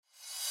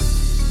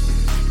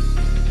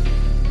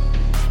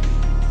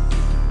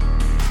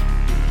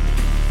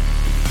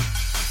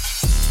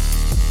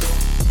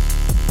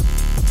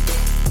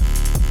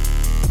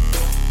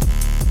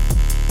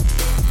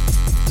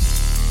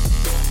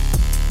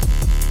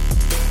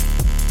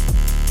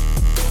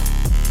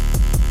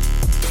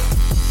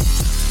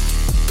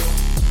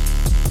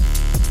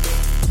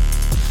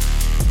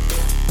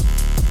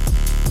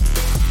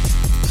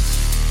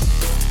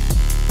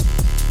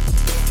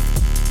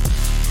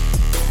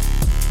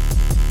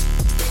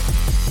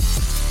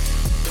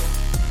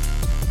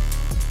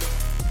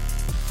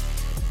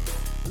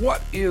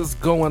What is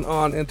going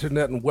on,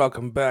 Internet, and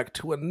welcome back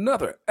to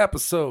another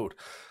episode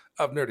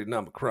of Nerdy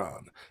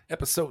Nomicron,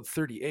 episode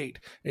 38.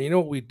 And you know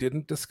what we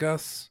didn't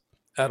discuss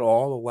at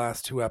all the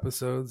last two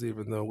episodes,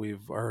 even though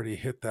we've already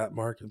hit that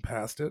mark and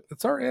passed it?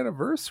 It's our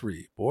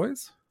anniversary,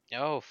 boys.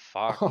 Oh,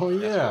 fuck. Oh,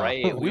 yeah. That's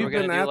right. We were We've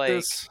been gonna do, at like...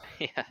 this.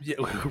 Yeah.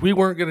 Yeah, we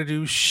weren't going to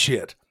do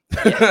shit.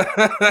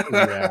 Yeah.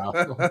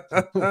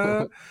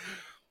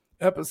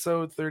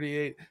 Episode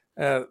 38,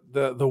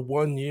 the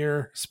 1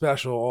 year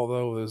special,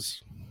 although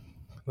there's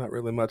not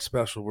really much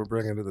special we're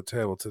bringing to the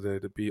table today,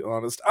 to be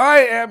honest.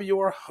 I am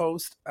your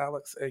host,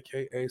 Alex,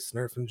 aka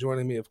Snurf, and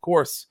joining me, of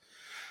course,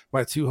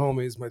 my two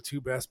homies, my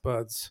two best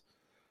buds.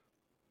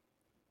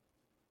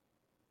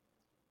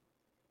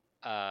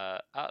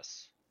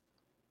 Us.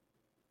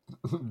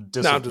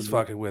 No, I'm just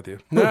fucking with you.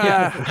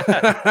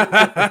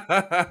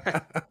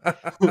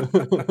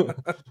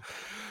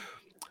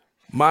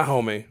 My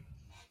homie,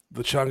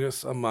 the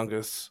Chungus among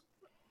us,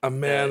 a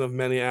man of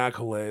many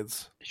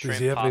accolades. Does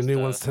he have any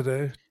new ones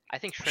today? I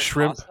think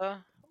shrimp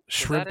pasta.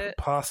 Shrimp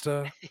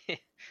pasta.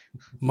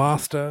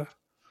 Masta.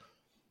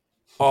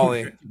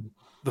 Ollie,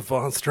 the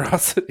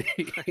monstrosity.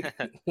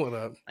 What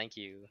up? Thank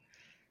you.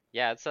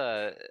 Yeah, it's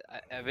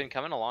I've been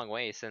coming a long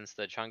way since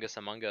the Chungus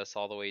Among Us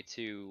all the way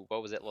to,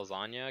 what was it,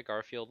 lasagna?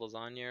 Garfield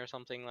lasagna or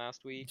something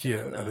last week?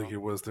 Yeah, I think there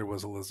was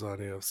a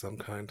lasagna of some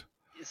kind.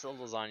 It's a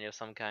lasagna of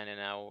some kind, and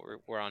now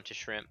we're on to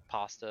shrimp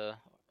pasta.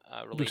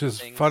 Which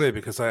is funny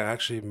because I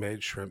actually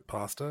made shrimp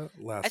pasta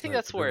last night. I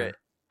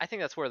think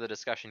that's where the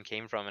discussion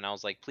came from, and I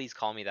was like, please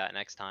call me that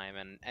next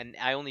time, and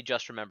I only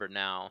just remembered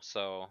now,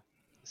 so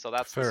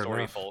that's Fair the story,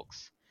 enough.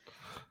 folks.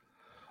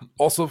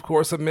 Also, of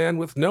course, a man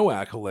with no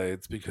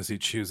accolades because he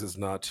chooses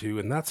not to,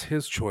 and that's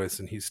his choice,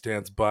 and he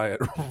stands by it.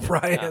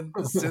 Ryan,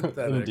 the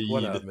synthetic. Indeed.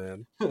 What up,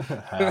 man?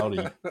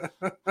 Howdy.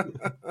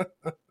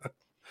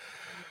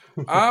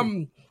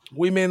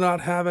 We may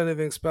not have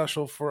anything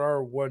special for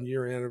our 1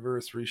 year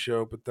anniversary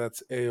show, but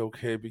that's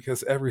a-okay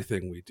because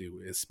everything we do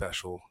is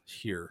special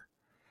here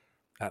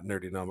at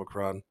Nerdy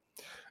Nomicron.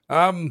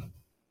 A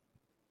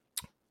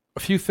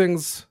few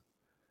things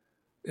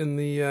in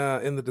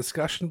the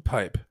discussion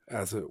pipe,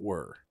 as it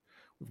were.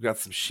 We've got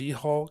some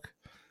She-Hulk.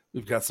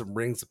 We've got some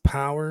Rings of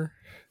Power.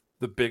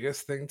 The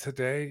biggest thing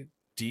today,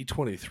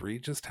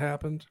 D23 just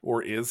happened,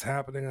 or is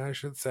happening, I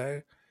should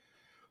say,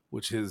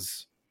 which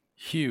is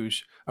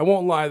huge. I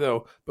won't lie,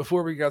 though.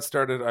 Before we got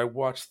started, I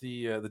watched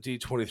the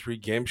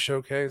D23 game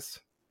showcase.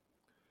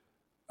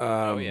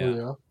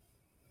 Yeah.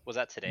 Was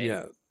that today?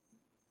 Yeah.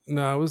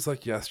 No, it was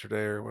like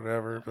yesterday or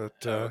whatever,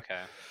 but okay.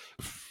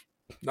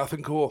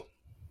 Nothing cool.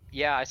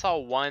 Yeah, I saw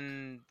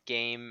one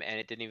game and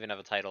it didn't even have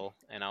a title,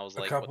 and I was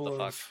like, what the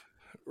fuck?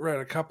 Right,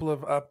 a couple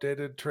of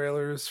updated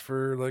trailers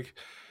for like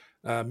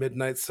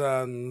Midnight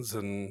Suns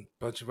and a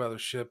bunch of other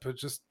shit, but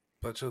just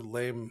a bunch of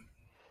lame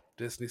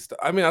Disney stuff.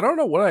 I mean, I don't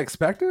know what I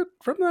expected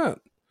from that.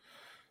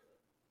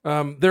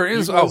 There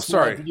is...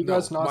 sorry. Did you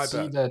guys not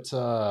see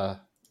that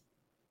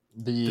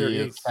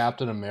the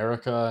Captain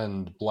America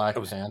and Black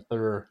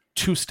Panther...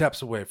 2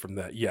 steps away from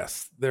that,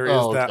 yes. There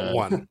is that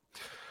one.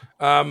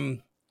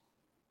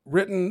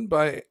 Written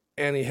by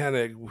Annie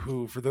Hennig,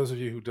 who, for those of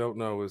you who don't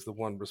know, is the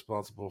one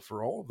responsible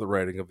for all of the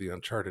writing of the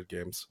Uncharted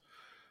games.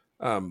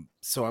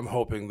 So I'm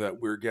hoping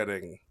that we're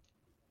getting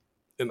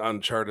an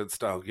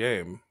Uncharted-style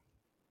game,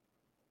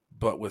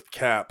 but with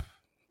Cap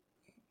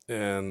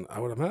and, I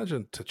would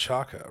imagine,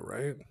 T'Chaka,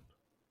 right?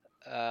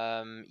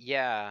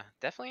 Yeah,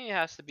 definitely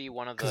has to be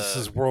one of the this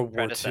is World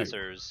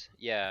predecessors. War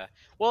II. Yeah.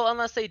 Well,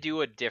 unless they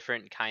do a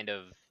different kind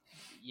of,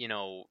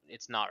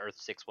 it's not Earth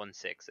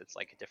 616. It's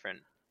like a different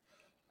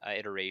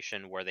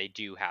iteration where they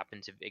do happen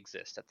to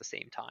exist at the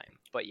same time.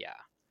 But yeah,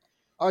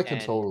 I can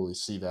totally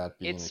see that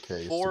being the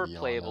case. It's 4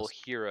 playable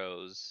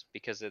heroes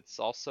because it's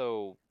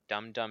also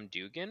Dum Dum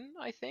Dugan,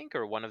 I think,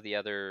 or one of the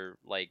other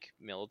like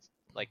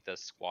the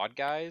squad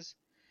guys,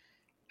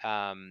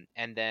 and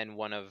then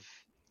one of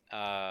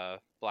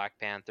Black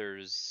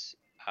Panther's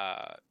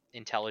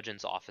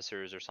intelligence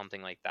officers or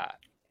something like that.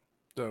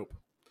 Dope.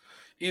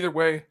 Either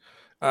way,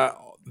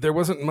 there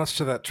wasn't much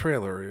to that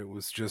trailer. It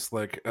was just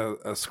like a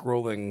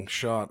scrolling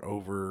shot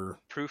over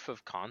proof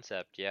of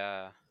concept,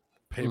 yeah.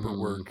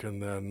 Paperwork,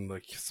 and then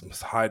like some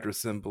Hydra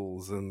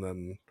symbols, and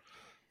then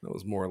that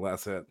was more or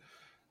less it.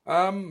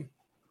 But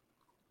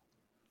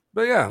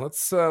yeah,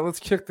 let's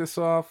kick this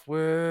off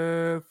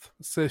with,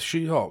 let's say,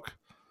 She-Hulk.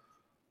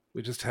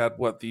 We just had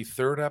the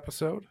 3rd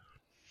episode?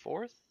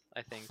 4th,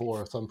 I think.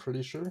 4th, I'm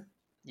pretty sure.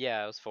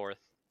 Yeah, it was 4th.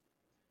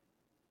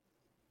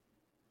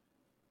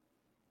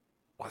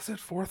 Was it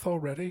 4th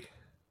already?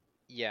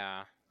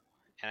 Yeah.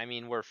 And I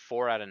mean, we're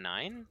 4 out of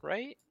 9,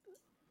 right?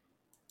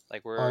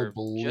 Like I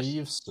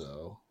believe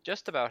so.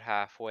 Just about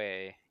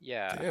halfway.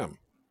 Yeah. Damn.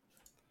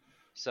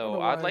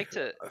 So I'd like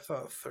to... I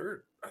thought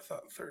 3rd. I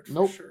thought 3rd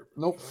nope. for sure.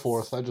 Nope,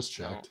 4th. I just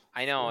checked.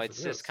 No, I know,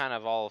 it's just kind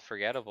of all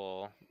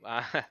forgettable.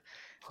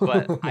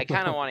 But I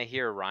kind of want to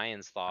hear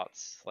Ryan's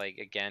thoughts, like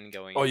again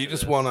going Oh, into you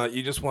just this.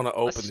 wanna Let's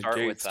open the start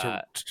with gates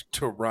that.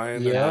 to Ryan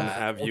and then Yeah. Yeah,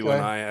 have you and Okay.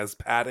 I as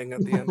padding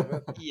at the end of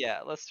it.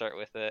 yeah. Let's start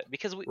with it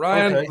because we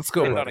Ryan, Okay. let's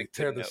go, ended on a buddy.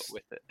 good note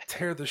with it.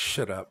 Tear this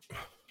shit up.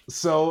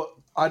 So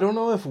I don't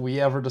know if we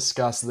ever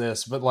discussed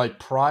this, but like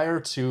prior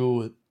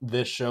to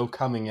this show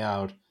coming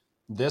out,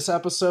 this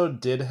episode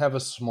did have a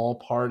small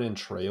part in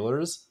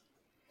trailers,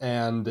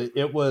 and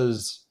it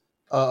was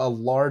a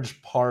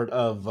large part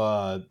of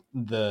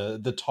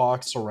the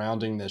talk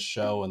surrounding this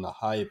show and the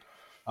hype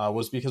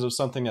was because of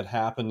something that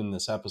happened in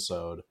this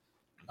episode.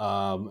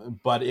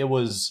 But it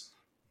was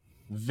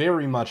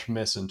very much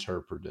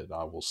misinterpreted,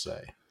 I will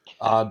say.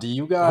 Do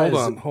you guys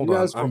Hold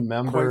on. I'm quite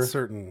remember?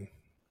 certain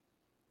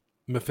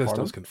Mephisto's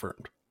Pardon?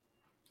 confirmed.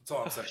 That's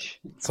all I'm saying.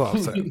 Oh, That's all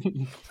I'm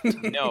saying.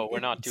 no, we're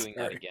not doing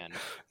that again.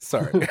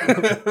 Sorry.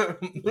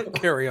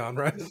 Carry on,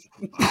 right?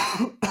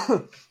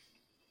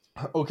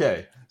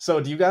 Okay,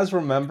 so do you guys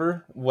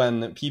remember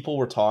when people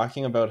were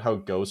talking about how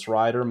Ghost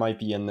Rider might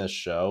be in this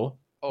show?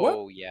 What?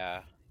 Oh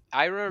yeah,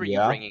 I remember you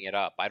Yeah, bringing it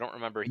up. I don't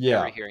remember ever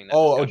yeah. hearing that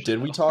Oh, discussion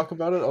did we though. talk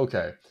about it?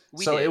 Okay,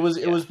 We so did,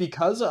 it yeah. was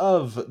because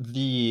of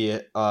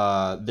the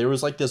there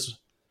was like this,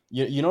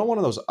 you know, one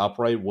of those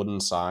upright wooden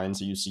signs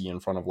that you see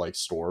in front of like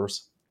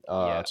stores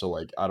Yeah. to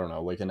like, I don't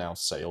know, like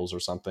announce sales or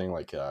something,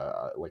 like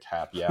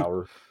happy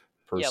hour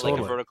per Yeah, like a se.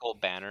 Totally. vertical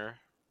banner.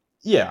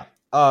 Yeah.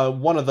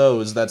 One of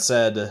those that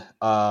said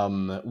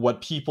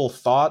what people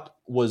thought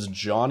was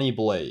Johnny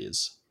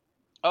Blaze.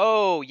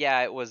 Oh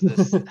yeah, it was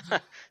this.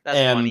 That's funny.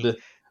 And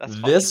That's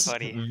fucking this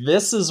funny.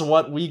 this is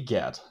what we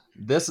get.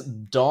 This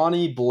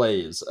Donnie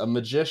Blaze, a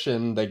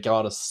magician that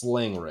got a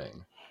sling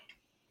ring.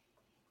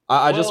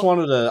 I just Well,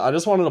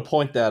 wanted to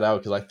point that out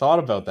because I thought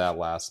about that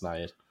last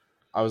night.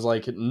 I was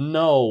like,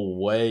 no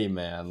way,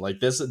 man. Like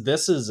this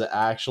is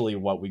actually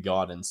what we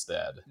got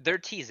instead. they're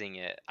teasing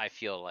it, I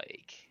feel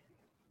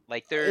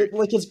like they're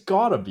It's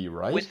gotta be,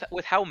 right?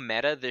 with how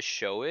meta this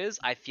show is,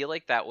 I feel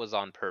like that was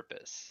on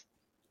purpose.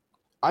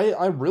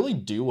 I really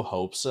do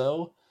hope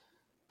so.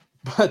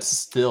 But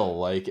still,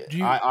 like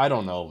I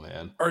don't know,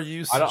 man. Are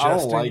you I don't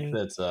like suggesting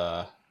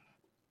that.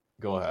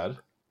 Go ahead.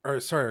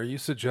 are you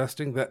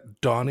suggesting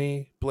that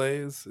Donnie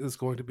Blaze is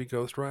going to be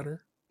Ghost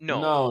Rider? No.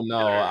 No, No, no. no,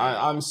 no, no,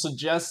 I'm no.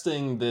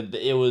 suggesting that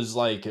it was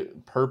like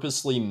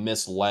purposely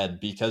misled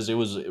because it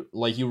was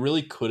like you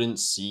really couldn't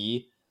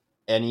see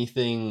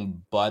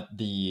anything but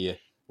the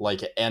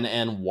like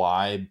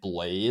NNY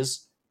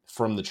Blaze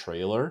from the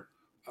trailer.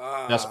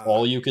 That's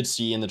all you could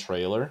see in the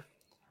trailer.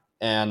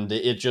 And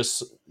it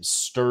just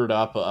stirred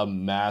up a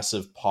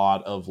massive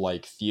pot of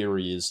like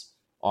theories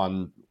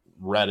on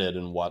Reddit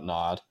and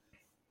whatnot.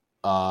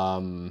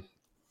 Um,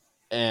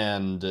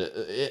 and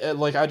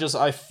like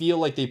I feel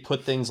like they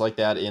put things like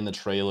that in the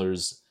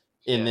trailers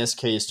in Yeah. this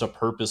case to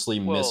purposely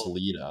Well,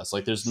 mislead us.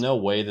 Like, there's no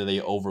way that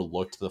they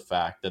overlooked the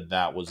fact that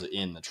that was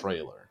in the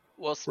trailer.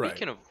 well, Right.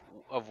 speaking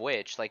of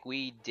which, like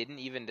we didn't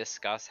even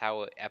discuss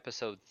how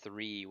episode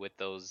 3 with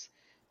those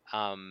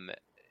um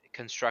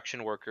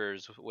construction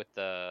workers with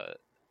the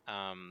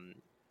um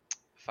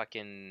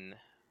fucking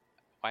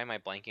why am I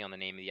blanking on the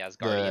name of the The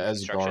Asgardian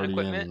construction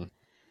equipment? Asgardian,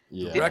 The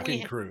yeah. Didn't Wrecking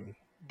we Crew.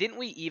 didn't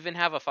we even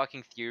have a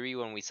fucking theory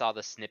when we saw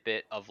the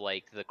snippet of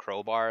like the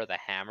crowbar, the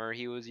hammer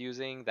he was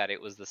using, that it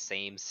was the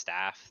same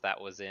staff that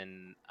was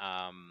in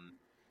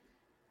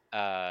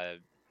uh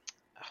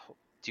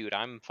dude,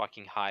 I'm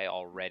fucking high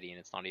already and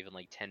it's not even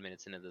like 10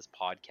 minutes into this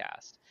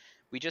podcast.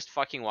 We just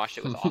fucking watched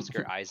it with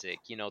Oscar Isaac,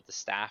 you know, the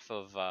staff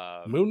of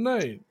Moon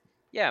Knight.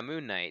 yeah,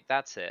 Moon Knight,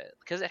 that's it.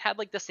 Because it had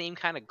like the same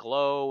kind of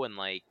glow and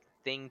like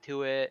thing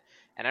to it.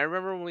 And I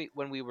remember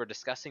when we were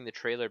discussing the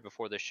trailer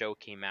before the show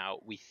came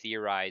out, we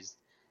theorized,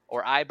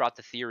 or I brought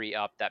the theory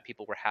up that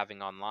people were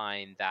having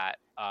online that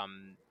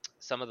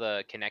some of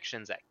the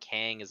connections that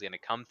Kang is going to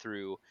come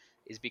through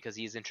is because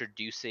he's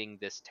introducing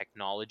this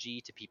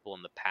technology to people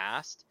in the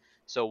past.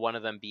 So one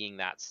of them being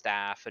that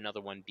staff,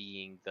 another one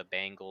being the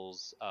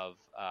bangles of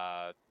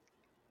uh,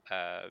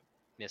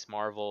 Miss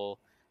Marvel,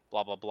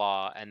 blah blah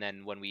blah. And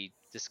then when we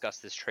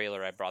discussed this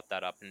trailer, I brought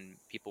that up, and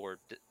people were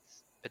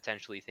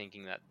potentially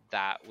thinking that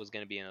that was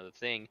going to be another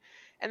thing.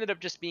 Ended up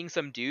just being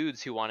some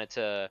dudes who wanted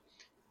to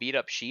beat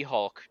up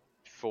She-Hulk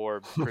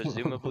for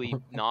presumably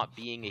not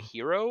being a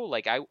hero.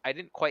 Like I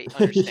didn't quite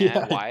understand Yeah,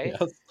 I why.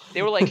 guess.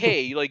 They were like,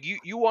 "Hey, like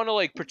you want to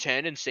like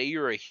pretend and say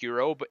you're a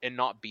hero but and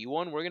not be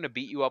one? We're gonna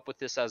beat you up with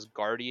this as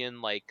guardian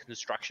like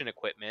construction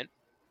equipment."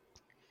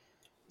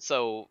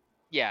 So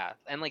yeah,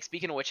 and like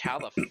speaking of which, how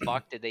the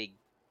fuck did they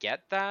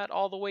get that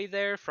all the way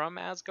there from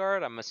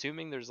Asgard? I'm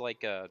assuming there's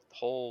like a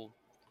whole.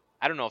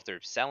 I don't know if they're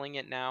selling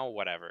it now.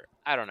 Whatever.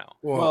 I don't know.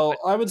 Well, But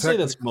Well, I would say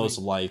that's technically, most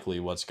likely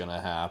what's going to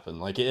happen.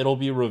 Like, it'll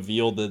be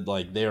revealed that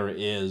like there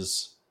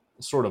is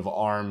sort of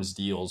arms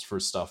deals for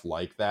stuff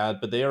like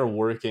that, but they are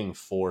working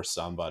for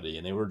somebody,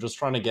 and they were just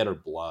trying to get her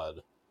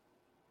blood.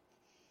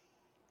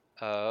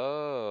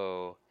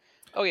 oh,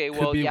 okay. could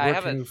Well, be yeah,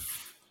 working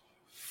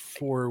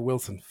for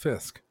Wilson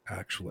Fisk,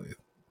 actually.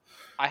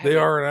 I They haven't.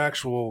 are an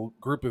actual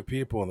group of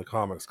people in the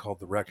comics called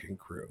the Wrecking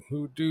Crew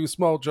who do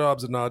small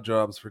jobs and odd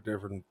jobs for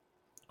different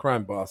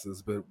crime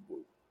bosses, but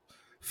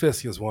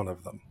Fisk is one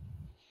of them.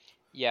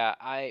 Yeah,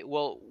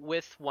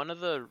 with one of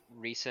the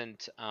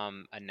recent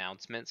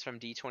announcements from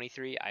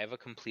D23, I have a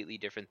completely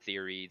different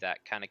theory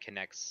that kind of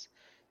connects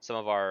some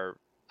of our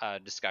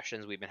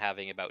discussions we've been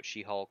having about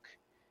She-Hulk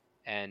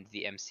and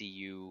the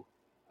MCU.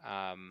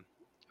 Um,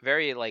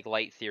 very like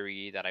light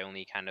theory that I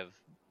only kind of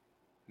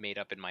made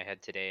up in my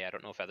head today. I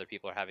don't know if other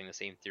people are having the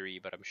same theory,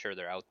 but I'm sure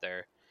they're out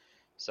there.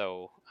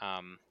 So,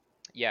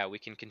 yeah, we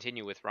can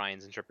continue with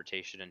Ryan's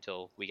interpretation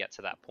until we get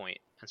to that point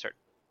and start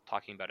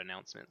talking about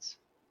announcements.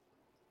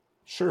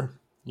 Sure.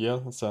 Yeah,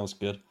 that sounds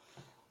good.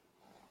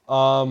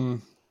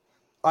 Um,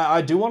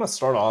 I do want to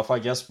start off, I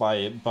guess,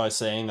 by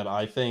saying that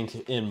I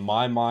think, in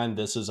my mind,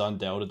 this is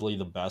undoubtedly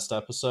the best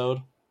episode.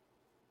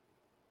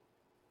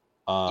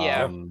 Yeah,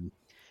 Yeah. Um,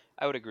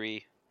 I would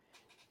agree.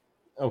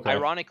 okay. I.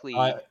 Ironically,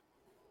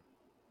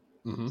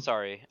 Mhm.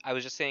 sorry, I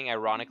was just saying,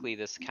 ironically,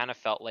 this kind of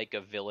felt like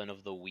a villain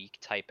of the week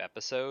type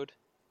episode.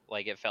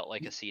 Like it felt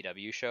like a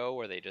CW show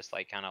where they just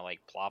like kind of like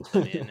plop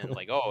them in and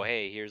like, oh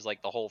hey, here's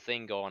like the whole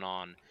thing going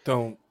on.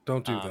 Don't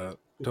do Um,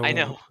 that. I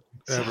know.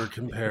 Don't So, ever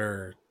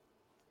compare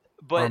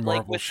our but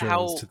like Marvel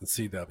shows to the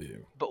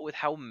CW. with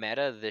how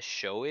meta this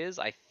show is,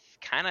 I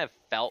kind of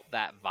felt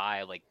that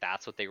vibe. Like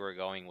that's what they were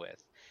going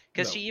with.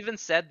 Because No. she even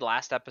said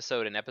last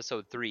episode in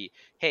episode 3,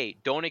 hey,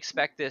 don't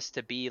expect this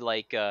to be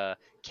like a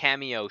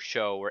cameo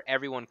show where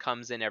everyone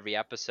comes in every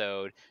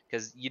episode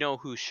because you know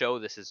whose show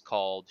this is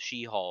called,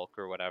 She-Hulk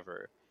or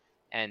whatever.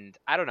 And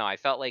I don't know, I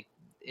felt like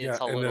Yeah, it's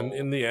a and then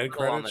in the end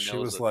little on credits, the she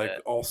nose was with like,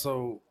 it.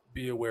 also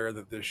be aware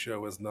that this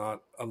show is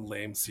not a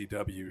lame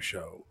CW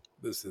show.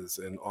 This is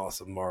an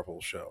awesome Marvel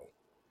show,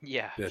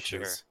 Yeah,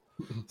 sure. bitches.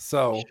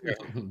 So, Sure.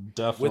 with If that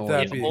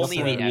Definitely, being only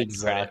the definitely the said, end credit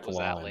exact was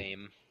that line.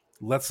 lame.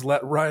 let's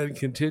let Ryan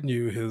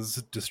continue his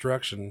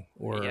destruction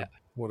Yeah. or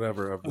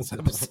whatever of this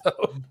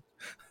episode.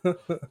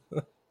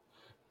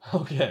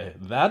 Okay,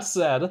 that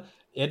said,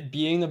 it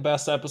being the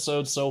best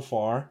episode so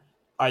far,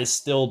 I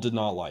still did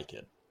not like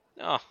it.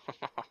 Oh.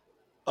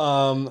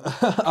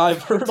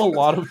 I've heard a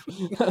lot of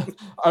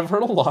I've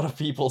heard a lot of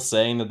people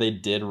saying that they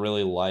did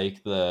really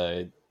like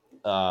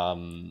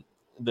um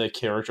the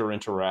character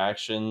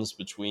interactions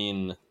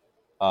between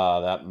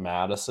that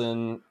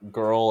Madison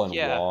girl and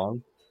Yeah.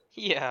 Wong.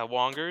 Yeah,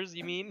 Wongers,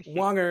 you mean?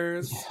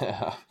 Wongers.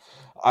 Yeah.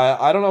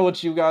 I don't know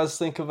what you guys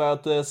think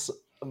about this.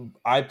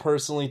 I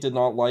personally did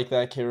not like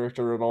that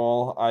character at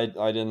all. I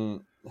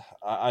didn't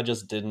I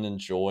just didn't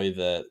enjoy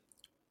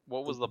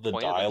What was the the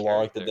point of the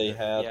dialogue that they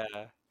character? had.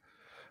 Yeah.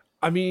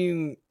 I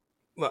mean,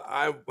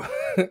 I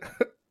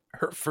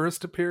her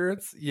first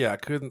appearance, yeah, I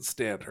couldn't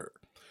stand her.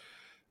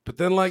 But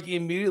then, like,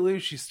 immediately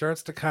she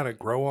starts to kind of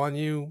grow on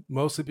you,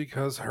 mostly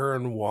because her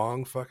and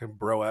Wong fucking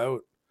bro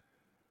out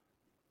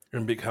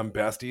and become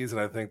besties. And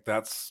I think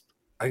that's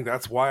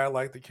why I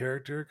like the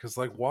character, because,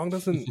 like, Wong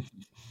doesn't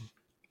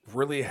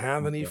really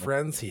have any Okay.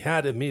 friends. He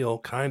had Emil,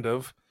 kind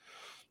of.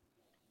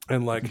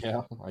 And, like,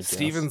 Yeah, I guess.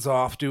 Steven's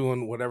off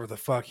doing whatever the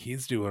fuck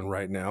he's doing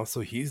right now, so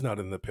he's not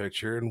in the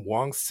picture. And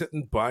Wong's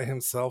sitting by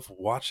himself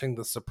watching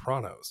The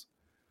Sopranos.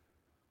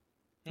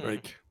 Hmm.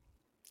 Like,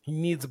 he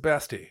needs a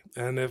bestie.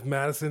 And if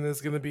Madison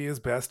is going to be his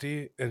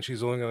bestie and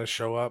she's only going to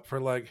show up for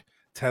like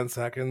 10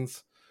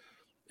 seconds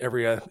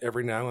every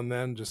now and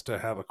then just to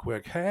have a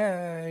quick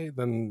hey,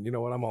 then you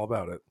know what, I'm all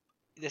about it.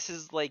 This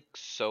is like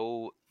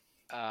so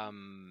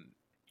um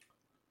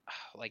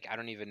like I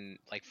don't even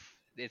like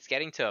it's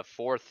getting to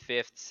fourth,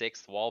 fifth,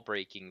 sixth wall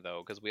breaking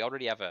though because we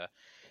already have a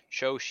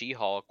show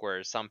She-Hulk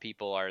where some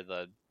people are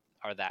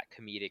that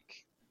comedic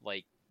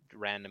like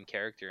random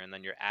character and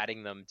then you're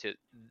adding them to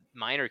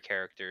minor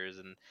characters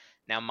and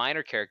now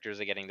minor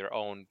characters are getting their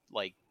own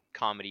like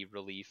comedy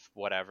relief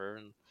whatever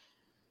and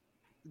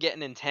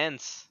getting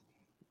intense.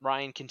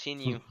 Ryan,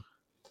 continue.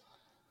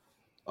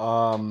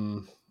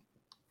 um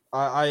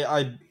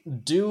I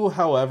do,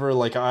 however,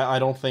 like I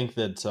don't think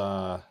that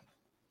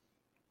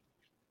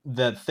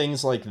that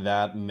things like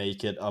that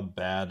make it a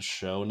bad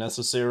show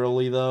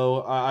necessarily,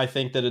 though. I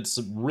think that it's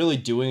really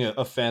doing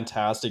a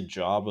fantastic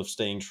job of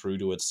staying true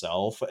to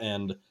itself,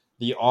 and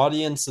the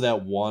audience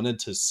that wanted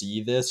to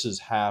see this is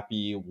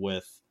happy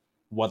with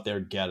what they're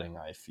getting,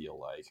 I feel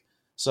like.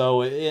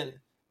 So in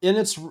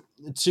its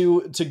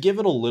to give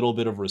it a little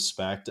bit of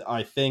respect,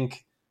 I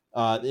think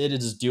it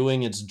is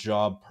doing its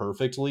job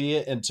perfectly,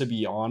 and to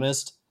be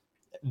honest,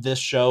 this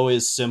show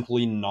is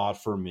simply not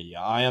for me.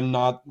 I am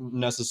not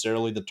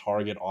necessarily the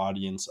target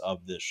audience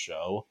of this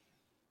show.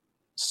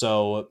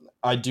 So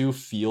I do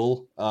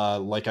feel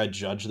like I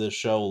judge this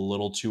show a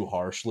little too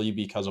harshly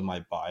because of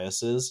my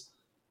biases.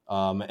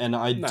 And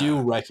I do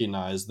Nah.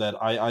 recognize that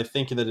I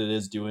think that it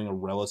is doing a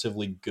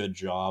relatively good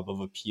job of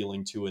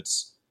appealing to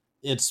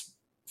its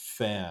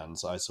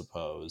fans, I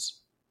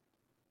suppose.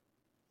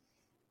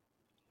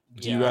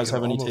 Do you Yeah, I guys can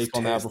have any almost take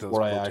on that taste those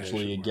before I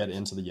actually quotation get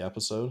marks. into the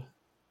episode?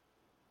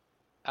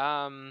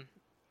 um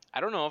I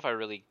don't know if I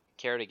really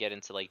care to get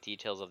into like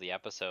details of the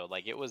episode.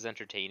 Like it was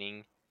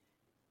entertaining.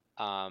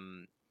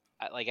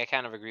 Like I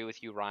kind of agree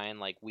with you, Ryan.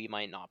 Like we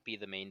might not be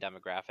the main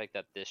demographic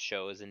that this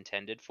show is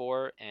intended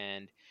for,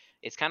 and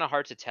it's kind of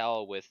hard to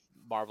tell with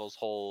Marvel's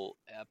whole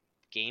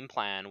game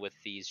plan with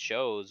these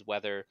shows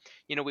whether,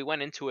 we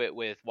went into it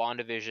with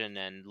WandaVision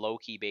and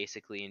Loki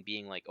basically and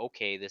being like,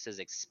 okay, this is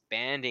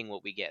expanding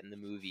what we get in the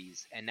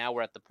movies, and now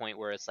we're at the point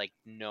where it's like,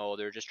 no,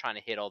 they're just trying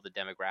to hit all the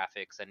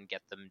demographics and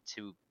get them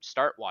to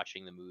start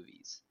watching the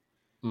movies.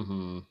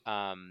 Mm-hmm.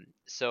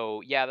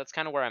 So yeah, that's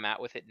kind of where I'm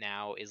at with it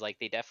now, is like,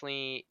 they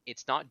definitely,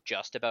 it's not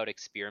just about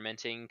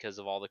experimenting because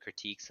of all the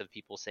critiques of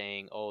people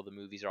saying, oh, the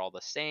movies are all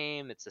the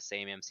same, it's the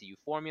same MCU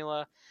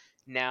formula.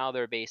 Now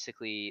they're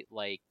basically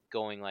like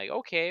going like,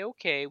 okay,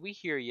 we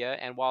hear you,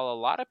 and while a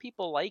lot of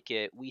people like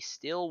it, we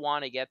still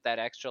want to get that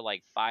extra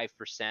like 5%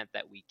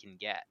 that we can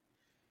get.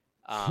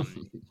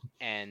 um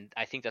and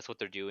I think that's what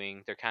they're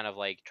doing. They're kind of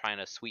like trying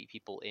to sweep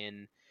people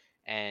in,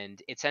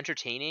 and it's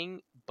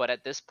entertaining, but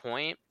at this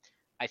point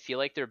I feel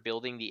like they're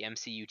building the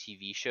MCU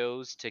TV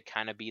shows to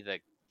kind of be the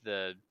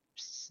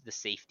the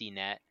safety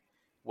net,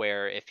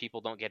 where if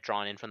people don't get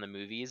drawn in from the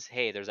movies,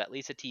 hey, there's at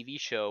least a TV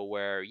show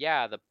where,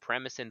 yeah, the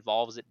premise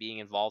involves it being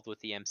involved with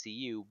the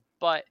MCU,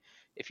 but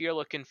if you're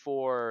looking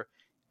for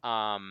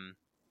um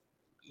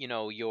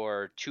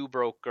your Two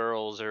Broke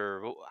Girls,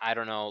 or I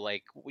don't know,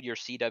 like your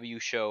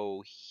CW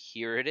show,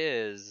 here it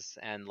is,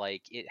 and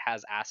like it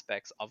has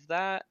aspects of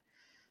that.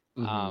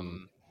 Mm-hmm.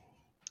 um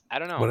I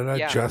don't What know. did I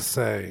Yeah, just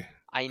say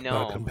I about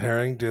know.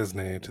 comparing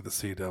Disney to the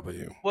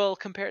CW? Well,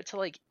 compare it to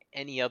like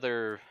any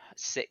other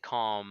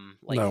sitcom,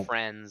 like No,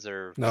 Friends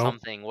or no,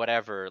 something,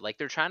 whatever. Like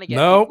they're trying to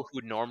get people no,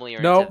 who normally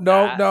are no, into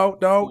no, that, no, who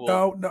no, will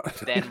no, no.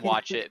 then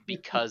watch it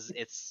because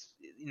it's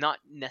not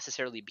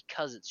necessarily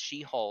because it's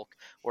She-Hulk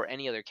or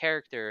any other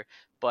character,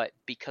 but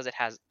because it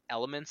has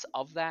elements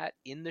of that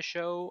in the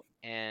show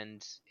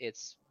and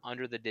it's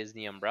under the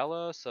Disney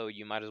umbrella, so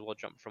you might as well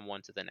jump from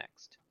one to the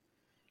next.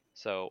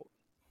 So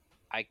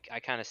I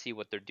kind of see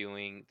what they're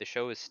doing. The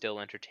show is still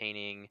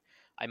entertaining.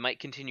 I might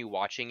continue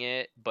watching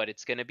it, but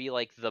it's going to be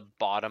like the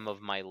bottom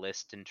of my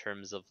list in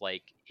terms of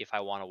like if I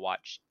want to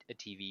watch a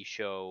TV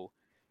show,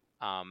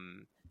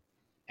 um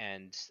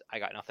and I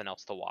got nothing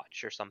else to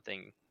watch or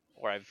something,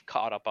 or I've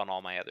caught up on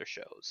all my other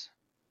shows.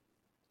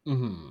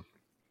 Mm-hmm.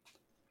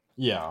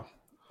 Yeah.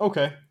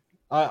 Okay.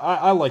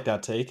 I like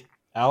that take.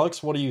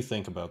 Alex, what do you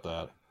think about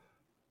that?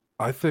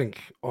 I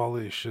think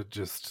Ollie should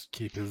just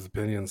keep his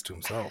opinions to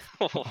himself.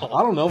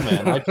 I don't know,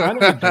 man. I kind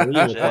of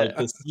agree with like Shit.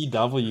 the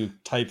CW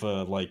type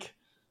of like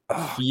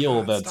Oh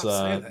feel God, that's stop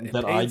saying that. It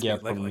that I pains me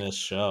get from this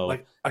show.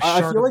 like a I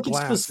shard feel of like it's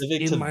glass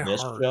specific in to my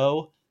this heart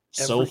show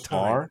so every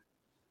time. far,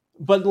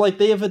 but like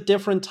they have a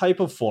different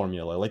type of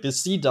formula. Like the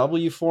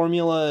CW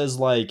formula is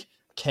like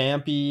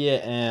campy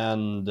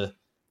and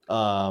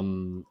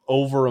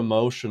over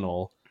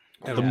emotional.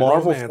 The And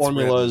Marvel romance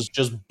formula ridden. is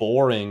just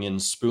boring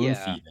and spoon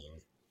Yeah.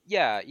 feeding.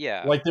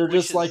 Yeah, Like they're which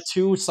just like is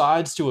two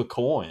sides to a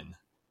coin.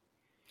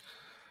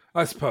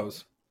 I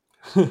suppose.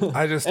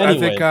 I Anyway,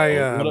 think I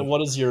though,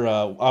 what is your?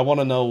 I want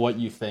to know what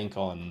you think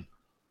on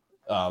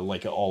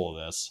like all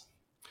of this.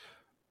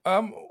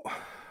 um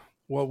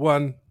well,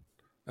 one,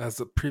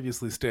 as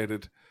previously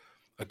stated,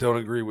 I don't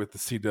agree with the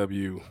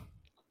CW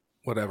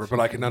whatever, but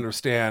I can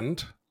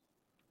understand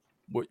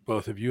what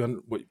both of you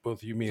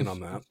mean on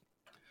that.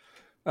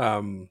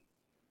 Um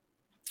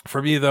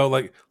for me though,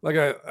 like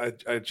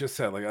I just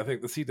said, like I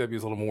think the CW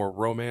is a little more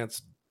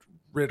romance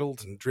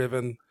riddled and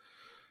driven.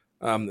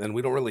 And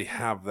we don't really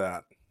have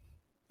that.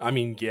 I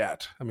mean,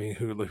 yet. I mean,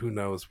 who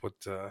knows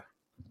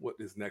what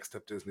is next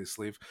up Disney's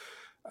sleeve.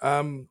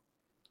 Um,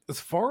 as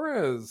far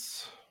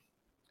as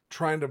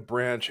trying to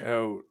branch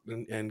out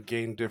and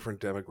gain different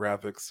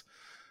demographics,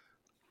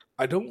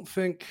 I don't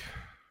think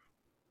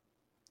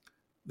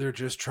they're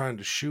just trying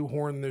to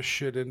shoehorn this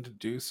shit in to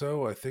do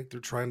so. I think they're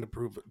trying to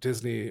prove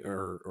Disney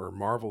or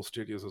Marvel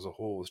Studios as a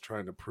whole is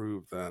trying to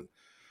prove that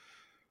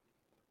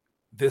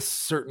this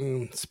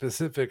certain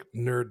specific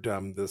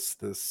nerddom,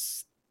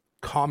 this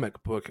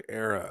comic book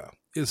era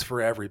is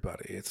for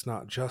everybody. It's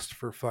not just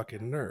for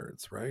fucking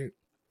nerds, right?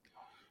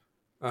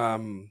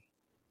 Um,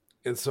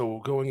 and so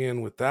going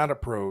in with that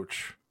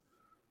approach,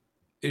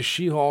 is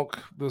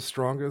She-Hulk the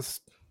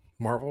strongest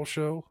Marvel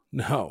show?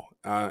 No.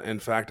 In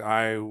fact,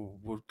 I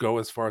would go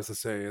as far as to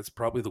say it's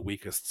probably the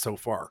weakest so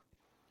far.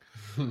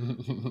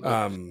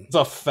 It's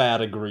a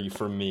fat agree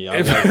from me. I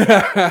If,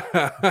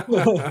 like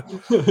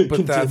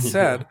but that Continue.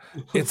 said,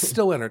 it's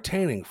still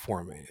entertaining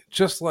for me.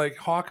 Just like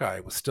Hawkeye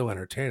was still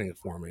entertaining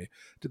for me.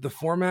 Did the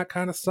format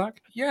kind of suck?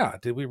 Yeah.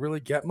 Did we really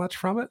get much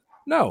from it?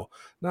 No,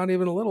 not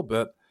even a little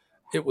bit.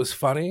 It was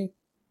funny.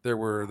 There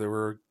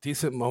were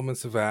decent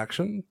moments of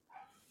action,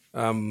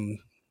 and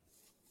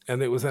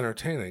it was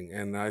entertaining.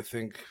 And I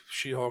think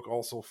She-Hulk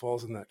also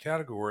falls in that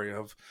category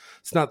of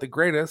it's not the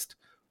greatest,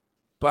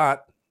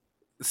 but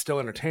it's still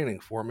entertaining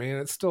for me, and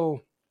it's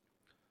still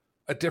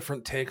a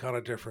different take on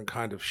a different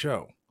kind of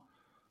show.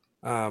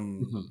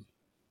 Mhm.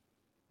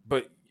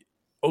 But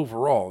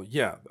overall,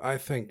 yeah, I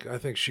think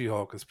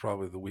She-Hulk is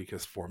probably the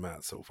weakest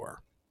format so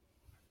far.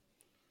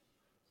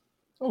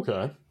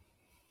 Okay.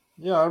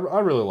 Yeah, I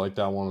really like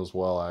that one as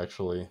well,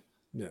 actually.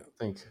 Yeah. I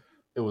think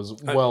it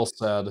was well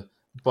said.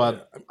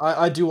 But Yeah.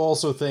 I do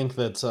also think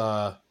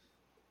that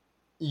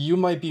you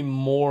might be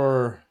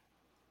more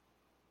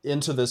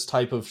into this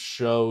type of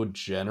show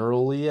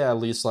generally, at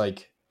least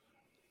like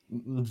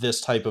this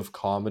type of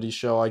comedy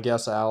show, I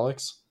guess,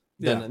 Alex,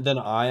 Yeah. than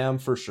I am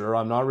for sure.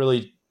 I'm not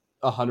really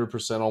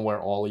 100% on where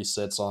Ollie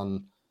sits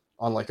on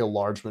like a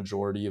large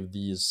majority of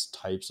these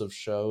types of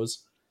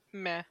shows.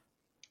 Meh.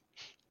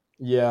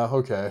 Yeah,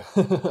 okay.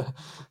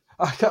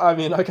 I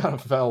mean, I kind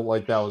of felt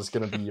like that was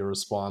going to be your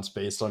response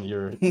based on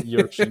your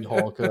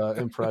She-Hulk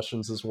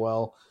impressions as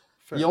well.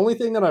 The Fair. only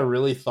thing that I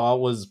really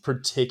thought was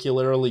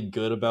particularly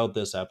good about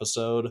this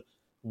episode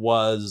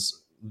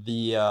was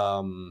the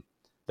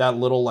that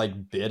little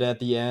like bit at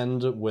the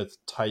end with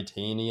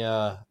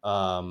Titania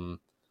Oh,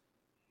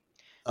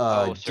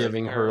 serving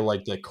giving her her.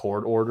 like the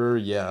court order,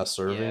 yeah,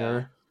 serving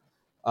Yeah.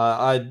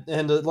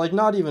 her. Like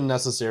not even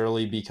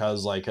necessarily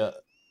because like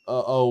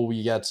oh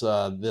we get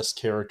this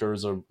character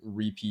is a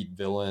repeat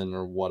villain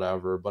or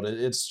whatever, but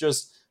it's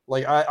just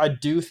like I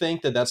do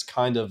think that that's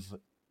kind of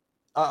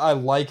I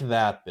like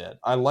that bit.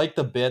 I like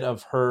the bit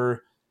of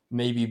her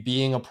maybe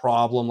being a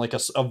problem, like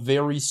a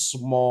very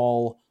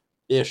small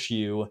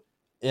issue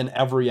in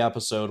every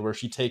episode where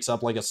she takes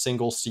up like a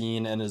single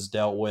scene and is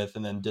dealt with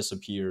and then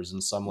disappears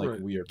in some like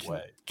Right. weird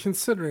way.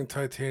 Considering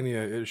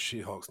Titania is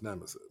She-Hulk's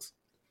nemesis.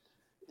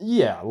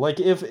 Yeah, like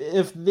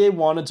if they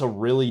wanted to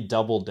really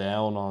double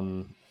down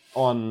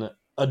on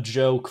a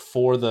joke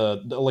for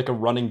the like a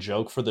running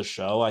joke for the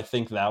show, I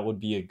think that would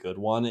be a good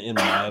one in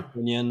my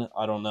opinion.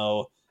 I don't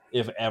know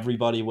if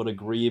everybody would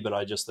agree, but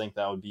I just think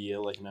that would be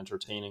like an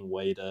entertaining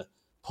way to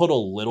put a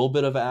little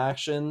bit of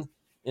action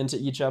into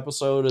each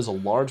episode, as a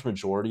large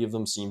majority of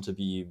them seem to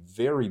be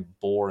very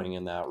boring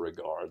in that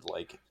regard.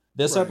 Like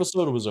this Right.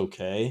 episode was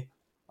okay,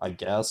 I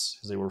guess,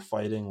 because they were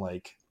fighting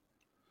like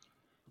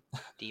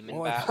Demon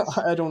Well, like bats.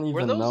 I don't Were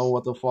even know those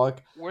what the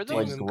fuck. were Like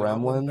those demon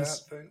goblin bat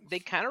gremlins. they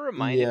things. kind of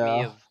reminded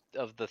me Yeah.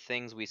 of the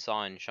things we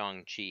saw in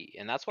Shang-Chi,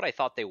 and that's what I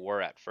thought they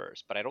were at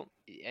first, but I don't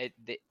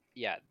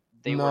yeah,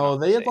 they were No, not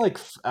the they had same. like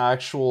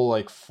actual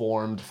like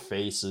formed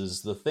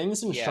faces. The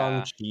things in Yeah.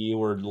 Shang-Chi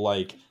were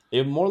like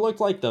it more looked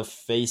like the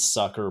face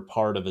sucker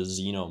part of a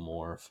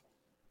xenomorph.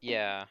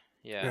 Yeah.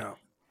 Yeah. Yeah.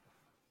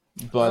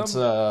 But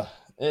Um.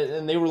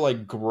 and they were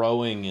like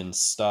growing and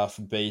stuff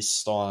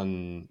based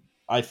on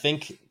I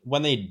think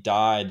when they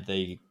died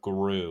they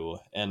grew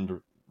and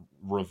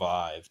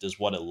revived is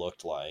what it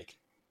looked like.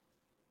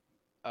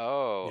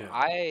 Oh, Yeah.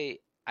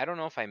 I don't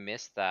know if I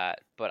missed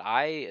that, but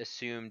I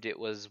assumed it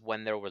was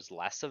when there was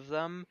less of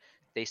them,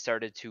 they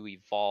started to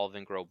evolve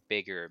and grow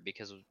bigger,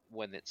 because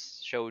when it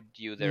showed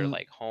you their Mm,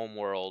 like home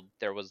world,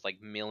 there was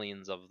like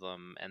millions of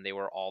them and they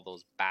were all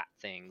those bat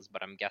things,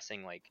 but I'm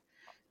guessing like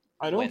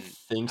I don't when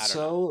think I don't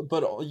know. so,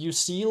 but you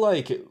see,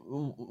 like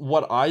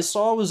what I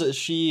saw was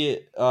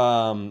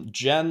that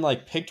Jen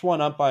like picked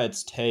one up by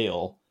its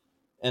tail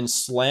and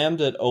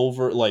slammed it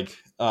over, like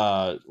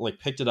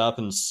picked it up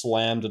and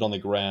slammed it on the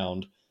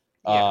ground,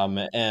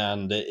 Yeah,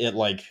 and it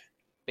like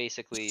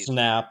basically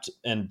snapped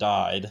and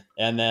died,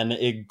 and then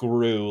it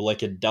grew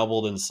like it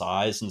doubled in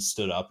size and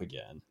stood up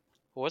again.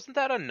 wasn't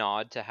that a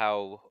nod to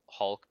how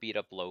Hulk beat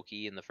up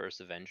Loki in the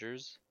first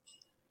Avengers?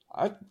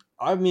 I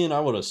I mean,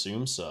 I would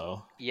assume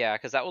so. Yeah,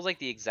 because that was like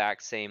the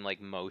exact same like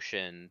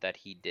motion that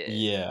he did.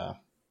 Yeah.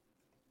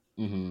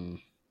 Hmm.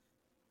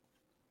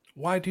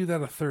 Why do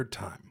that a third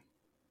time?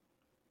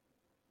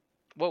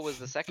 What was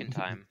the second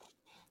time?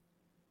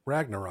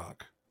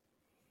 Ragnarok.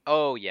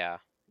 Oh yeah,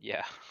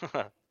 yeah.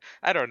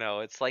 I don't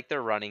know. It's like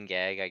their running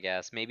gag, I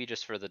guess. Maybe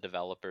just for the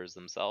developers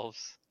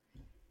themselves,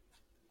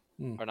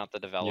 Hmm. or not the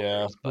Yeah.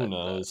 developers, Who but the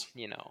knows?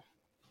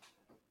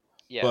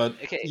 yeah. But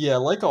Okay. yeah,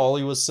 like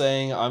Ollie was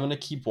saying, I'm gonna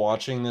keep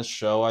watching this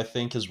show, I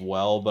think, as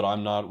well, but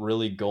I'm not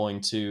really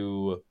going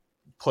to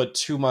put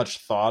too much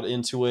thought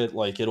into it.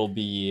 Like it'll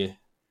be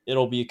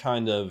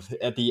kind of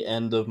at the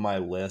end of my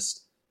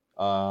list.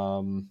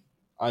 Um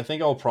I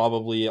think I'll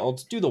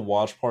do the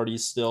watch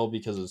parties still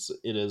because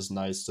it is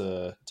nice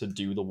to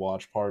do the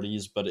watch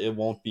parties, but it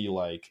won't be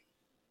like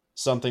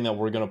something that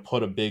we're gonna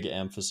put a big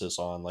emphasis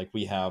on like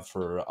we have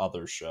for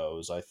other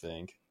shows, I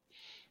think.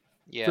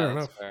 Yeah, Fair that's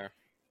enough. fair.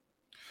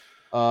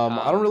 I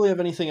don't Um, really have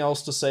anything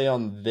else to say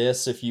on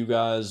this if you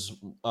guys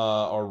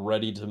are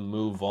ready to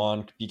move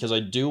on, because I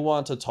do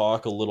want to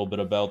talk a little bit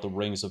about the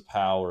Rings of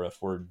Power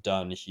if we're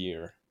done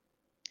here.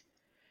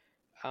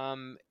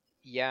 um,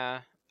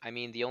 yeah. I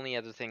mean, the only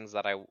other things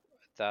that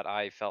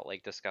I felt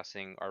like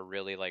discussing are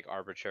really like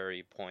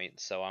arbitrary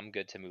points, so I'm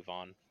good to move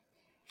on.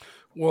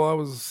 Well,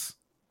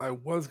 I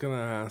was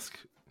gonna ask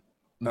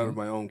out Hmm. of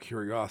my own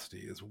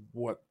curiosity is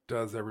what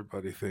does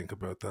everybody think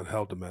about that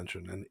hell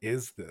dimension, and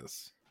is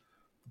this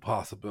the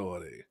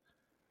possibility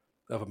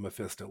of a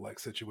Mephisto-like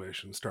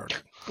situation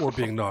starting or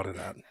being nodded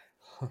at?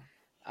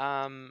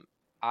 Um,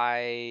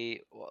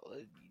 I well,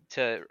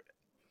 to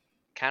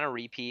kind of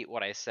repeat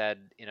what I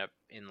said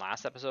in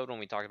last episode when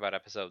we talked about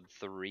episode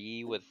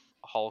 3 with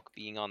Hulk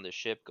being on the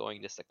ship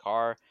going to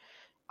Sakaar.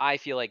 I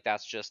feel like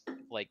that's just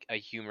like a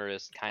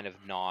humorous kind of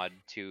nod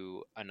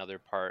to another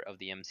part of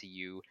the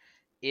MCU.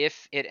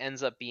 If it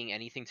ends up being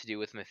anything to do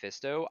with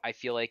Mephisto, I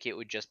feel like it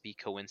would just be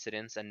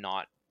coincidence and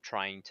not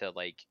trying to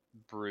like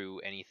brew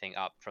anything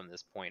up from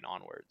this point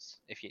onwards,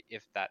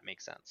 if that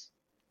makes sense.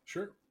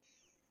 Sure.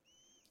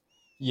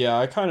 Yeah,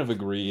 I kind of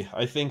agree.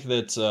 I think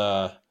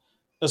that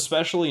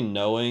especially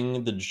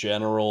knowing the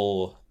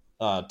general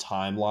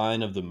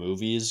timeline of the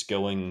movies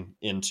going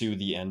into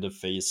the end of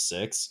Phase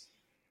 6,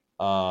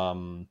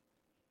 um,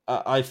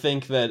 I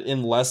think that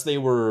unless they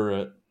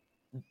were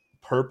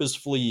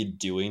purposefully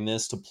doing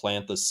this to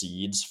plant the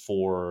seeds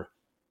for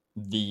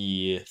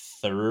the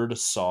third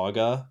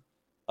saga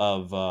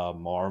of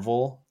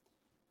Marvel,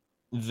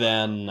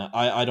 then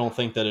I don't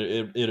think that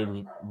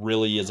it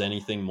really is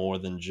anything more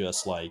than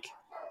just like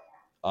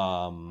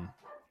um,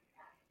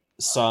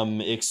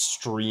 some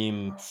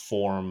extreme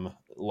form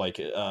like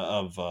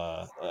of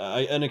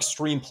an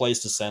extreme place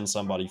to send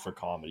somebody for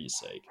comedy's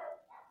sake.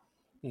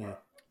 Hmm.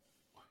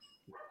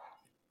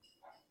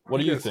 What You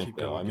do you guys think, keep though?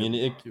 going. I mean,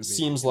 it Give me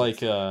seems give me a like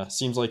sec.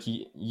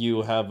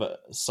 you have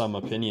some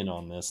opinion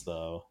on this,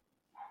 though.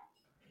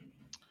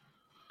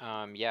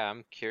 Yeah,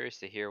 I'm curious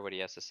to hear what he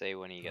has to say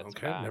when he gets Okay,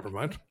 back. never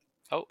mind.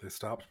 Oh, They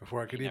stopped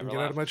before I he could even never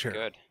get out of my left. chair.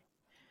 Good.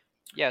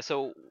 Yeah,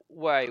 so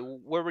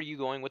where were you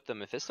going with the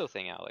Mephisto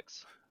thing,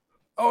 Alex?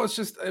 Oh,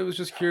 it was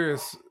just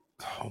curious.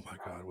 Oh my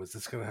god, was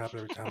this gonna happen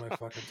every time I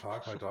fucking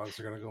talk? My dogs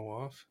are gonna go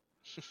off.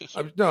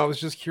 No, I was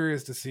just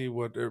curious to see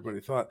what everybody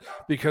thought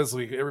because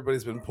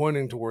everybody's been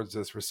pointing towards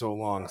this for so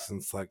long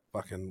since like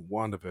fucking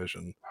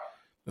WandaVision,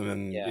 and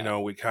then Yeah.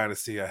 we kind of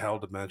see a hell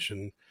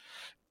dimension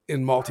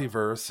in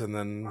multiverse, and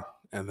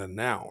then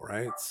now,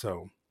 right?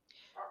 So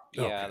Yeah,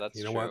 okay, that's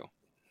you know what? true.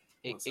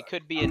 It What's it that?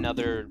 could be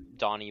another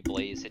Donnie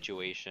Blaze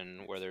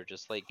situation where they're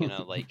just like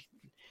gonna like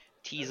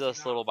tease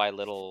us little by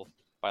little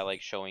by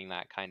like showing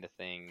that kind of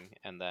thing,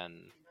 and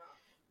then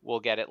we'll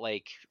get it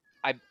like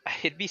I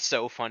it'd be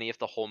so funny if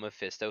the whole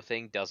Mephisto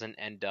thing doesn't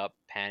end up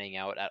panning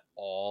out at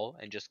all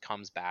and just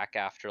comes back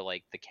after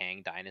like the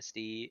Kang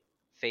Dynasty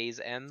phase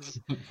ends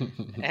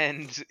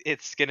and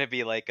it's gonna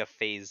be like a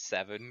phase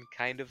 7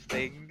 kind of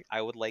thing.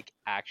 I would like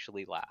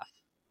actually laugh.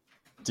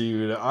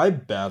 Dude, I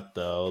bet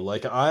though.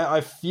 Like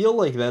I feel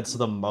like that's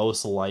the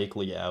most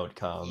likely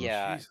outcome.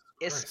 Yeah, Jesus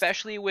Christ!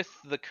 especially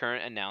with the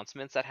current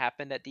announcements that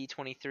happened at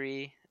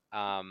D23.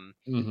 I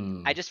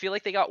Hmm. just feel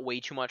like they got way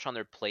too much on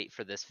their plate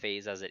for this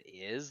phase as it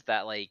is,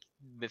 that like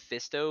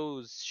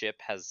Mephisto's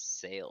ship has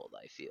sailed,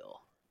 I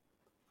feel.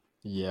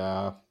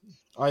 Yeah,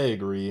 I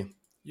agree.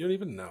 You don't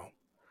even know.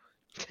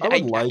 I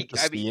would like to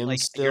I mean, see him like,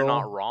 you're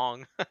not still.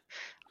 wrong.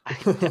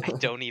 I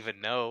don't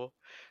even know,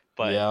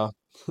 but Yeah.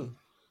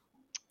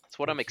 it's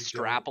what I'm Like you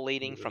don't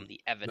extrapolating from even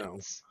the know.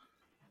 evidence.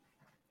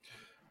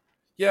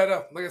 Yeah,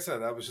 no. Like I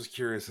said, I was just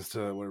curious as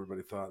to what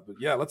everybody thought. But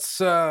yeah, let's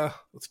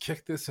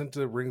kick this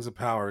into Rings of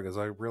Power because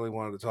I really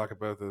wanted to talk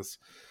about this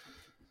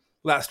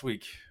last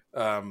week.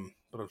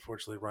 But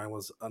unfortunately, Ryan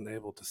was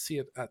unable to see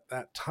it at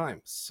that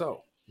time.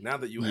 So now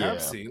that you have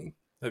Yeah. seen,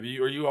 are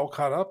you all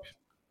caught up?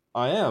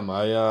 I am.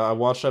 I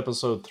watched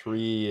episode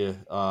 3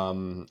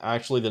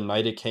 actually the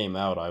night it came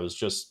out. I was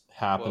just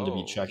happened to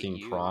be Whoa, look at checking you.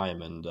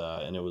 Prime and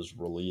it was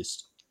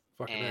released.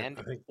 Fucking it. And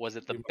I think was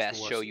it the we must have best show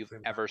watched it at you've the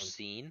same ever time.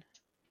 seen?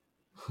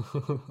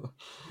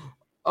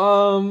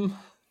 um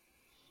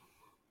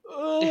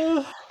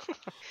uh,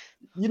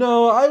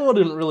 I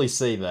wouldn't really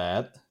say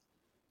that.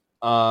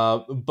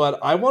 But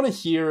I want to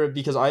hear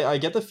because I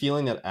get the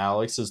feeling that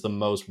Alex is the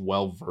most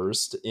well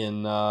versed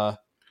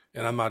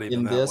And I'm not even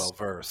in that this, well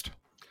versed.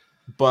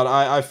 but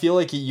I feel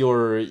like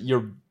you're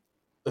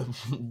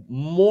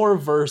more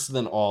versed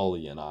than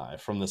Ollie and I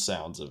from the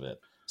sounds of it.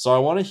 So I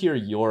want to hear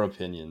your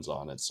opinions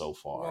on it so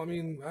Well, I far.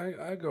 mean,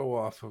 I go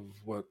off of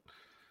what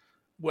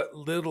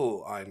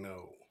little I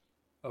know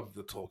of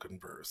the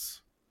Tolkien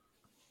verse.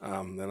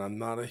 And I'm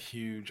not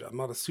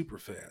a super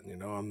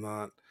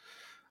fan.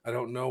 I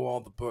don't know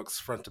all the books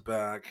front to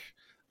back.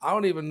 I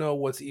don't even know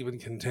what's even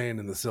contained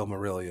in the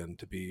Silmarillion,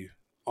 to be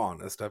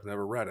honest. I've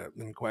never read it.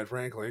 And quite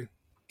frankly,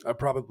 I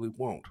probably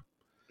won't.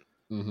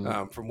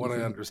 Hmm. From what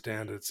I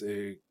understand, it's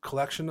a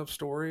collection of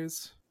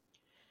stories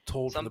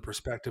told from Some the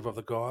perspective of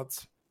the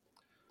gods.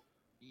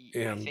 I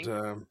And think,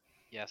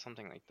 yeah,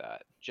 something like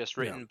that. Just yeah,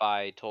 written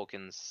by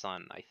Tolkien's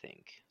son, I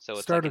think. So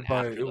it's like an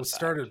after it the was fact.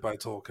 started by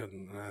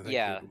Tolkien, and I think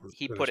it Yeah, was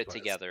he put finished it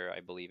together,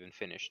 I believe, and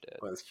finished it.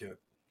 by his kid.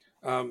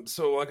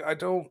 So like I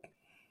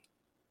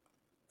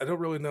don't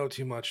really know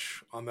too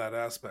much on that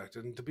aspect,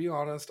 and to be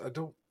honest, I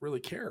don't really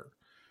care.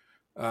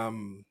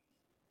 Um,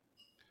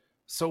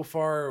 so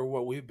far,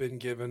 what we've been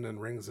given in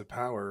Rings of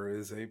Power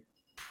is a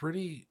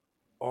pretty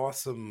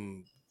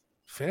awesome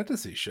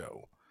fantasy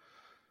show.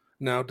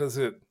 Now, does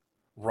it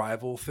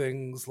rival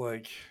things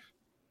like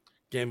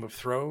Game of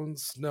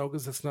Thrones? No,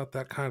 because it's not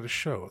that kind of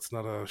show. It's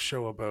not a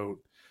show about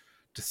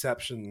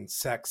deception,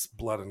 sex,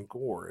 blood, and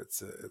gore.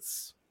 It's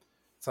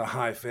a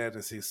high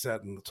fantasy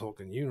set in the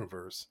Tolkien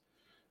universe.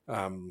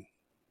 Um,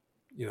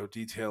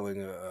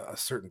 detailing a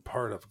certain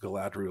part of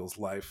Galadriel's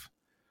life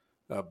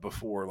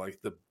before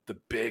like the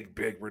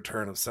big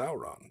return of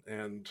Sauron.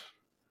 And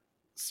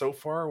so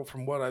far,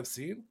 from what I've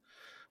seen,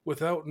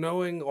 without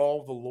knowing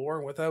all the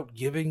lore, without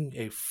giving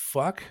a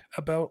fuck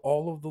about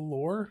all of the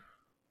lore,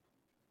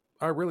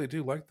 I really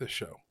do like this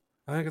show.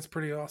 I think it's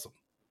pretty awesome.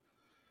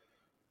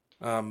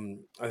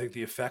 I think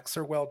the effects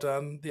are well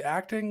done. The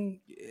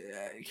acting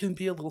can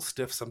be a little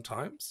stiff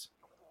sometimes.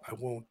 I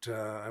won't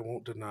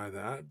deny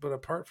that. But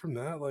apart from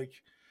that,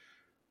 like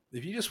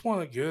if you just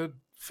want a good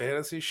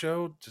fantasy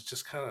show to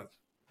just kind of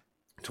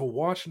to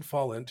watch and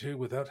fall into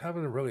without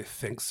having to really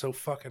think so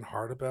fucking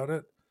hard about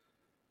it,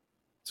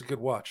 it's a good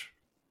watch.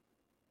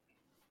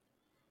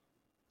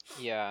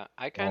 Yeah,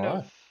 All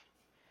right.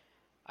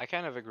 I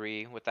kind of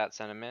agree with that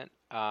sentiment.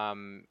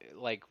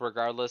 Like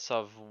regardless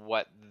of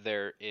what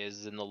there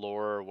is in the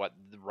lore or what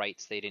the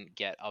rights they didn't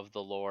get of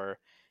the lore,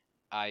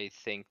 I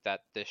think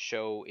that the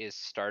show is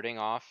starting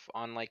off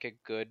on like a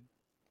good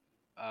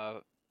uh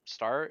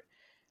start,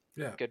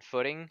 Yeah, good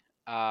footing.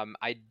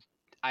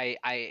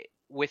 I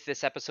with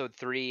this episode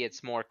 3,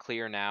 it's more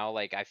clear now.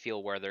 Like I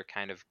feel where they're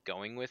kind of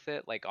going with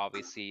it. Like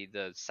obviously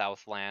the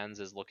Southlands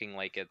is looking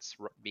like it's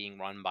being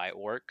run by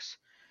orcs,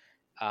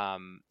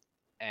 um,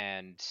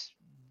 and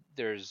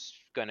there's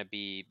gonna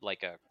be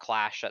like a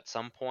clash at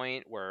some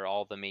point where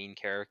all the main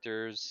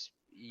characters,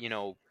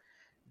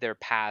 their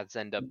paths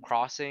end up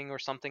crossing or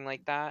something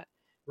like that.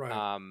 right.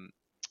 Um,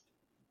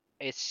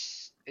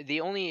 it's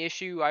the only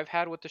issue I've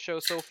had with the show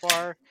so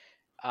far.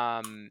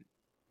 Um,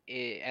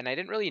 and I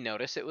didn't really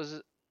notice it was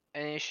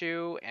an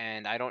issue,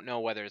 and I don't know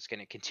whether it's going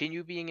to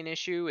continue being an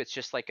issue. It's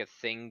just like a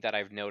thing that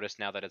I've noticed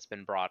now that it's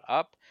been brought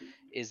up,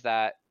 is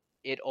that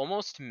it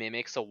almost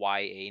mimics a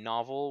YA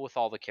novel with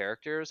all the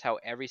characters, how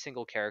every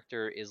single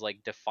character is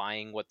like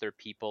defying what their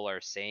people are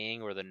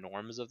saying or the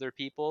norms of their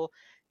people,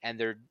 and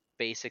they're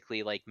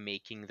basically like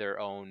making their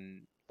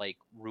own like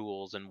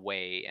rules and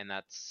way,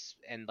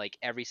 and like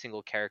every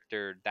single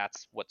character,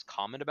 that's what's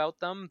common about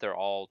them. They're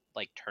all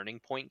like turning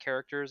point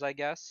characters, I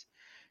guess.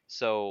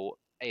 So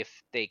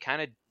if they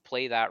kind of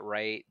play that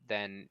right,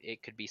 then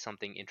it could be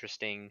something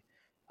interesting.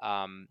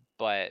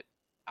 But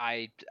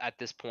I, at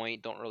this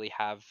point, don't really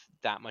have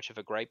that much of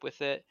a gripe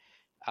with it.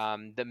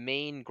 The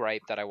main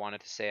gripe that I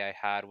wanted to say I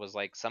had was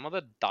like some of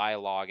the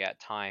dialogue at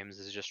times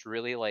is just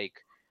really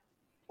like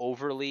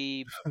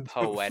overly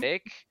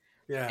poetic,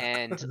 Yeah.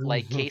 and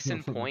like case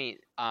in point,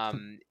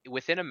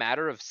 within a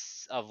matter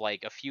of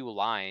like a few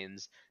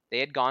lines, they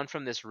had gone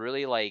from this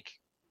really like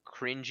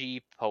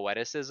cringy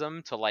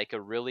poeticism to like a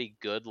really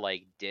good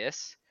like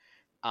diss.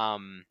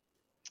 um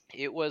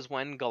it was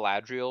when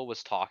Galadriel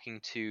was talking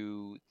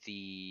to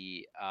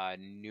the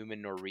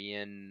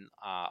Numenorian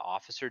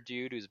officer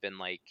dude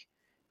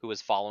who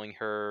was following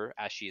her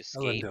as she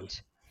Elendil.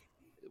 escaped.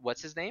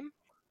 What's his name?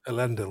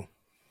 Elendil.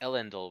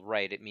 Elendil,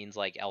 right? It means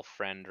like elf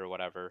friend or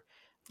whatever.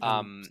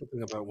 Um,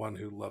 Something about one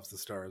who loves the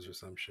stars or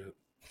some shit.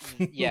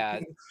 yeah.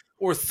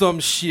 Or some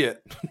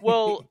shit.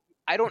 Well,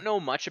 I don't know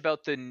much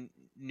about the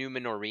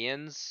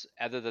Numenorians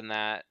other than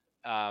that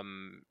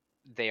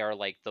they are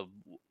like the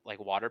like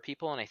water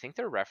people, and I think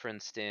they're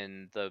referenced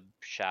in the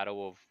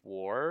Shadow of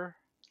War,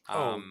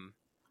 Oh, um,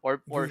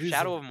 or these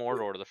Shadow of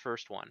Mordor, the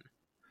first one.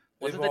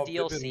 Was it the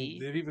DLC?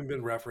 they've even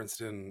been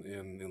referenced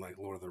in like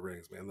Lord of the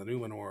Rings, man. The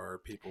Numenor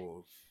are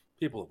people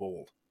of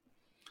old.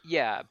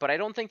 Yeah, but I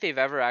don't think they've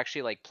ever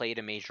actually like played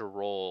a major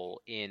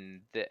role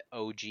in the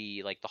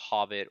OG, like the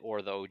Hobbit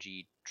or the OG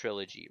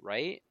trilogy,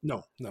 right?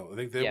 No, no,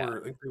 Yeah.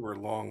 I think they were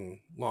long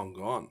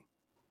gone.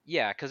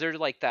 Yeah, because they're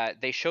like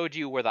that. They showed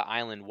you where the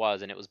island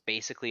was, and it was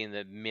basically in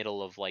the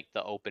middle of like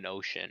the open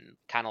ocean,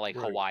 kind of like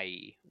Right.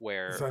 Hawaii,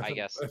 where So I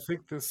guess. I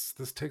think this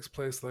takes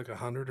place like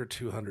 100 or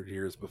 200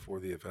 years before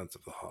the events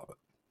of the Hobbit.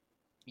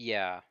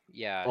 Yeah,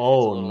 yeah, it's a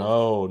Oh little.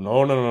 no,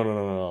 no, no, no, no,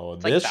 no, no.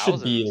 It's like This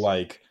should be thousands.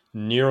 like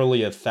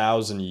nearly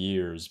 1,000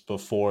 years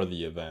before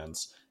the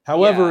events.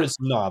 However, Yeah, it's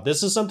not.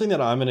 This is something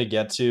that I'm going to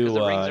get because to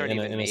the rings aren't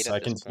even in a made at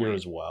this second here point.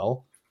 as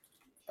well.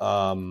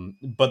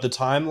 But the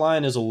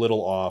timeline is a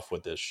little off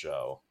with this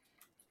show.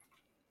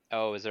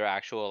 Oh, is there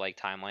actual like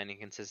timeline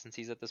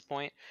inconsistencies at this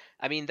point?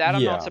 I mean, that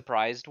I'm not Yeah,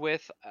 surprised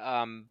with.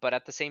 But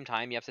at the same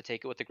time, you have to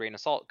take it with a grain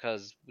of salt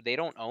because they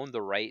don't own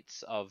the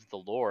rights of the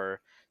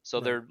lore, so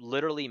Right. they're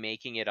literally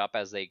making it up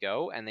as they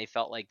go. And they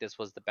felt like this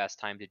was the best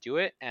time to do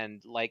it.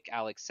 And like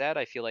Alex said,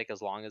 I feel like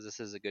as long as this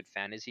is a good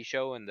fantasy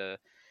show in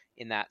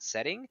that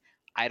setting,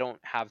 I don't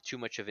have too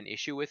much of an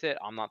issue with it.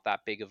 I'm not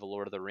that big of a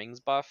Lord of the Rings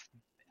buff.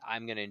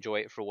 I'm gonna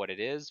enjoy it for what it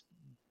is,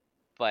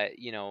 but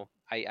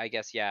I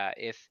guess yeah,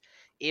 if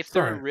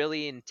they're Sorry,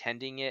 really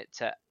intending it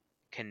to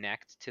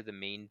connect to the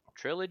main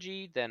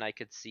trilogy, then I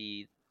could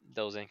see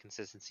those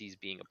inconsistencies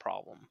being a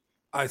problem.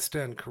 I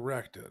stand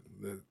corrected.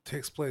 It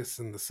takes place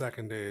in the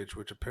Second Age,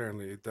 which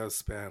apparently does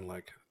span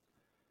like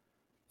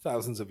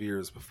thousands of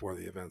years before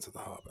the events of the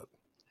Hobbit.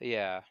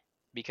 Yeah,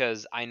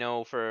 because I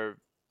know for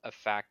a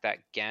fact that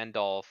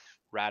Gandalf,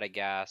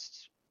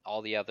 Radagast,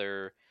 all the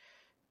other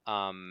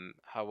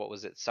how what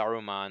was it,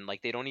 Saruman,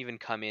 like they don't even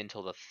come in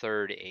till the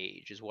third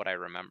age is what I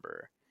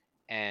remember.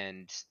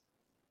 And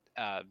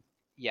uh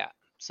yeah,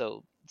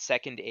 so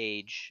second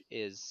age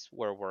is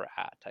where we're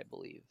at, I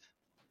believe.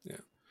 Yeah.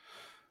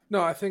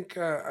 No, I think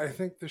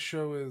the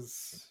show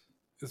is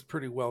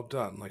pretty well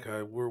done. Like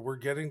we're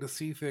getting to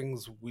see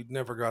things we'd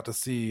never got to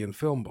see in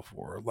film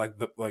before.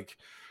 Like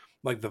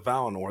like the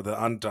Valinor,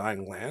 the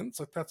Undying Lands.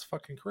 Like that's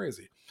fucking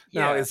crazy.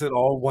 Now, Yeah. is it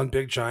all one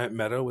big giant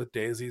meadow with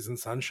daisies and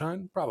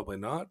sunshine? Probably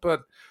not,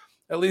 but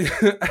at least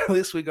at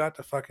least we got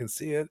to fucking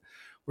see it.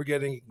 We're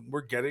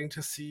getting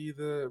to see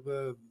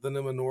the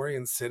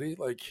Numenorian city.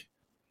 Like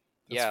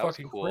that's Yeah, that was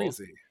fucking cool.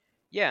 crazy.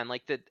 Yeah, and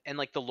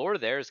the lore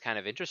there is kind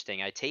of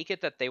interesting. I take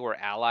it that they were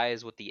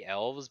allies with the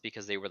elves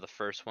because they were the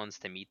first ones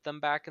to meet them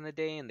back in the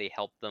day, and they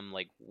helped them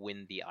like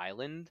win the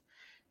island.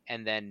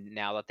 And then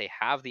now that they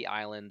have the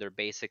island, they're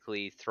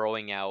basically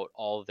throwing out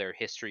all of their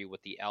history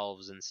with the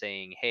elves and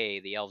saying, "Hey,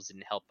 the elves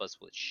didn't help us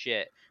with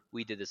shit.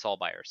 We did this all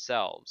by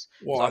ourselves."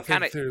 Well, So I I'm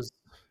kind think of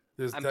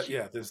there's I'm that. cu-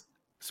 Yeah, there's.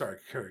 Sorry,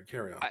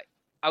 carry on. I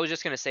I was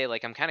just gonna say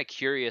like I'm kind of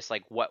curious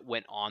like what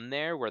went on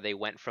there where they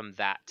went from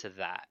that to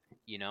that.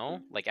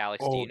 Like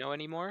Alex, do you Oh, know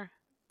anymore?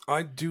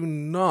 I do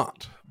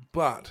not,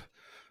 but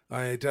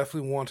I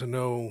definitely want to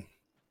know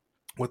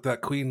what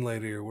that queen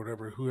lady or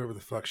whatever, whoever the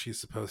fuck she's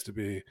supposed to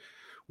be,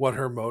 what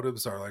her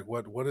motives are. Like,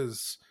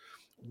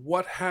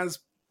 what has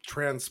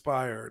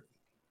transpired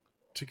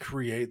to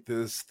create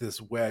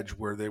this wedge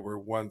where they were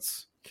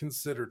once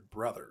considered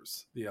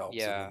brothers, the elves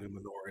and the Yeah,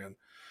 Numenorian,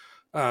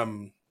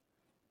 um,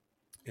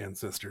 and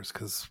sisters,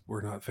 because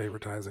we're not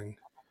favoritizing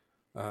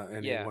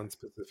any yeah, one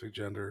specific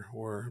gender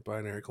or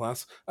binary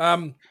class.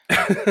 Um,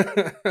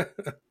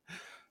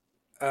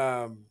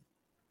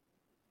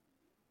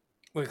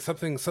 like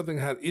something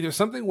had either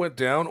something went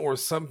down or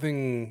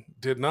something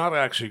did not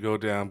actually go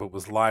down but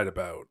was lied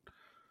about that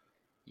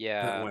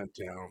yeah. went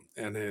down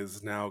and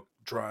is now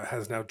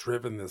has now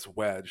driven this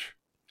wedge.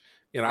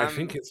 And I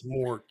think I'm it's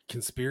more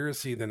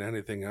conspiracy than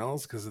anything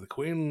else because the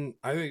queen,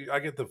 I think I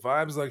get the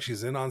vibes like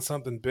she's in on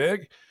something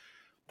big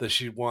that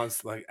she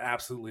wants like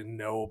absolutely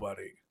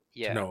nobody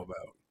to yeah. know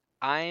about.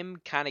 I'm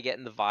kind of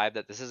getting the vibe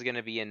that this is going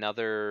to be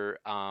another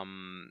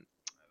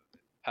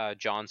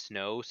Jon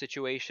Snow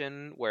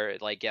situation where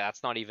like yeah,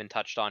 that's not even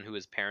touched on who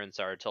his parents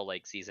are till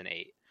like season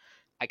 8.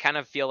 I kind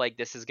of feel like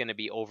this is going to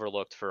be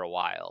overlooked for a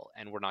while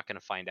and we're not going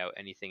to find out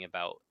anything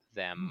about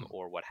them Hmm.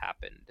 or what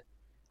happened.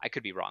 I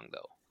could be wrong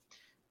though.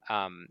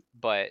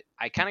 But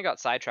I kind of got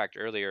sidetracked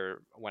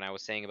earlier when I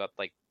was saying about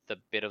like the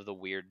bit of the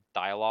weird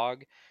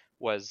dialogue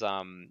was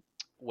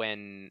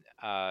when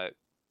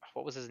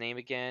what was his name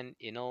again?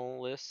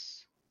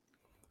 Inolis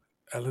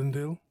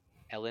Elendil?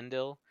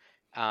 Elendil.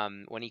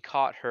 When he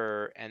caught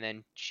her and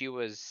then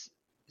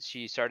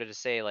she started to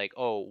say like,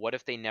 "Oh, what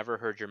if they never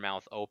heard your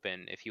mouth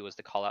open if he was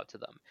to call out to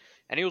them?"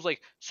 And he was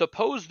like,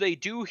 "Suppose they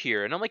do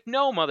hear." And I'm like,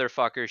 "No,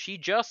 motherfucker. She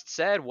just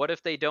said what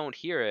if they don't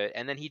hear it?"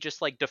 And then he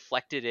just like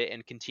deflected it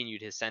and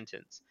continued his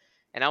sentence.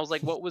 And I was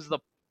like, "What was the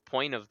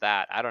point of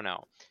that?" I don't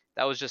know.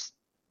 That was just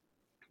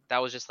that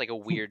was just like a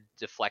weird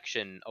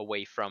deflection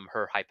away from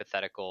her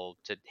hypothetical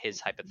to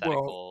his Well,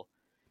 hypothetical.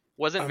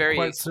 Wasn't I'm quite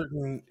very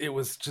certain it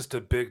was just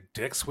a big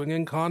dick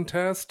swinging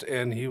contest,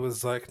 and he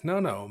was like, "No,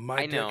 no,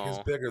 my I dick is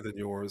know. bigger than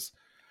yours,"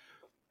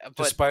 But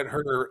despite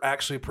her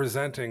actually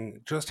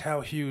presenting just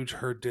how huge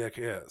her dick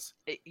is.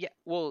 yeah,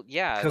 well,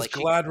 yeah, Because like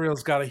she,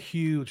 Galadriel's got a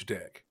huge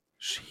dick,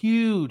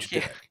 huge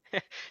yeah,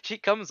 dick. she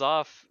comes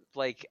off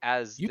like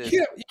as You this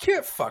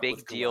can't fuck with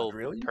big deal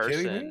Galadriel. Are you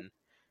kidding me? person,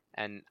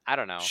 and I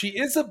don't know. She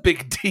is a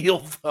big deal,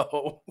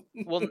 though.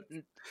 Well,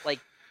 like,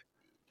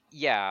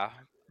 yeah,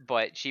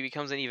 but she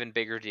becomes an even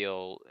bigger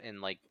deal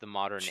in like the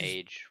modern She's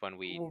age when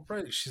we, well,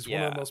 right. She's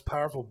one of yeah, the most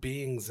powerful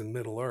beings in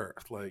Middle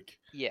Earth. Like,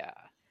 yeah,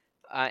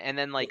 and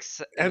then like,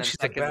 and and then she's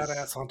a seconds,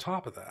 badass on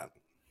top of that.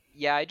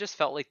 yeah, I just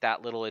felt like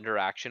that little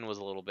interaction was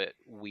a little bit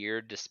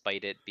weird,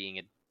 despite it being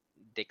a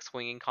dick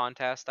swinging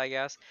contest, I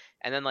guess.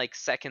 And then like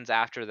seconds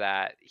after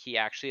that, he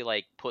actually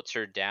like puts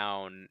her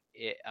down.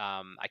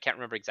 I can't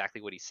remember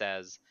exactly what he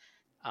says,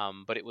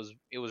 but it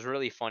was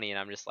really funny, and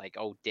I'm just like,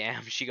 oh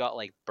damn, she got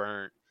like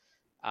burnt.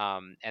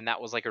 And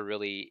that was like a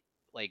really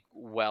like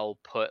well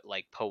put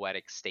like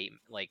poetic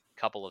statement, like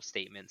couple of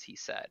statements he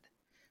said.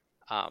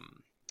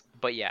 Um,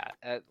 but yeah,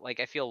 like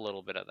I feel a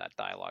little bit of that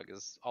dialogue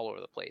is all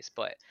over the place,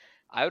 but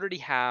I already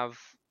have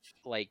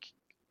like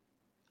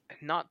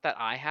not that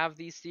I have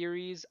these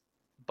theories,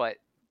 but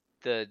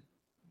the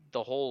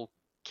the whole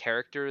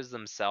characters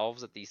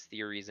themselves that these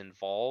theories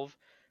involve,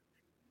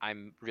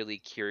 I'm really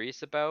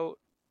curious about.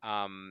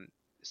 Um,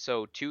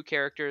 so two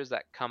characters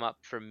that come up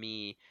for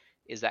me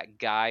is that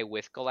guy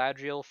with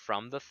Galadriel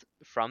from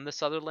the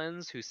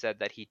Sutherlands who said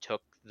that he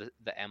took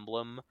the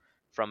emblem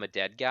from a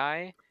dead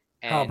guy,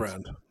 and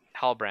Halbrand.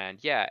 Halbrand,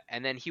 yeah,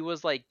 and then he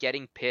was like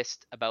getting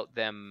pissed about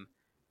them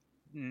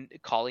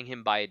calling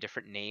him by a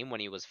different name when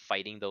he was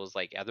fighting those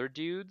like other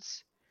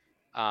dudes.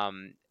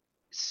 Um,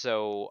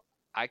 so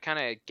I kind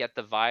of get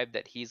the vibe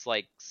that he's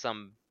like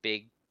some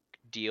big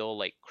deal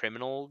like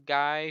criminal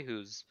guy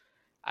who's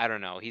I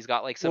don't know. He's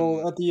got like Well,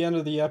 some. at the end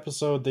of the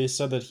episode, they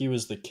said that he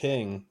was the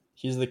king.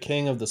 He's the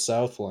king of the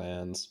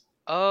Southlands.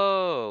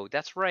 Oh,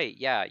 that's right.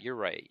 Yeah, you're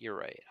right. You're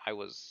right. I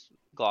was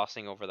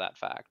glossing over that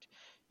fact.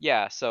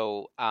 Yeah,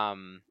 so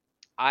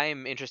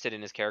I'm interested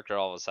in his character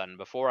all of a sudden.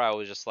 Before I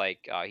was just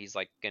like he's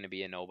like going to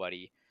be a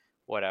nobody,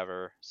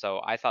 whatever.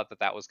 So I thought that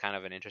that was kind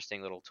of an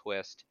interesting little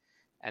twist.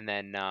 And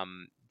then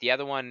the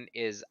other one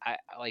is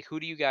like, who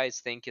do you guys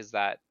think is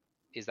that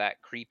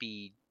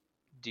creepy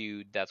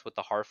dude that's with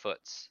the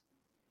Harfoots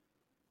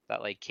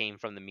that like came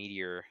from the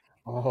meteor?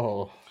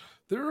 Oh,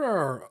 There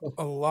are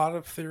a lot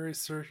of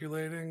theories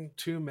circulating.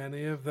 Too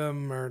many of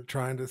them are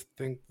trying to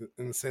think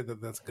and say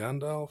that that's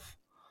Gandalf,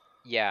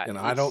 Yeah, and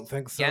I it's don't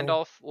think so.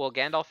 Gandalf. Well,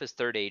 Gandalf is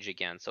Third Age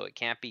again, so it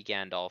can't be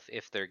Gandalf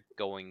if they're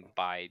going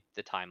by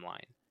the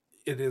timeline.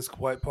 It is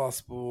quite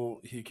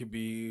possible he could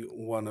be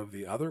one of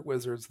the other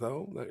wizards,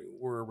 though, that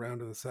were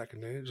around in the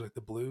Second Age, like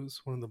the Blues,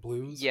 one of the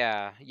Blues.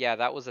 Yeah, yeah,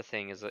 that was the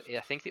thing. Is I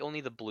think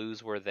only the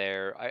Blues were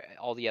there.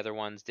 All the other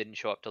ones didn't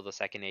show up till the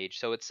Second Age,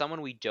 so it's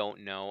someone we don't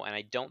know, and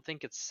I don't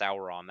think it's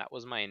Sauron. That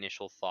was my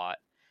initial thought.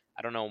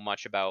 I don't know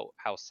much about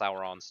how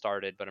Sauron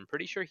started, but I'm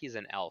pretty sure he's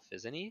an elf,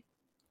 isn't he?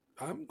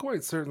 I'm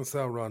quite certain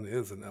Sauron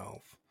is an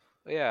elf,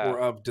 Yeah. or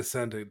of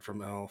descended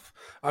from elf.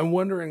 I'm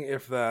wondering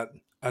if that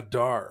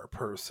Adar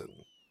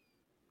person,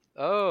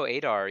 Oh,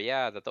 Adar.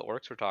 Yeah, that the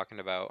orcs were talking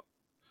about.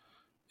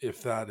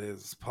 if that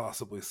is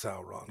possibly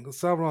Sauron, because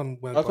Sauron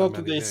I went by thought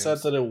that many they said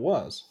names. that it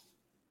was.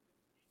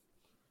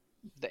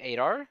 The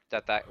Adar?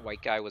 That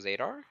white guy was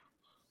Adar?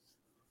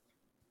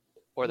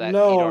 Or that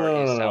No, Adar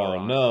no, is no, no,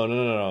 Sauron? no, no,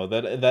 no,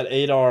 no. That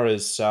Adar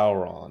is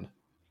Sauron.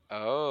 I'm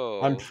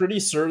Oh, pretty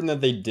certain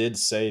that they did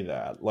say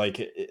that,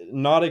 like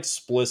not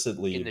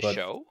explicitly, in the but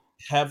show?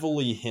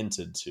 heavily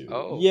hinted to.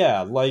 Oh.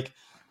 Yeah, like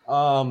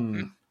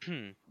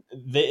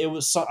it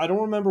was. I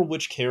don't remember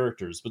which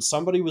characters, but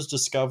somebody was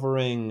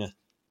discovering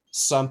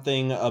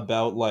something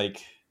about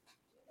like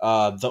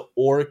the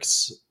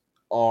orcs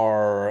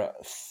are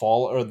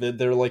or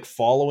they're like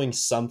following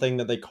something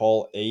that they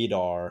call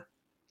Adar,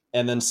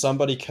 and then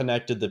somebody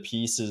connected the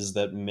pieces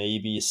that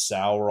maybe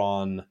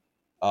Sauron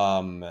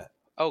um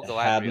Oh,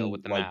 Galadriel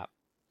with hadn't the like. map.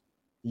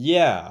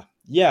 Yeah,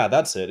 yeah,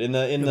 that's it. In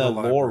In the the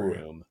lore library.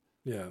 room.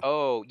 Yeah.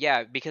 Oh,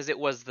 yeah, because it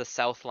was the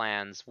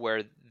Southlands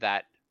where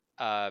that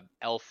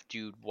elf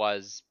dude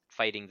was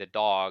fighting the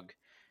dog,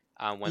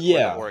 where the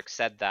Yeah. orc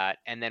said that,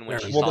 and then when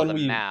she Well, Aaron's saw then the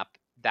right. we. map,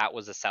 that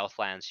was the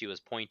Southlands she was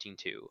pointing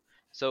to.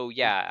 So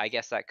yeah, I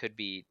guess that could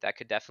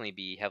definitely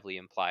be heavily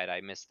implied.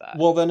 I missed that.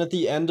 Well, then at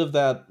the end of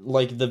that,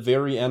 like the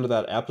very end of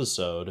that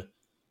episode,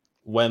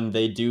 when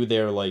they do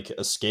their like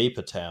escape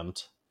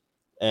attempt,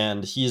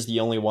 and he's the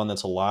only one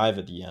that's alive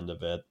at the end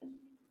of it,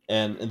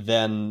 and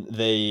then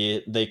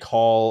they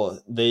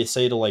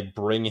say to like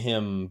bring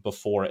him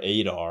before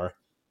Adar,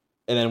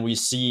 and then we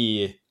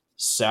see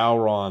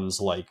Sauron's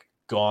like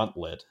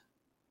gauntlet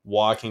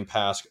walking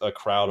past a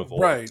crowd of orcs.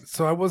 Right.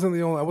 So I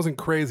wasn't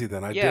crazy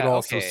then. I did Yeah,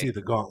 also see okay.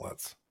 the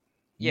gauntlets.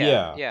 Yeah,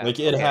 Yeah, yeah, like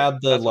it okay.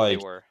 had the That's what they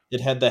like were.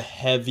 it had the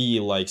heavy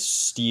like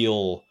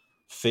steel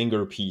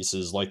finger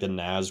pieces like the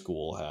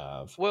Nazgul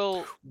have.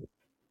 Well,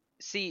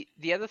 see,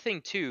 the other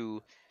thing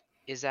too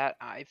is that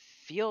I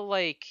feel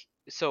like,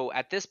 so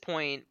at this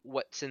point,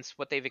 what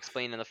they've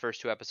explained in the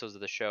first two episodes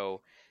of the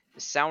show,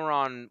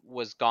 Sauron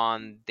was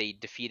gone, they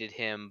defeated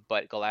him,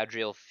 but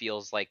Galadriel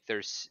feels like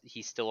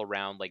he's still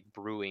around, like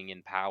brewing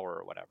in power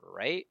or whatever,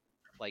 right?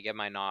 Like, am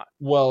I not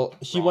Well,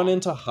 he went wrong?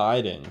 into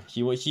hiding.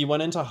 He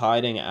went into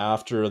hiding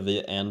after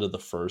the end of the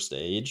First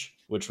Age,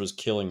 which was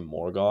killing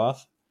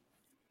Morgoth.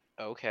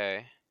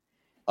 Okay,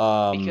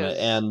 because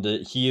And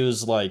he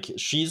was like,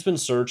 she's been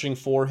searching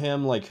for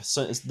him like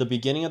since the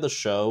beginning of the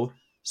show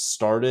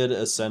started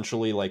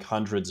essentially like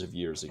hundreds of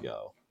years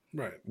ago.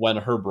 Right. When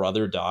her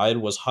brother died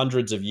was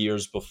hundreds of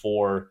years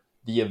before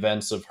the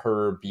events of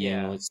her being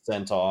yeah. like,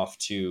 sent off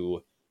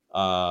to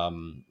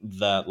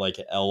that like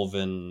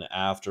elven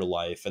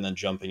afterlife and then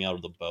jumping out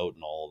of the boat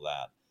and all of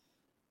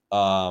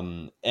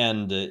that.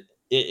 And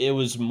it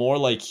was more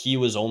like he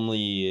was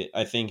only,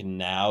 I think,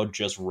 now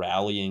just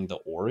rallying the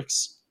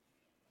orcs.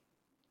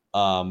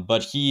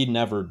 But he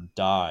never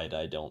died,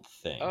 I don't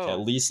think. At Oh,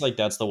 least like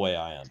that's the way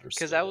I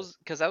understood it.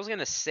 because I was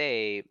gonna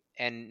say,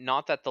 and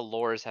not that the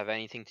lores have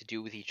anything to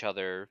do with each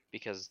other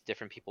because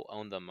different people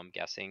own them, I'm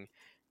guessing,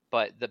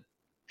 but the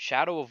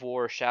Shadow of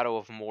War, Shadow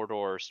of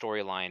Mordor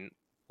storyline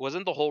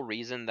wasn't the whole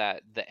reason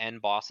that the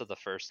end boss of the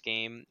first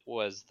game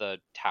was the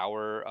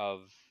Tower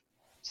of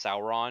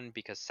Sauron,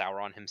 because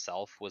Sauron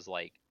himself was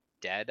like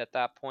dead at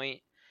that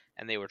point,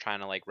 and they were trying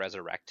to like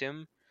resurrect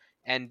him,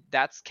 and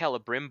that's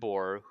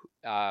Celebrimbor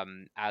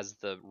as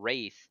the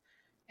Wraith,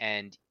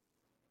 and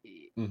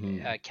Hmm.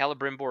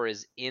 Celebrimbor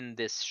is in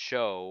this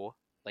show,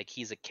 like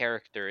he's a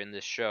character in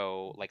this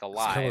show, like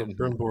alive.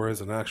 Celebrimbor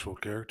is an actual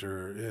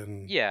character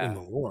in Yeah,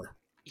 the lore.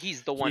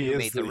 he's the one who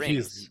made the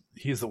rings.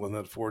 He's the one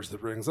that forged the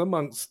rings,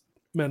 amongst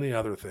many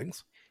other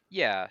things.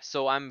 Yeah,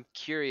 so I'm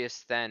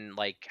curious then,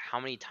 like how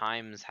many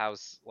times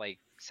has like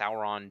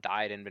Sauron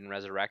died and been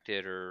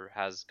resurrected, or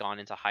has gone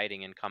into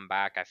hiding and come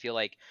back? I feel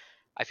like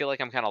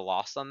I'm kind of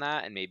lost on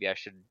that, and maybe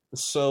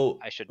So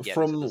I should get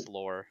into from this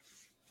lore.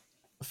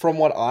 from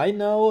what I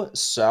know,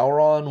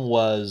 Sauron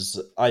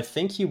was, I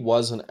think he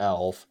was an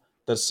elf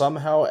that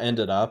somehow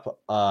ended up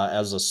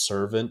as a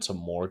servant to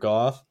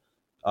Morgoth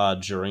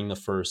during the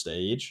First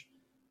Age.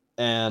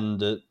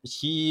 And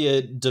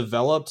he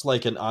developed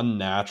like an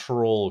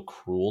unnatural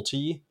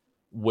cruelty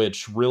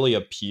which really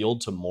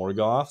appealed to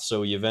Morgoth.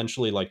 So he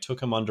eventually like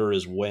took him under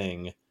his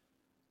wing,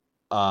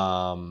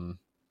 um,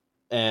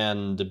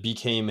 and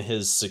became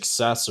his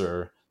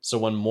successor. So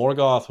when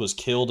Morgoth was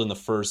killed in the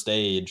First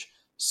Age,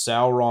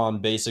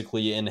 Sauron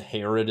basically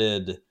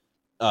inherited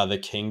the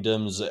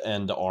kingdoms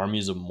and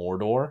armies of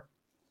Mordor,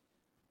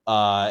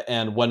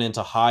 and went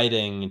into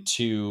hiding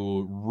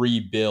to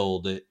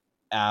rebuild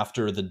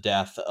after the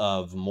death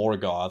of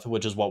Morgoth,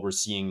 which is what we're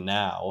seeing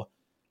now.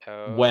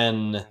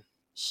 When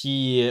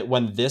Oh,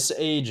 when this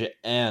age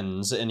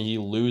ends and he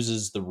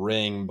loses the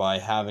ring by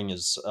having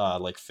his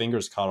like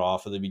fingers cut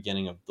off at the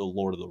beginning of the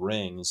Lord of the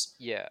Rings,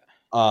 yeah.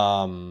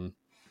 um,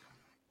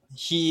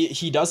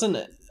 he doesn't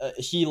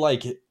he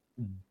like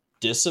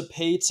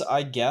dissipates,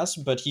 I guess,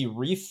 but he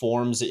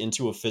reforms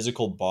into a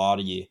physical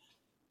body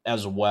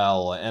as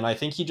well. And I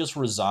think he just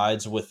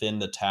resides within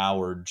the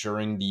tower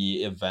during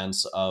the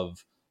events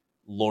of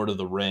Lord of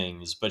the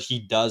Rings, but he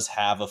does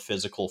have a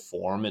physical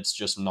form. It's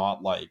just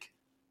not like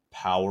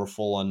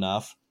powerful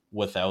enough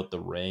without the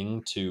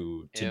ring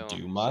to Ew. do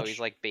So he's much.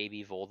 like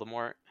baby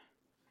Voldemort.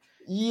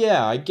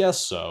 Yeah, I guess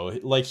so.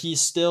 Like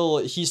he's still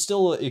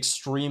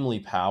extremely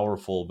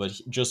powerful, but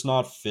just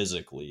not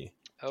physically.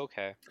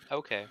 Okay.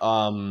 Okay.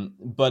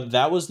 But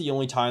that was the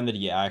only time that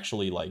he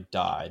actually like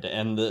died,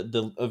 and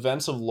the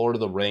events of Lord of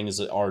the Rings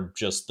are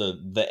just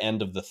the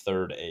end of the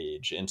third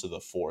age into the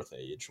fourth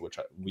age, which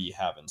we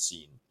haven't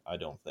seen, I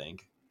don't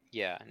think,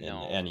 Yeah, in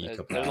no. any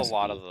There's a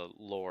lot of capacity. the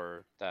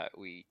lore that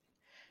we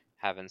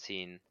haven't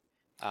seen.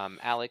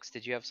 Alex,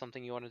 did you have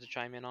something you wanted to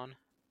chime in on?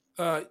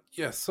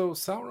 Yeah, so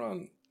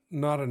Sauron,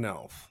 not an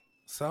elf.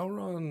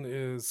 Sauron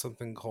is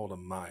something called a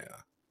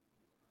Maya.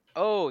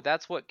 Oh,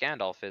 that's what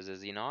Gandalf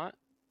is he not?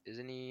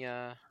 Isn't he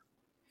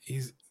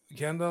He's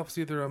Gandalf's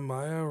either a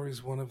Maya or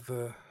he's one of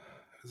the.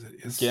 Is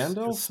it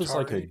Gandalf is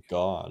like a Istari?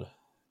 god.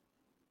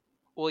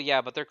 Well,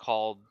 yeah, but they're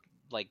called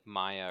like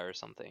Maya or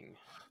something.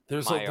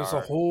 There's a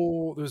Maiar.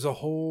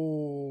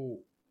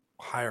 whole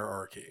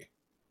hierarchy.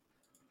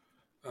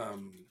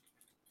 Um,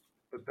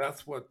 but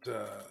that's what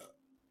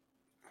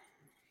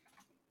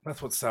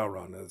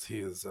Sauron is. He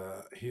is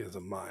a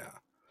Maya,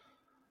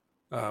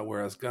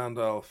 whereas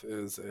Gandalf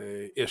is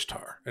a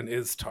Ishtar, an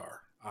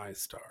Istar,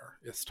 Istar,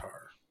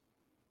 Istar.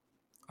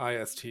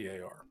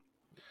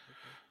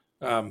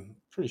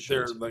 Pretty sure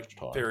They're it's like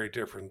Ishtar. very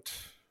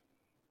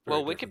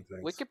Well, different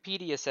things.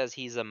 Wikipedia says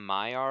he's a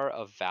Maiar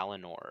of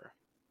Valinor,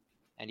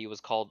 and he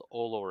was called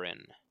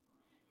Olorin,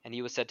 and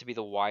he was said to be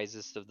the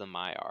wisest of the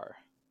Maiar.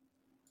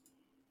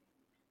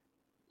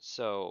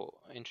 So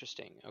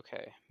interesting.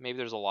 Okay, maybe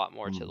there's a lot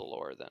more to Hmm. the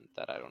lore than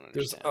that I don't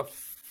There's a understand.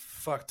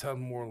 fuck ton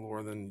more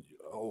lore than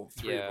all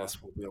three of Yeah,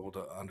 us will be able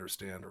to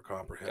understand or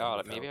comprehend got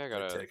it. Maybe without I like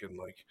gotta. taking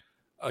like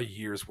a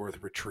year's worth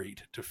of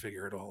retreat to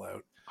figure it all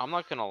out. I'm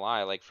not gonna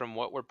lie. Like from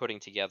what we're putting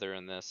together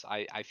in this,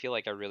 I feel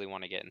like I really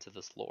want to get into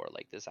this lore.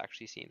 Like this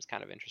actually seems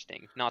kind of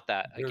interesting. Not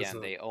that There's again a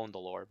they own the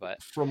lore, but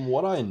From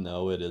what I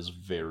know, it is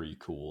very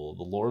cool.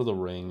 The Lord of the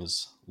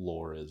Rings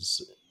lore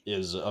is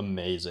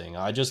amazing.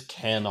 I just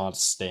cannot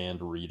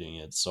stand reading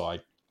it, so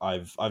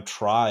I've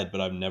tried,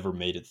 but I've never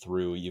made it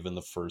through even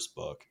the first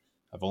book.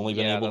 I've only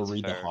been yeah, able to that's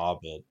read The fair.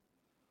 Hobbit.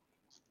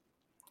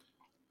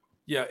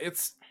 Yeah,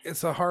 it's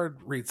a hard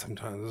read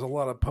sometimes. There's a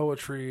lot of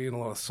poetry and a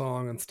lot of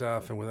song and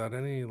stuff, and without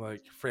any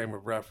like frame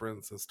of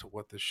reference as to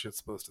what this shit's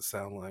supposed to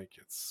sound like,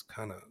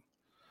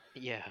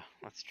 Yeah,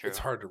 that's it's true.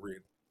 hard to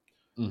read.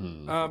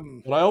 Hmm.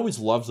 Um, But I always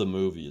love the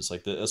movies,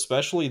 like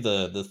especially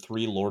the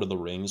three Lord of the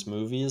Rings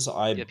movies.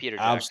 I The Peter Jackson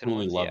absolutely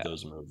ones, love yeah.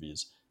 those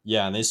movies.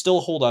 Yeah, and they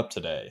still hold up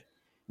today,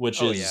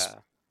 which Oh is yeah.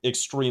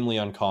 extremely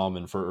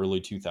uncommon for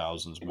early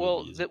 2000s Well,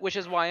 movies. which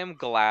is why I'm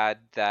glad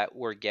that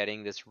we're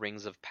getting this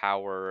Rings of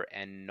Power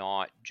and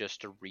not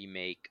just a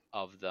remake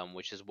of them,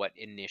 which is what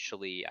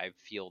initially I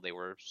feel they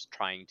were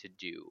trying to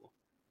do.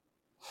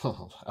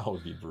 That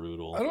would be I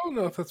brutal. don't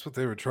know if that's what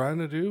they were trying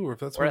to do or if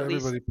that's Or what at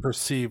least everybody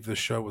perceived the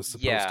show was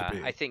supposed to yeah,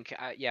 I be. think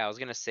yeah, I was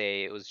going to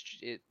say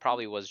it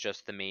probably was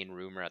just the main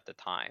rumor at the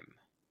time.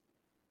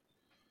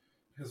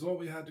 Because all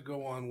we had to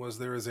go on was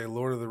there is a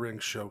Lord of the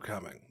Rings show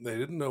coming. They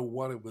didn't know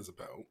what it was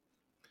about.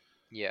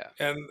 Yeah.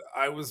 And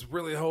I was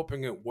really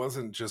hoping it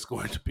wasn't just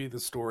going to be the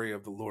story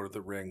of the Lord of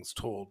the Rings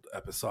told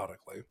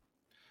episodically.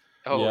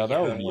 Oh Yeah,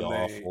 that And yeah. would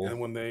then be awful.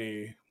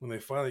 when they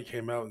finally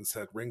came out and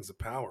said Rings of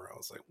Power, I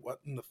was like, what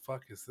in the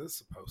fuck is this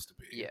supposed to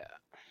be? Yeah.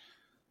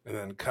 And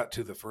then cut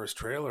to the first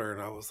trailer,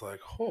 and I was like,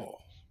 oh,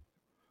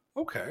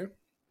 okay,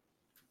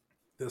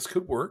 this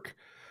could work.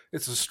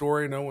 It's a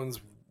story no one's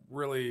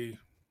really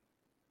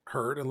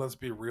heard, and let's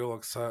be real,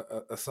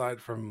 aside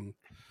from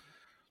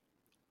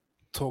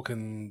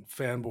Tolkien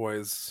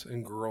fanboys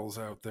and girls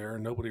out there,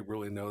 nobody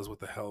really knows what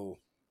the hell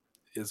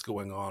is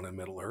going on in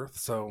Middle Earth.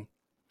 So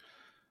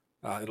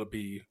it'll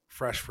be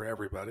fresh for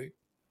everybody.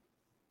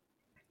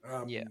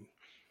 Yeah. Um,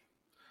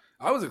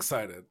 I was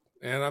excited,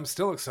 and I'm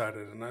still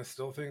excited, and I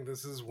still think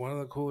this is one of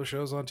the coolest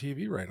shows on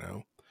TV right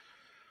now.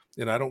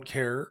 And I don't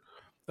care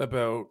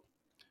about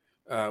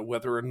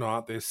whether or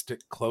not they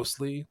stick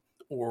closely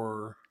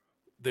or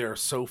they're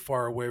so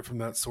far away from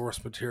that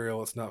source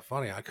material it's not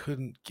funny. I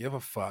couldn't give a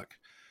fuck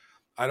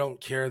I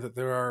don't care that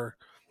there are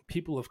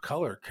people of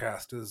color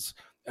cast as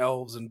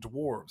elves and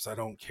dwarves. I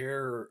don't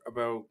care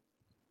about.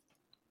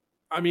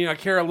 I mean, I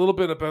care a little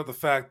bit about the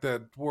fact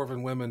that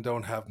dwarven women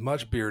don't have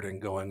much bearding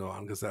going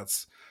on, because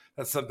that's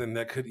something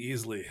that could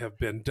easily have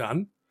been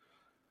done.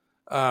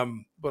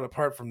 But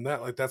apart from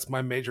that, like, that's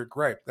my major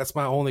gripe. That's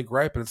my only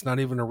gripe, and it's not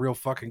even a real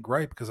fucking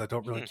gripe because I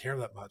don't really care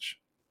that much.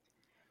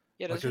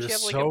 Yeah, Like, doesn't there's she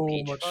have just like a so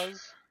peach much.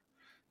 fuzz?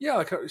 Yeah,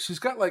 like, she's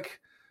got like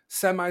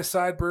semi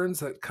sideburns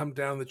that come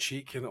down the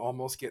cheek and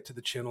almost get to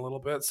the chin a little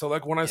bit. So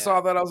like when I Yeah.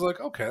 saw that, I was like,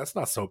 okay, that's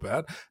not so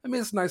bad. I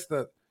mean, it's nice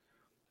that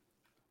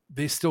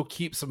they still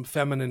keep some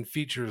feminine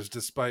features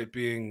despite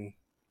being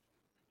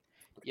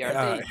Yeah,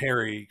 aren't they?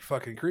 hairy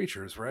fucking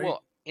creatures, right?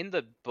 Well, in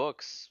the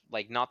books,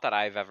 like, not that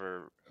I've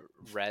ever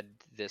read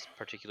this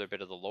particular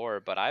bit of the lore,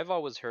 but I've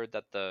always heard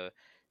that the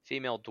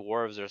female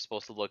dwarves are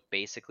supposed to look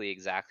basically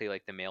exactly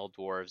like the male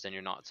dwarves, and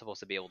you're not supposed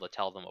to be able to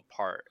tell them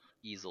apart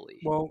easily.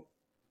 Well,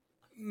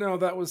 no,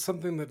 that was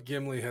something that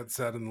Gimli had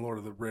said in the Lord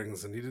of the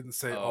Rings, and he didn't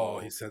say all;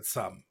 he Oh. said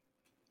some.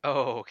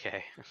 Oh,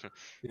 okay.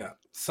 Yeah,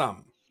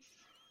 some.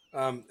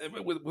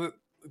 With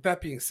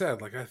that being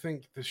said, like, I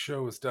think this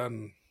show has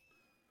done.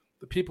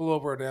 The people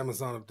over at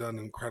Amazon have done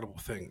incredible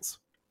things,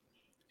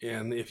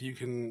 and if you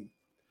can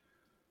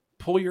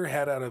pull your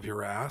head out of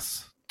your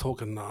ass,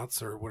 Tolkien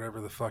knots or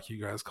whatever the fuck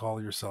you guys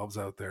call yourselves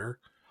out there,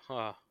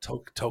 Huh.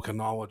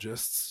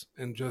 tokenologists,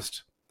 and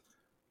just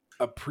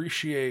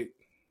appreciate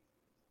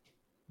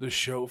the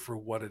show for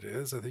what it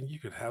is, I think you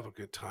could have a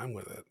good time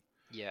with it.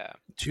 Yeah.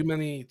 Too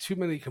many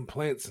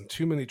complaints and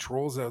too many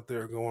trolls out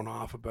there going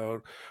off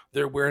about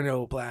there were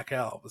no black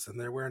elves and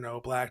there were no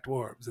black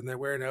dwarves and they're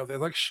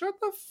like, shut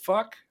the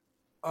fuck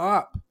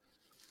up.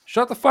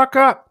 Shut the fuck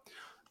up.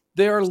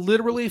 They are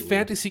literally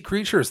fantasy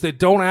creatures. They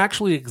don't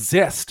actually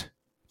exist.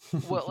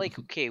 Well, like,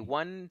 okay,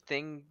 one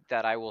thing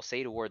that I will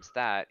say towards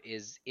that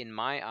is, in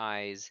my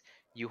eyes,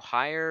 you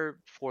hire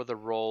for the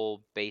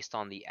role based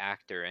on the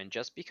actor, and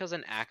just because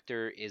an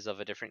actor is of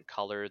a different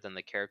color than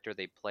the character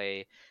they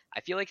play,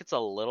 I feel like it's a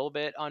little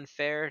bit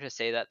unfair to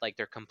say that, like,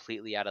 they're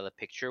completely out of the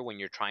picture when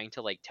you're trying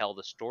to, like, tell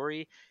the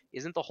story.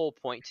 Isn't the whole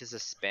point to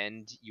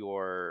suspend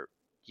your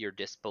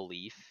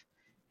disbelief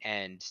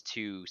and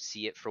to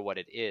see it for what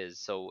it is?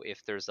 So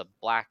if there's a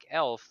black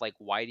elf, like,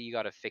 why do you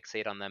got to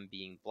fixate on them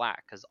being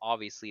black? Because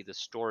obviously the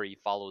story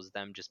follows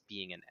them just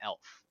being an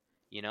elf,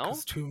 you know?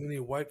 Because too many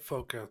white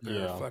folk out there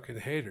are Yeah. fucking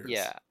haters.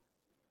 Yeah.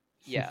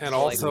 Yeah. And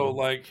So, like, also,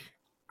 like,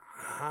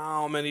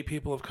 how many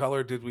people of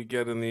color did we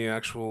get in the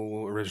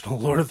actual original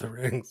Lord of the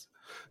Rings?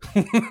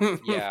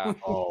 yeah.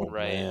 Oh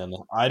Right. man,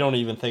 I don't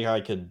even think I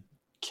could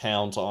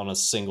count on a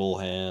single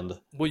hand.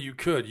 Well, you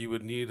could. You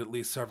would need at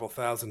least several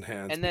thousand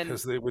hands, And then,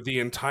 because they were the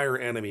entire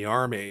enemy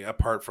army,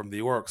 apart from the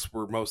orcs,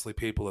 were mostly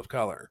people of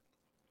color.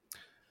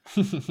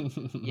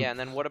 yeah, and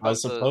then what I about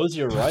suppose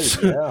you're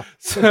right, yeah.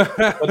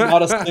 But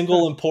not a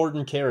single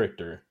important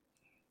character.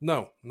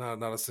 No,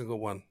 not a single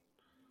one.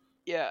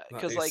 yeah,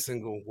 Not because, a like,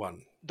 single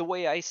one. the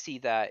way I see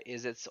that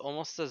is it's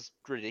almost as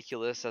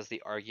ridiculous as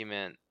the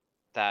argument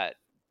that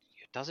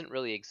it doesn't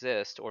really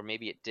exist, or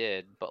maybe it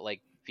did, but,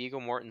 like,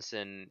 Viggo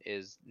Mortensen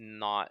is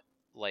not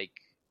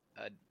like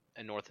a,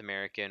 a North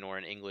American or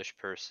an English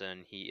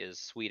person. He is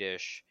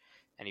Swedish,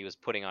 and he was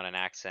putting on an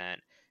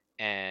accent.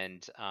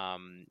 And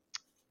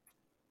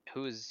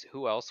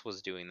who else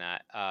was doing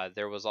that?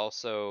 There was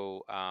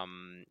also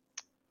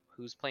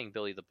who's playing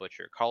Billy the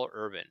Butcher? Carl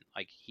Urban.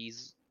 Like,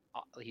 he's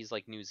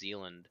like New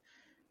Zealand.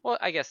 Well,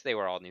 I guess they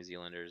were all New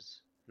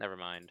Zealanders. Never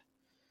mind.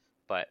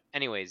 But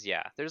anyways,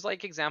 yeah, there's,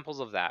 like,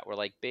 examples of that where,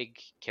 like, big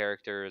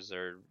characters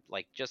are,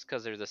 like, just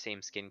because they're the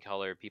same skin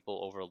color, people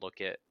overlook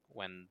it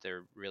when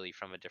they're really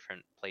from a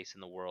different place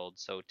in the world.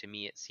 So to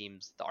me, it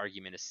seems the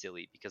argument is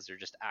silly because they're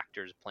just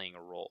actors playing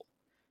a role.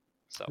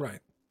 So Right.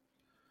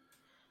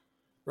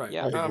 Right.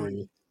 yeah, I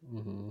agree.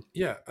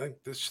 Yeah, I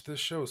think this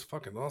show is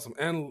fucking awesome.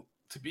 And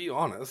to be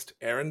honest,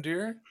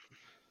 Arendir,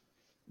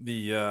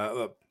 the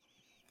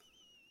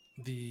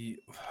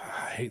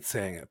I hate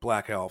saying it,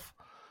 Black Elf,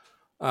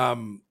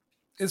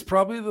 is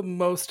probably the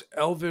most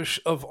elvish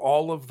of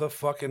all of the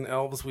fucking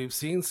elves we've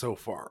seen so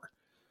far.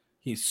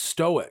 He's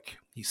stoic.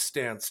 He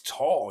stands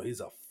tall. He's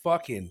a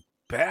fucking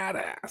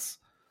badass.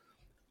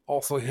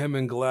 Also, him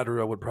and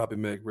Galadriel would probably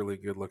make really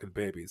good looking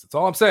babies. That's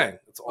all I'm saying.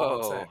 That's all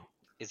I'm saying.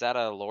 Is that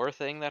a lore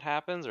thing that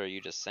happens, or are you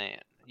just saying?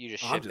 You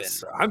just shipping?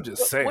 I'm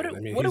just saying. What, I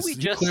mean, what do we he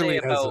just clearly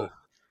say has about? a.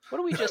 What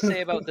do we just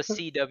say about the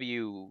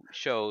CW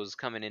shows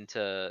coming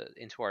into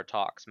our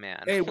talks,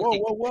 man? Hey, whoa,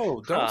 Like, whoa,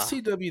 whoa! Don't huh,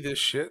 CW this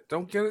shit.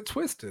 Don't get it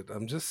twisted.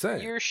 I'm just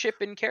saying. you're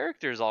shipping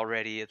characters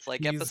already. It's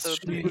like episode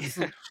 3.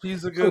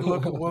 She's a good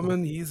looking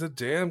woman. He's a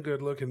damn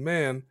good looking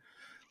man.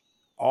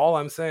 All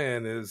I'm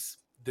saying is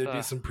there'd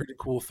be some pretty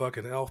cool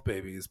fucking elf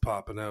babies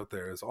popping out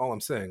there. Is all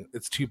I'm saying.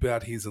 It's too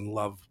bad he's in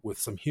love with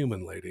some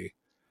human lady.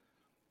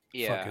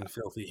 Yeah. Fucking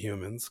filthy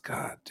humans.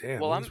 God damn.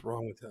 Well, What's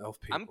wrong with the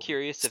elf people? I'm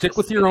curious if Stick this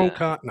with is your own gonna.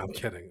 con. No, I'm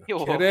kidding. I'm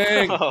Whoa,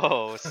 kidding.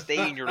 whoa,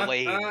 stay in your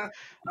lane.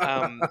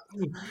 I'm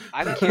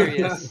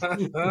curious.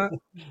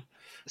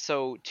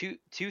 So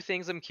two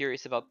things I'm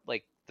curious about,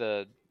 like,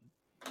 the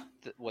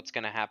what's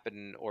going to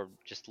happen, or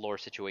just lore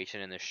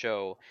situation in the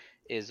show,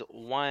 is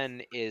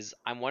one is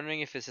I'm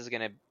wondering if this is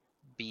going to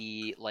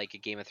be like a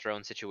Game of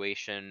Thrones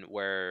situation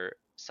where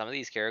some of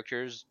these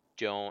characters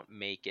don't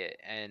make it.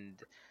 And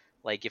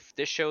like if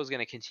this show is going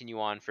to continue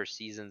on for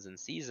seasons and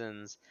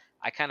seasons,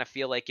 I kind of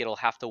feel like it'll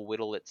have to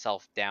whittle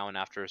itself down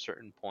after a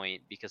certain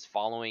point, because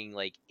following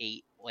like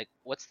eight, like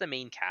what's the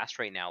main cast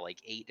right now, like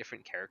eight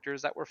different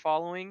characters that we're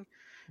following.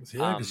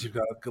 Yeah, because um you've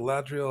got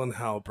Galadriel and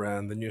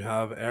Halbrand, then you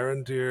have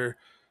Arendir.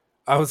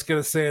 I was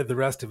gonna say the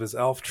rest of his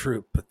elf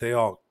troop, but they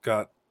all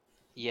got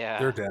they're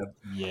yeah, dead.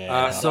 Yeah.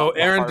 the So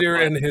Arendir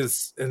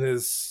Harfoot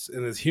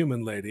and his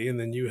human lady, and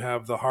then you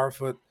have the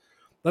Harfoot.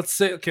 Let's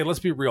say, okay, let's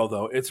be real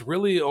though. It's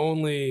really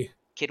only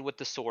kid with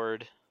the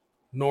sword.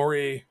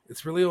 Nori.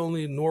 It's really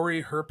only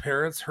Nori, her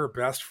parents, her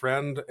best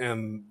friend,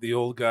 and the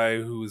old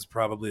guy who's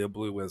probably a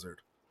blue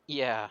wizard.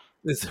 Yeah.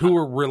 Is who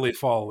we're really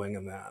following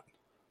in that.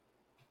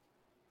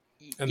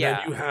 And then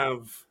Yeah. you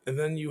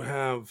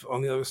have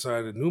on the other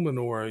side of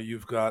Numenor,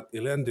 you've got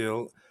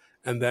Elendil,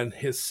 and then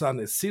his son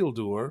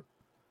Isildur,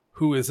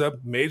 who is a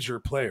major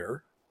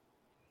player.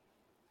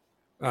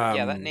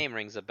 Yeah, that Um, name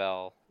rings a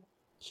bell.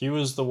 He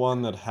was the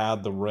one that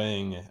had the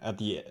ring at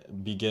the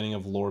beginning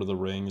of Lord of the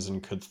Rings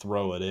and could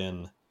throw it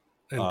in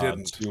and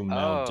didn't. to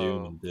Mount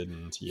Doom Oh. and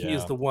didn't. He is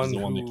Yeah. the He's one the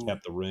one that who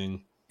kept the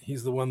ring.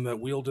 he's the one that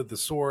wielded the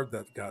sword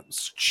that got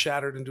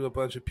shattered into a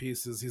bunch of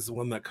pieces. He's the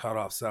one that cut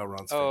off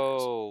Sauron's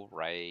fingers. Oh,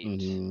 right.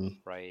 Hmm.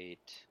 Right.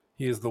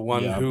 He is the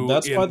one Yeah, but who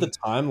that's why the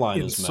timeline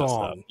in is messed up,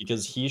 song.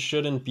 because he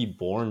shouldn't be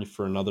born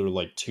for another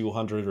like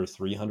 200 or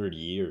 300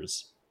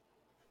 years.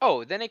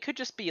 Oh, then it could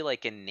just be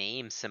like a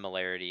name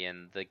similarity,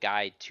 and the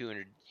guy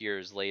 200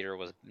 years later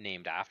was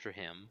named after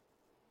him.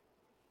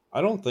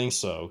 I don't think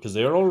so, because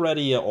they're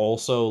already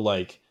also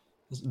like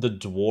the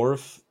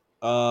dwarf,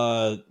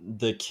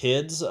 the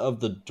kids of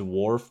the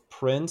dwarf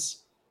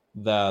prince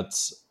that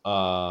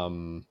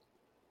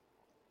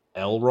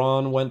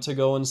Elrond went to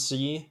go and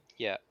see.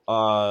 Yeah.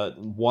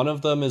 One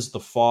of them is the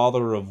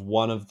father of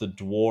one of the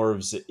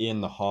dwarves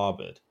in The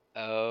Hobbit,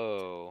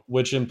 Oh.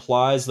 which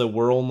implies that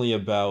we're only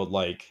about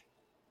like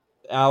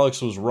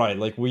Alex was right.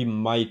 Like we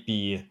might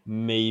be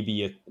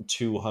maybe a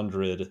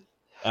 200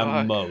 at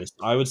Fuck. most.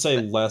 I would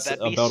say less, That'd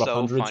be about so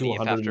 100 to funny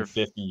if after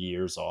 150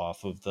 years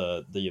off of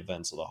the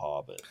events of The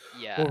Hobbit.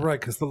 yeah. Well, right,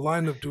 because the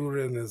line of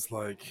Durin is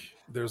like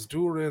there's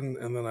Durin,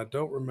 and then I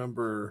don't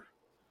remember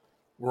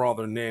where all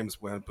their names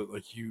went, but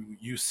like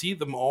you see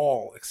them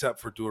all except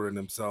for Durin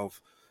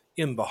himself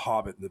in The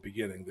Hobbit in the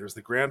beginning. There's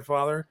the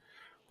grandfather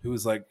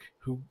who's like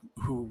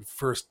who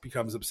first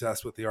becomes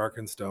obsessed with the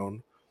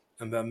Arkenstone,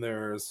 and then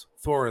there's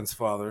Thorin's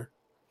father,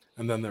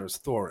 and then there's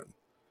Thorin.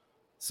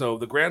 So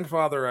the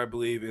grandfather, I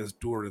believe, is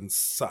Durin's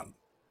son,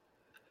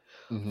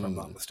 if I'm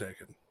not Hmm.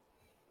 mistaken.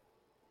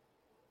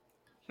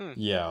 Hmm.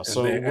 Yeah, And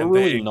so they we're and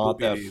really they will not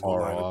that be the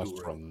far line of off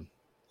Durin.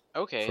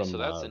 Okay, so from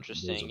that's those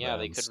interesting. Yeah,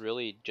 they could events.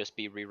 really just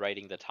be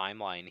rewriting the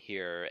timeline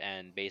here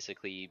and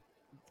basically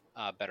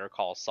Better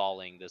Call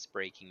Sauling this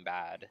Breaking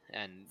Bad,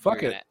 and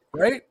Fuck it,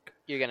 right?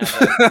 you're gonna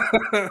have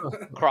a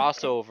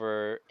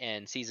crossover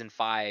in season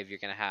 5. You're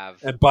gonna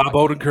have And Bob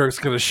Odenkirk's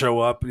gonna show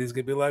up, and he's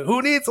gonna be like,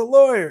 "Who needs a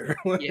lawyer?"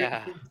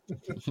 yeah,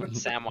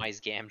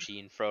 Samwise Gamgee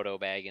and Frodo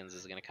Baggins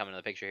is gonna come into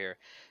the picture here.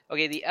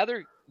 Okay, the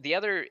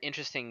other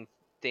interesting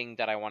thing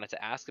that I wanted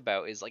to ask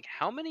about is like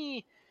how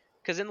many,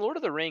 because in Lord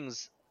of the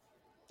Rings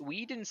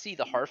we didn't see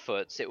the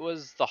Harfoots. It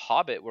was the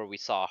Hobbit where we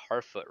saw a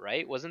Harfoot,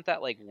 right? Wasn't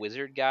that like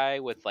wizard guy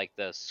with like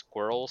the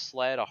squirrel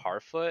sled a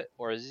Harfoot,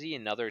 or is he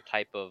another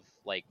type of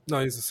like? No,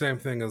 he's the same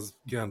thing as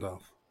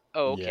Gandalf,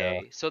 Oh, Yeah,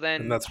 okay. So and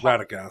then, that's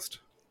Radagast.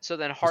 just a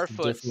different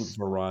Harfoots.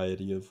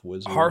 variety of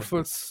wizard.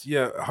 Harfoots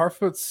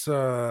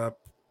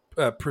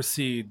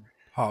precede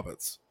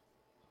hobbits.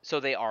 So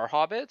they are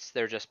hobbits.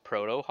 They're just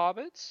proto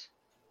hobbits.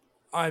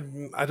 I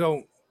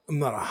don't I'm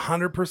not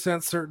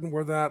 100% certain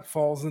where that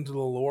falls into the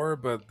lore,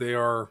 but they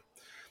are,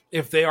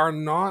 if they are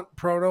not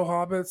proto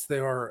hobbits, they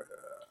are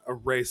a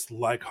race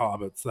like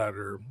hobbits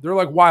they're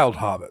like wild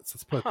hobbits.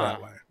 Let's put it Huh.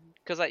 that way.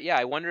 Because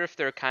I wonder if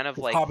they're kind of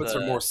Because like hobbits are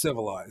the more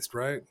civilized,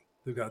 right?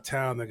 They've got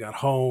town, they got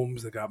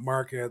homes, they got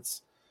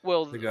markets,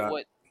 well, they got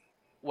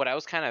what I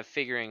was kind of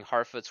figuring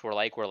Harfoots were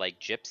like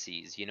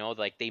gypsies,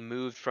 like they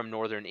moved from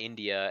northern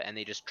India and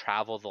they just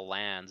travel the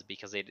lands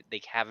because they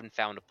haven't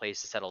found a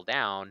place to settle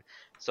down.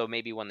 So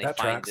maybe that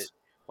tracks.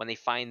 when they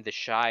find the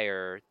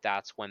Shire,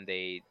 that's when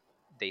they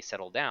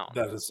settle down.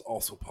 That is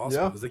also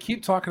possible Yeah, because they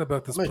keep talking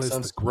about that this makes place, the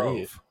sense to me.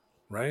 Grove,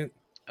 right?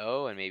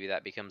 Oh, and maybe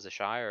that becomes the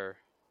Shire.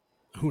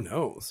 Who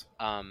knows?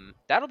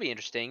 That'll be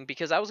interesting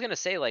because I was gonna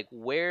say like,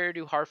 where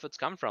do Harfoots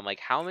come from?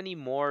 Like, how many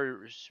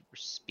more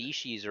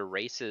species or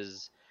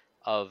races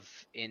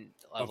of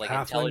Of like halfling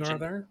are intelligent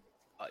there?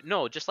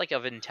 no, just like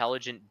of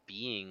intelligent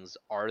beings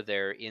are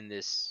there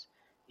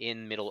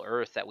in Middle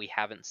Earth that we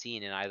haven't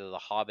seen in either The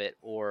Hobbit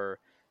or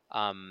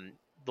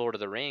Lord of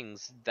the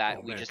Rings Oh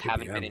that we man, it just could be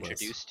haven't been endless.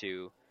 introduced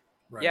to.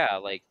 Right. Yeah,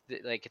 like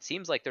it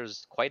seems like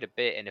there's quite a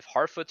bit, and if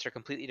Harfoots are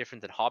completely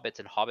different than hobbits,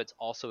 and hobbits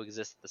also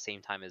exist at the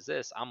same time as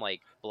this, I'm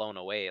like blown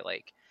away.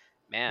 Like,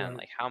 man, Right.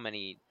 like how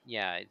many?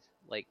 Yeah,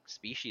 like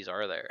species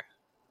are there?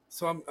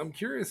 So I'm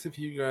curious if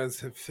you guys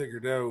have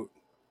figured out,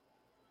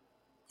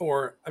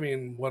 or I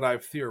mean, what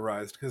I've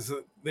theorized, because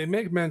they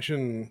make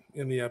mention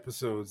in the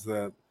episodes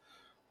that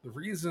the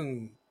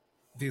reason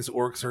these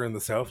orcs are in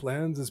the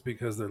Southlands is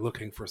because they're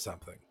looking for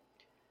something.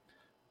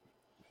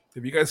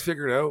 Have you guys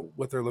figured out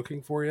what they're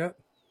looking for yet?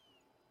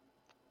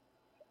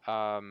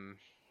 Um,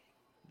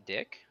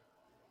 Dick?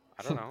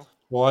 I don't know.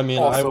 Well, I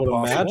mean, I Also would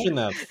possible. imagine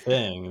that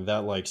thing,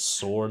 that like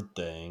sword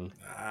thing.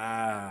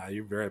 Ah,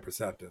 you're very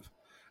perceptive.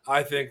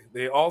 I think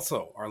they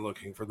also are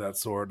looking for that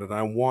sword, and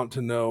I want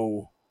to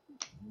know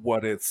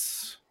what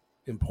its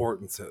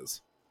importance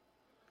is.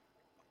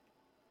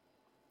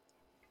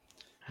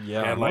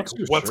 Yeah, And I'm like not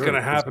too what's sure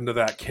gonna 'cause, happen to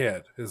that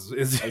kid is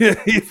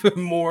like,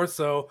 even more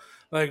so.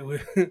 Like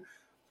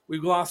we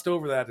glossed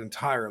over that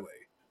entirely.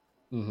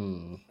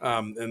 mhm.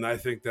 And I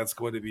think that's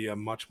going to be a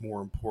much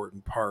more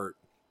important part.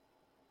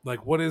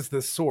 Like, what is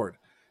this sword?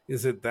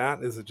 Is it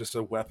that? Is it just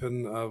a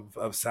weapon of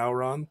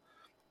Sauron?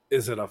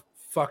 Is it a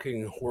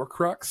fucking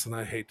Horcrux? And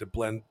I hate to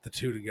blend the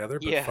two together,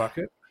 but Yeah. fuck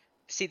it.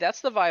 See,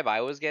 that's the vibe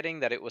I was getting,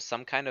 that it was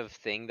some kind of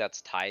thing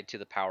that's tied to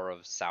the power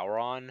of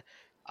Sauron,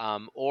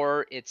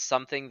 or it's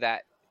something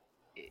that,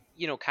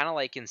 kind of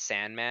like in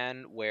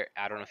Sandman, where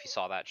I don't know if you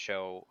saw that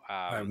show.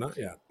 I have not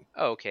yet.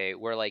 Oh, okay,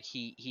 where like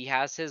he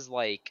has his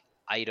like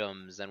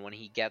items, and when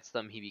he gets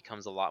them, he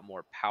becomes a lot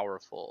more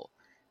powerful,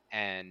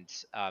 and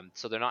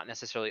so they're not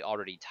necessarily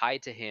already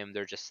tied to him.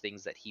 They're just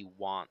things that he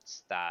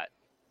wants. That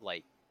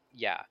like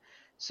yeah.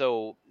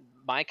 So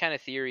my kind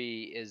of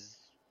theory is,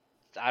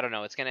 I don't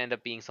know. It's gonna end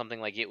up being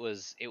something like it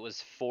was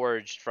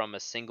forged from a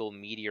single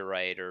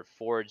meteorite, or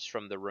forged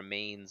from the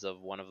remains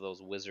of one of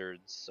those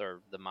wizards,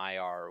 or the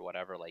Maiar, or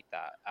whatever like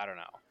that. I don't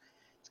know.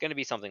 It's gonna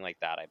be something like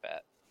that, I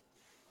bet.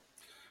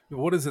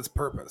 What is its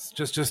purpose?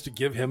 Just to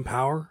give him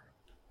power?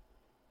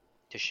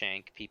 To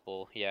shank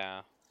people,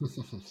 yeah,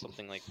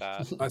 something like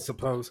that. I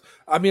suppose.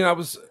 I mean,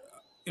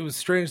 it was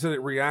strange that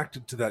it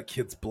reacted to that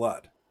kid's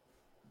blood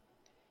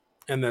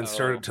and then Oh,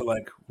 started to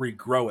like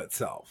regrow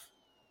itself.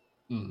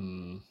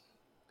 Mhm.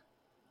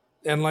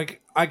 And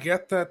like I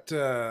get that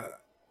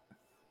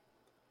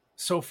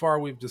so far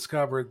we've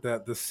discovered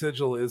that the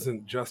sigil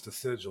isn't just a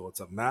sigil, it's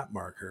a map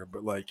marker,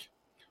 but like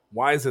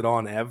why is it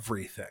on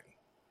everything?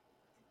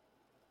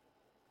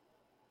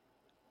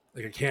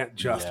 Like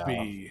Yeah.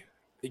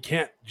 it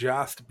can't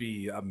just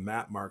be a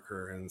map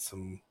marker and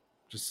some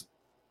just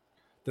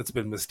that's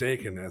been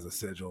mistaken as a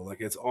sigil.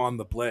 Like it's on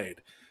the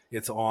blade.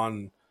 It's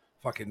on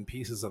fucking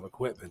pieces of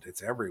equipment.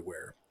 It's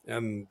everywhere.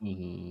 And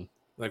Mhm.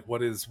 like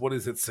what is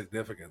its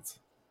significance?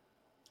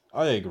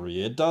 I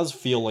agree. It does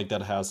feel like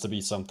that has to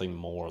be something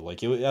more.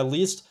 Like at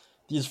least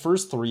these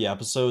first 3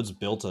 episodes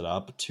built it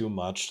up too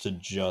much to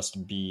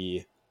just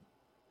be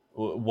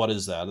what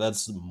is that?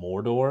 That's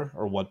Mordor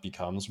or what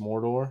becomes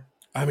Mordor?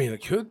 I mean,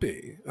 it could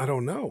be. I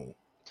don't know.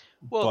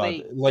 well, But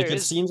there like it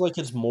is. seems like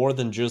it's more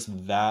than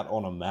just that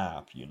on a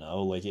map, you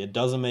know? Like it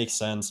doesn't make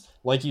sense.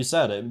 Like you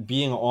said, it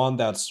being on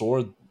that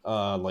sword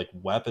like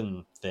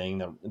weapon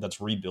thing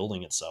that's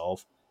rebuilding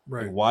itself.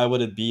 Like Right. why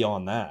would it be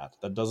on that?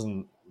 That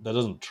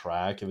doesn't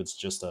track if it's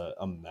just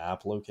a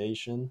map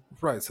location.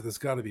 Right. So there's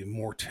got to be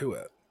more to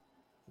it.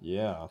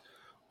 Yeah.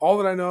 All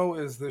that I know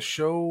is the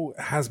show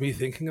has me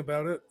thinking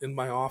about it in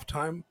my off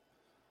time.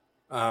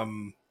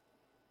 Um,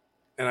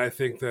 and I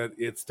think that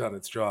it's done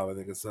its job. I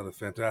think it's done a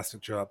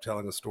fantastic job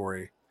telling a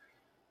story,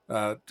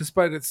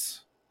 despite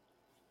its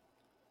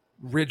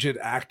rigid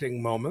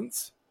acting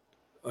moments.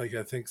 Like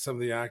I think some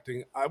of the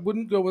acting, I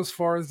wouldn't go as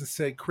far as to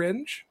say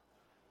cringe,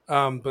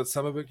 but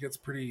some of it gets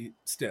pretty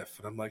stiff,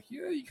 and I'm like,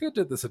 yeah, you could have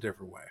did this a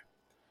different way.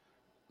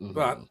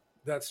 But Hmm.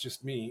 that's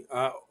just me.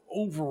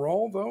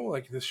 Overall, though,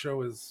 like this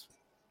show is,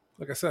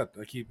 like I said,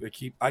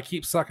 I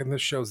keep sucking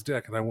this show's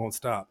dick, and I won't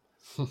stop.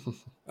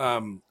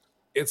 Um,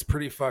 it's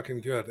pretty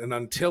fucking good, and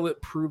until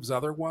it proves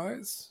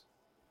otherwise,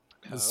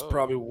 this is Oh,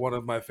 probably one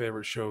of my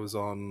favorite shows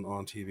on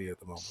TV at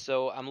the moment.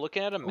 so I'm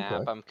looking at a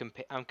map.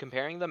 Okay. I'm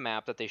comparing the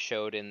map that they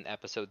showed in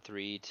episode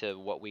 3 to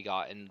what we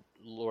got in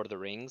Lord of the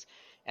Rings,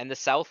 and the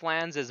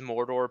Southlands is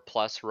Mordor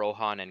plus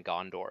Rohan and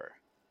Gondor.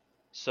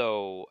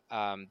 So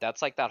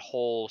that's like that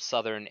whole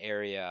southern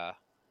area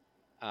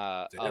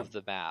Damn. of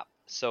the map.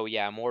 So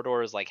yeah,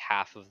 Mordor is like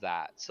half of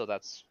that. So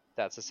that's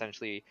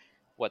essentially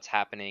what's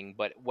happening.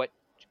 But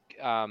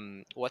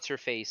what's her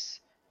face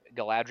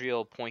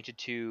Galadriel pointed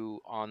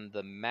to on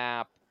the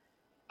map,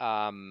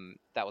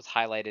 that was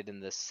highlighted in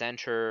the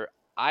center.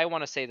 I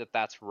want to say that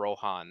that's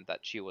Rohan that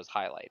she was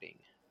highlighting.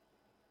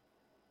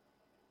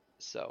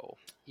 So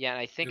yeah, and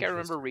I think I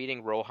remember Interesting.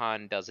 reading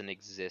Rohan doesn't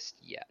exist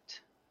yet.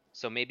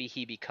 So maybe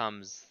he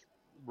becomes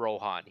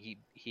Rohan.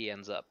 He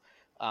ends up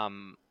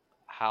um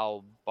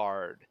Hal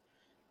Bard.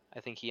 I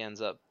think he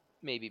ends up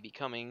maybe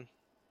becoming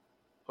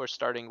or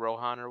starting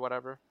Rohan or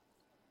whatever.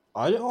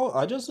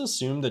 I just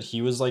assumed that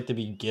he was like the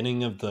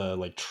beginning of the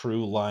like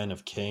true line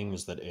of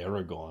kings that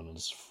Aragorn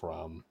is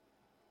from.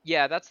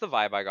 Yeah, that's the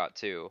vibe I got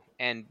too.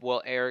 And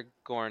well,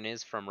 Aragorn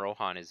is from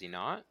Rohan, is he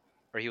not?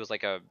 Or he was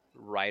like a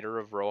writer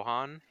of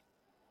Rohan?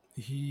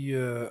 He,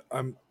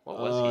 I'm. What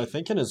was I he?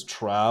 think in his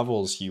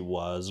travels he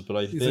was, but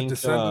I He's a think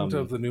descendant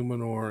of the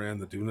Numenor and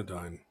the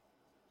Dunedain.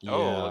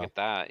 Oh, look yeah. at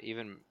that.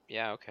 Even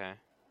yeah, okay.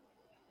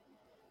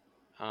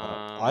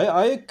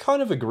 I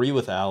kind of agree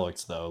with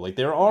Alex though. Like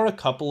there are a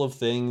couple of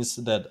things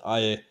that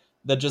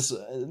just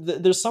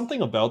there's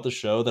something about the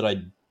show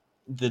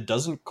that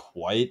doesn't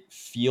quite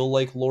feel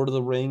like Lord of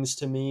the Rings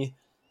to me,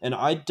 and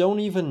I don't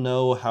even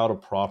know how to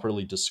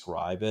properly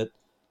describe it.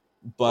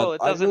 Well, But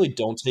it I doesn't. really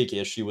don't take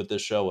issue with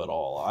this show at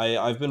all.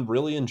 I've been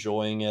really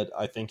enjoying it.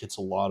 I think it's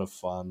a lot of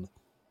fun,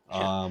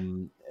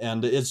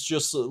 and it's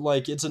just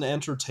like it's an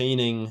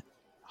entertaining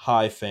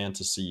high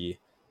fantasy,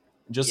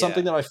 just Yeah,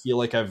 something that I feel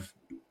like I've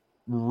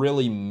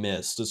really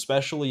missed,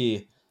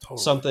 especially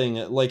Totally. something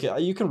like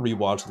you can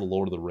rewatch the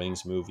Lord of the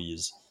Rings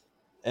movies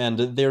and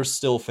they're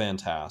still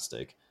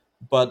fantastic.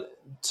 But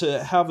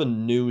to have a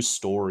new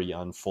story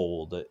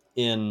unfold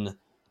in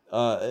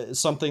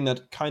something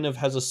that kind of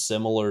has a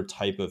similar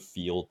type of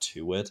feel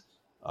to it,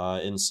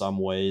 in some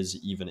ways,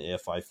 even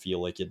if I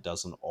feel like it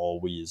doesn't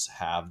always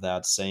have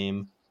that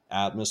same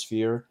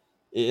atmosphere,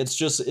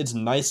 it's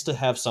nice to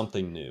have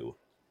something new.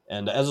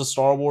 And as a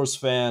Star Wars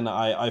fan,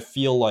 I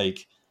feel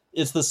like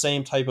it's the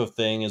same type of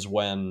thing as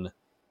when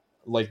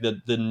like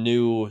the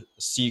new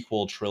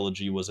sequel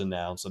trilogy was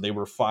announced and they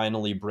were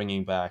finally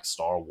bringing back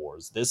Star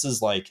Wars. This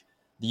is like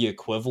the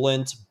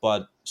equivalent,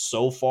 but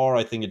so far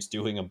I think it's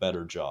doing a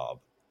better job.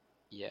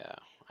 yeah,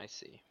 I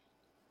see.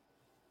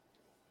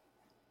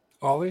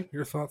 Ollie,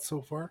 your thoughts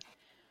so far?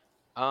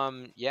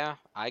 Yeah,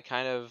 I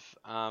kind of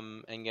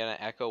am gonna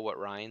echo what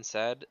Ryan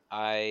said.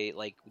 I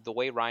like the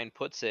way Ryan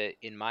puts it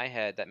in my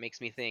head, that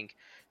makes me think,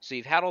 so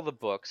you've had all the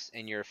books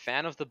and you're a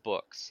fan of the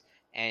books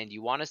and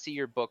you want to see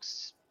your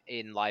books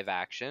in live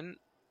action.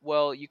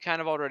 Well, you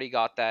kind of already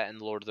got that in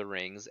Lord of the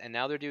Rings, and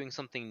now they're doing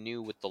something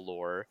new with the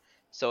lore.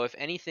 So if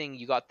anything,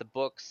 you got the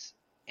books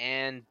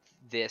and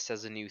this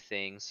as a new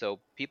thing,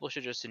 so people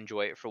should just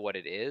enjoy it for what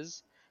it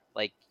is.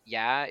 Like,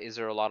 yeah, is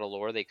there a lot of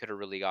lore they could have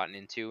really gotten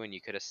into and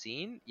you could have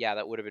seen? Yeah,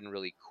 that would have been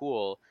really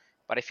cool.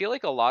 But I feel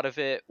like a lot of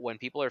it, when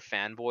people are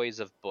fanboys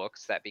of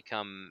books that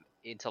become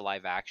into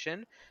live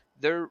action,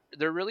 they're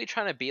really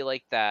trying to be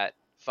like that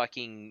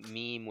fucking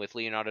meme with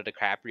Leonardo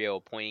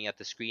DiCaprio pointing at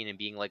the screen and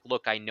being like,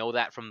 "Look, I know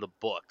that from the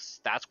books.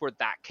 That's where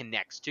that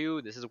connects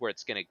to. This is where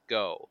it's gonna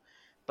go."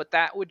 But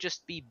that would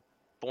just be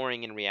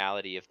boring in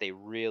reality if they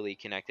really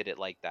connected it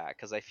like that,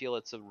 because I feel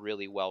it's a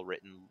really well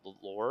written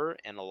lore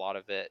and a lot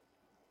of it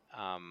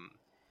um,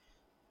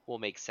 will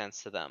make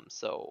sense to them.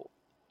 So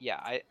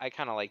yeah, I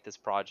kind of like this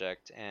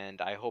project,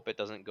 and I hope it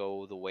doesn't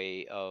go the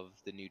way of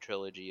the new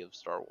trilogy of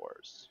Star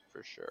Wars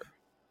for sure.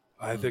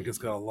 I think it's Hmm.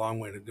 got a long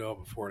way to go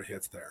before it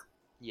hits there.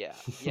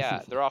 Yeah,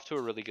 yeah, they're off to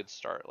a really good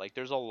start. Like,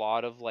 there's a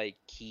lot of like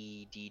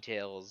key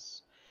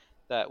details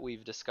that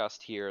we've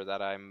discussed here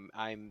that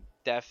I'm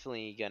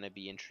definitely gonna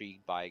be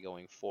intrigued by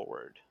going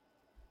forward.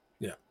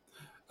 Yeah.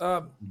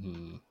 Um,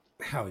 Hmm.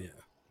 hell yeah.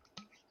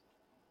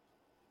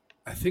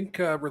 I think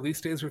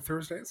release days are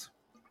Thursdays.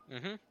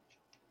 Mm-hmm.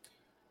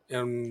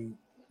 And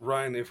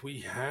Ryan, if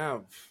we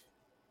have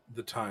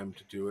the time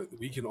to do it,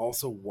 we can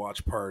also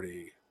watch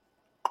Party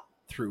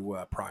through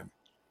Prime.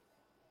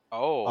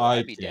 Oh, I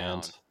I'd be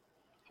can't. down.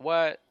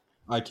 What?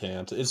 I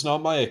can't. It's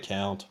not my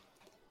account.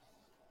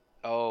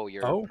 Oh,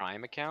 your Oh,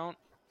 Prime account?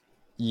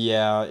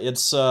 Yeah,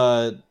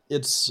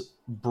 it's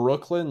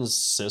Brooklyn's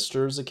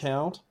sister's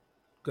account,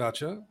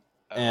 gotcha.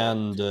 Oh,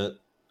 and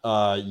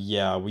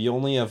yeah, we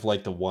only have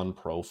like the one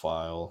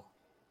profile.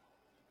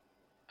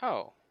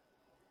 oh,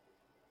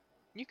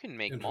 you can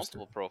make Interesting.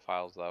 multiple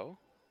profiles though.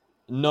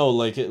 No,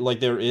 like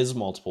there is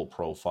multiple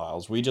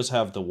profiles. We just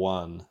have the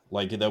one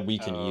like that we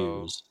can Oh,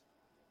 use.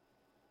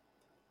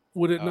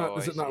 Would it not? oh,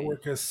 Does I it not see.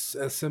 work as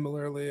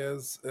similarly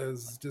as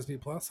Disney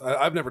Plus?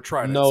 I've never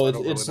tried it, No, so I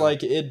don't really it's know.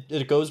 like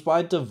it goes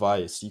by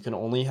device. You can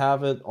only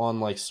have it on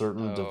like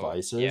certain Oh,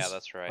 yeah, devices,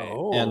 that's right.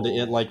 and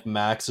it Oh, like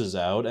maxes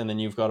out, and then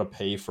you've got to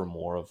pay for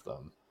more of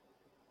them.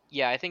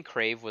 Yeah, I think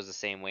Crave was the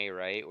same way,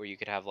 right? Where you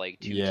could have like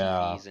two Yeah,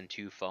 TVs and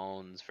two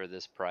phones for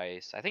this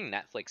price. I think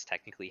Netflix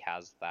technically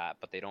has that,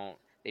 but they don't.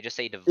 They just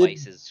say it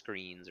devices,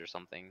 screens, or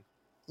something.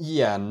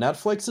 yeah,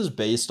 Netflix is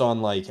based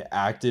on like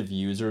active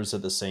users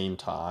at the same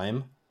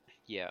time.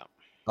 Yeah,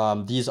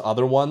 These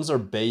other ones are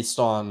based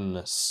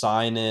on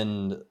sign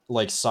in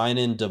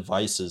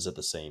devices at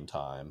the same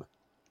time.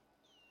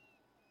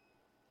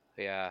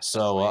 yeah,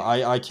 that's So lame.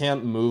 I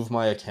can't move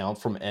my account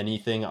from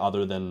anything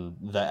other than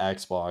the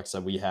Xbox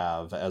that we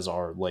have as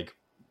our like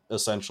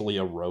essentially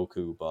a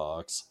Roku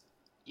box.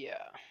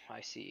 Yeah,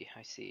 I see.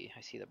 I see.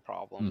 I see the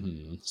problem.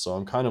 So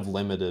I'm kind of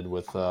limited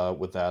with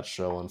that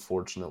show,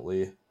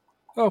 unfortunately.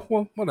 oh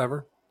well,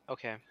 whatever.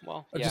 Okay,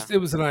 well, I yeah, just it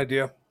was an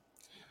idea.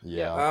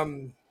 yeah, Yeah.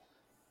 Um,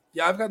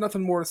 yeah, I've got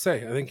nothing more to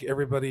say. I think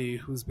everybody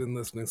who's been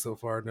listening so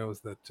far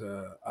knows that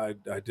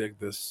I dig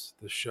this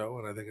show,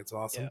 and I think it's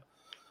yeah, awesome.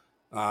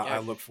 yeah. I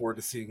look forward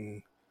to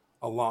seeing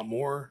a lot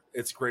more.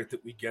 It's great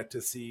that we get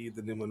to see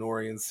the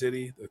Numenorian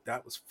city.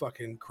 That was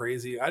fucking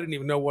crazy. I didn't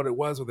even know what it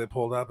was when they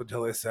pulled up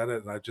until they said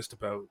it, and I just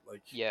about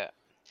like Yeah.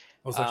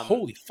 I was like, Um,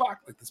 holy fuck!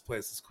 Like this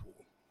place is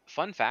cool.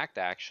 Fun fact,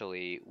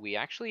 actually, we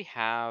actually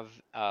have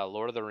a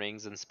Lord of the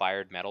Rings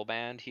inspired metal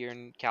band here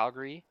in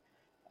Calgary,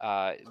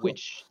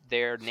 which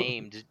they're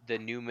named the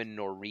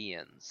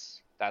Numenorians.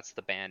 That's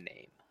the band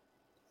name.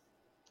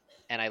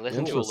 And I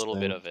listened to a Cool. little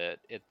bit Interesting. of it.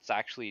 It's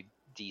actually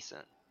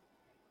decent.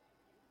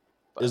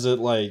 But Is it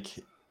like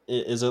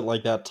is it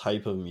like that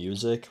type of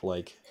music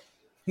like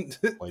Is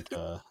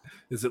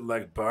it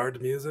like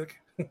bard music?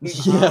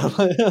 yeah.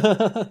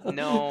 um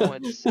no,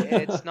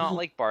 it's not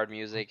like bard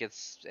music.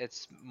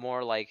 It's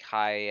more like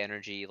high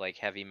energy, like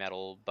heavy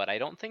metal, but I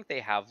don't think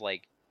they have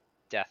like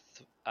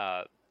death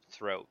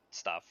throat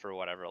stuff or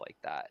whatever like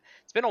that.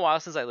 It's been a while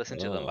since I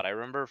listened to them, Oh. but I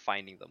remember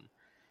finding them.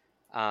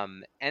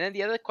 And then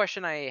the other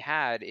question I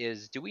had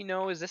is, do we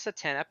know, is this a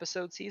 10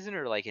 episode season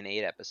or like an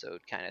 8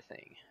 episode kind of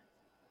thing?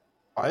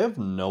 I have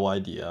no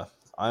idea.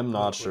 I'm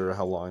not Probably. sure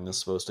how long this is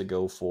supposed to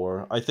go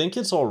for. I think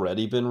it's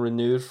already been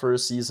renewed for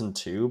season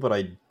 2, but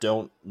I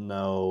don't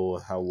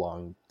know how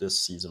long this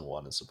season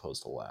 1 is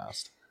supposed to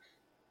last.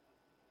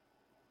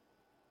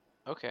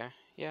 Okay,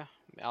 yeah,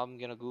 I'm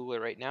gonna Google it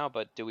right now,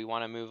 but do we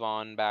want to move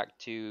on back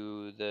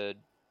to the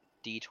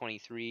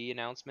D23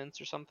 announcements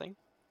or something?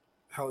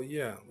 Hell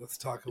yeah. Let's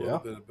talk a little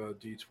Yeah. bit about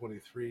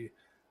D23.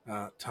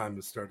 Time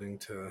is starting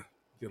to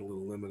get a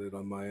little limited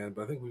on my end,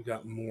 but I think we've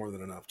got more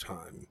than enough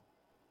time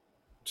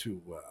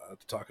to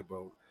talk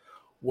about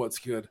what's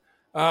good.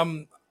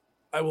 Um,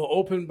 I will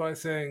open by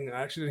saying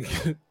I actually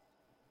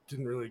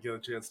didn't really get a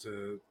chance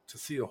to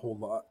see a whole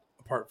lot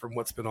apart from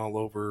what's been all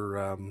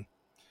over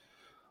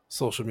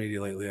social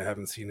media lately. I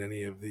haven't seen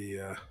any of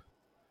the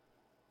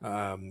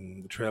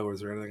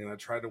trailers or anything, and I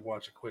tried to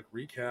watch a quick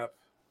recap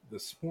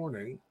this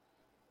morning,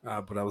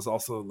 but I was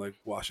also like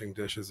washing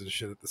dishes and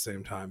shit at the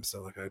same time,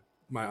 so like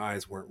my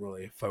eyes weren't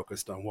really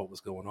focused on what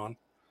was going on.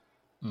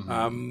 Hmm.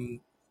 Um,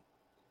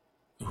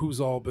 who's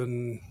all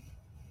been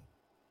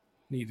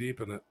knee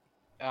deep in it?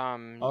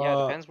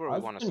 Yeah, depends where we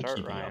I've want to been start,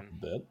 keeping up Ryan.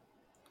 a bit.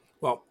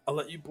 Well, I'll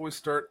let you boys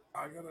start.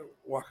 I gotta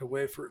walk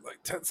away for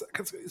like 10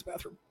 seconds to use the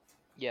bathroom.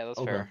 Yeah, that's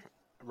Okay. fair.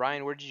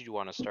 Ryan, where did you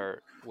want to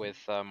start with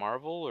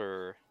Marvel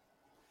or?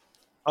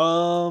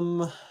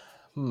 Um,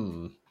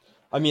 hmm.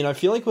 I mean, I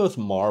feel like with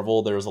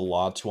Marvel, there's a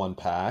lot to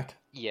unpack.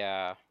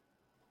 Yeah,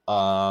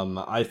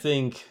 I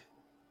think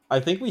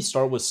we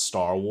start with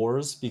Star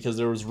Wars because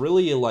there was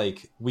really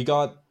like we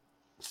got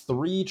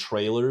 3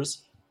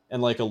 trailers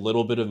and like a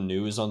little bit of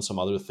news on some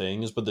other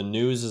things, but the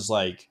news is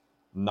like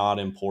not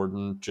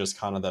important, just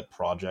kind of that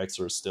projects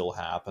are still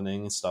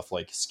happening, stuff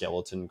like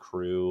Skeleton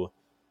Crew.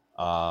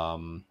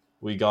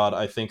 We got,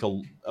 I think,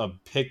 a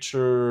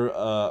picture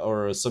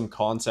or some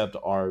concept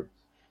art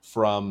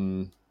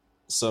from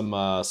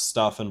some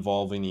stuff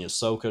involving the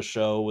Ahsoka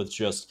show with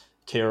just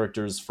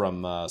characters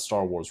from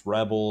Star Wars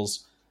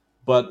Rebels.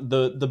 But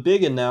the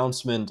big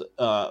announcement,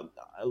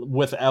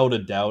 without a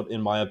doubt,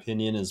 in my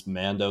opinion, is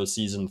Mando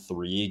season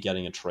 3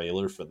 getting a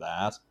trailer for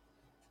that.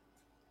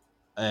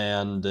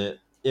 And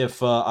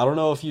if I don't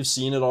know if you've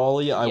seen it,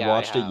 Ollie. I yeah, I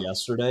watched it have.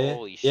 yesterday.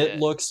 Holy It shit.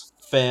 looks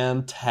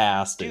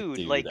fantastic, Dude,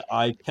 dude. like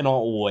I cannot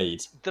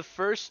wait. the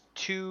first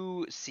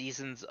 2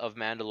 seasons of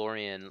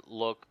Mandalorian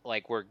look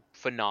like were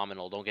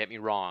phenomenal, don't get me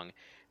wrong,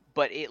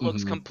 but it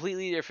looks Hmm.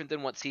 completely different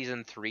than what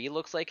season 3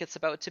 looks like it's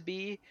about to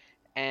be,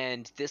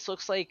 and this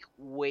looks like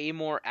way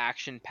more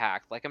action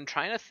packed. Like I'm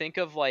trying to think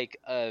of like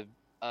a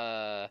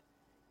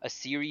a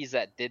series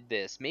that did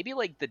this. Maybe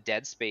like the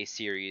Dead Space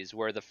series,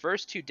 where the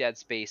first 2 Dead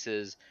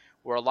Spaces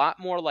were a lot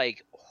more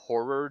like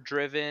horror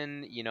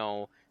driven,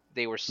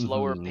 they were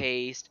slower Hmm.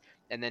 paced,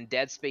 and then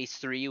Dead Space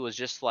 3 was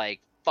just like,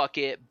 fuck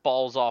it,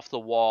 balls off the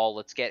wall,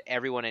 let's get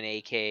everyone an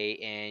AK,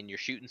 and you're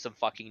shooting some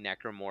fucking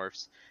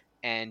necromorphs.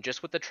 And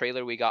just with the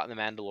trailer we got in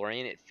The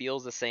Mandalorian, it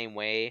feels the same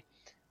way.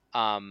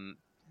 Um,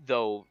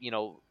 though,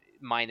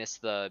 minus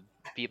the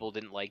people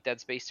didn't like Dead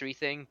Space 3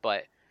 thing,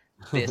 but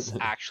this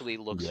actually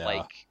looks Yeah,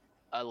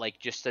 like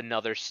just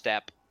another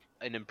step,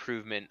 an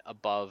improvement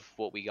above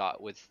what we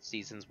got with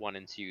seasons 1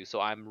 and 2. So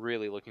I'm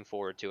really looking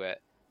forward to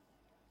it.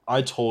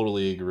 I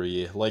totally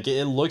agree. Like,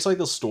 it looks like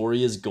the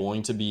story is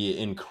going to be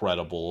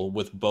incredible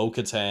with Bo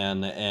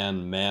Katan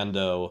and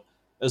Mando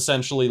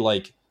essentially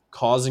like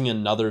causing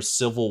another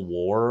civil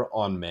war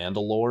on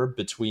Mandalore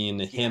between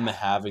him Yeah.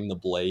 having the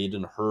blade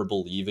and her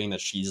believing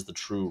that she's the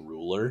true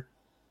ruler.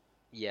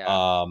 Yeah.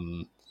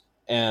 um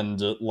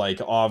and like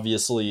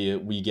obviously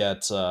we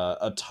get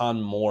a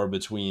ton more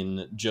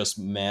between just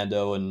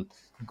Mando and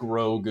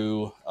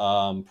Grogu,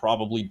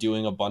 probably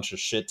doing a bunch of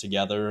shit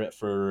together.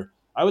 For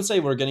I would say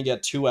we're gonna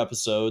get 2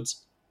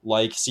 episodes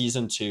like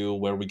season 2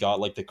 where we got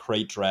like the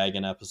crate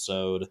dragon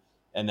episode,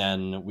 and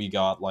then we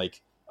got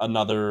like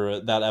another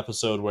that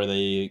episode where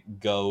they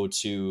go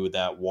to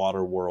that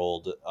water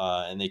world,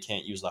 and they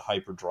can't use the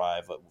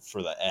hyperdrive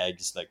for the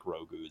eggs that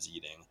Grogu is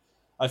eating.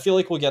 I feel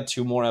like we'll get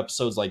 2 more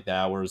episodes like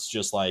that where it's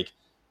just like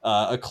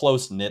a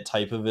close knit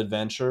type of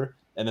adventure,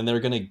 and then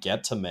they're gonna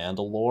get to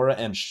Mandalore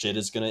and shit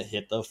is gonna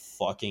hit the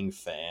fucking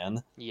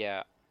fan.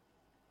 Yeah.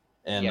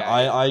 And Yeah,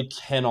 I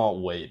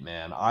cannot wait,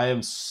 man. I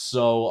am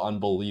so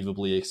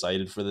unbelievably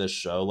excited for this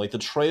show. Like, the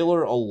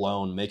trailer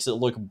alone makes it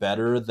look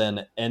better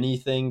than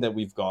anything that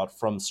we've got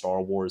from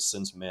Star Wars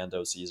since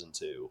Mando season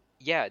 2.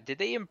 yeah. Did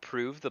they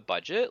improve the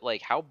budget?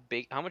 Like, how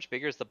much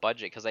bigger is the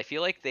budget? Because I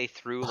feel like they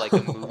threw like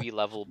a movie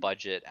level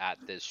budget at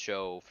this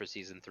show for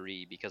season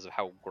 3 because of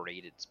how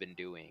great it's been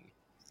doing.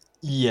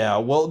 Yeah,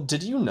 well,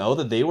 did you know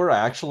that they were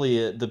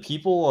actually the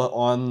people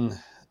on,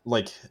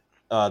 like,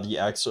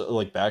 the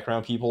like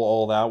background people,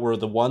 all that were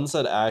the ones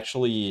that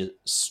actually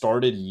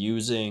started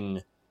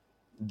using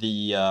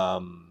the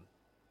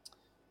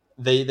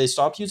they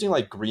stopped using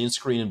like green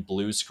screen and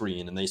blue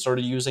screen, and they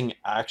started using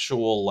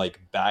actual like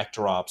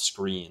backdrop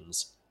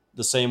screens,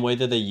 the same way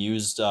that they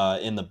used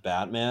in the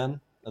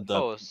Batman,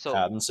 the Oh, so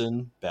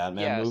Pattinson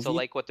Batman yeah, so movie.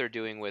 like what they're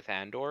doing with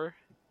Andor.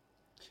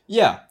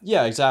 Yeah,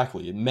 yeah,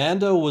 exactly.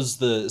 Mando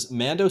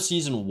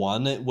season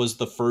 1 was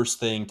the first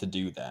thing to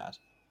do that.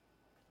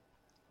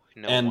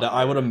 No And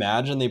I would wonder.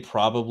 imagine they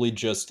probably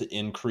just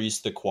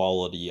increased the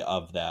quality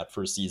of that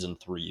for season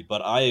 3.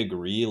 But I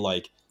agree,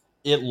 like,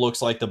 it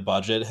looks like the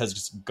budget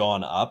has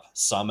gone up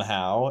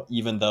somehow,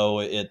 even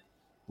though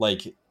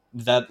like,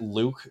 that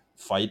Luke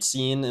fight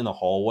scene in the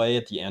hallway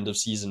at the end of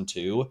season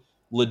 2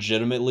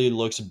 legitimately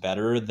looks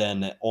better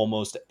than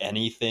almost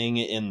anything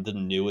in the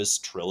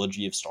newest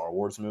trilogy of Star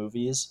Wars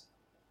movies.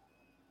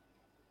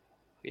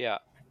 Yeah,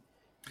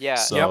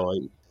 yeah. Yep. So,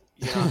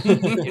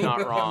 You're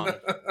not wrong.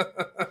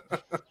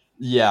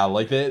 yeah,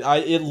 like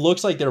it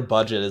looks like their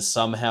budget has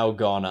somehow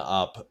gone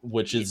up,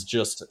 which is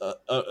just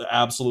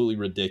absolutely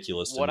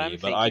ridiculous to What me. I'm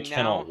But I thinking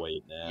cannot now,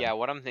 wait, man. yeah,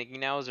 what I'm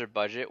thinking now is their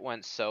budget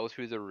went so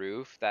through the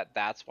roof that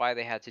that's why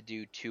they had to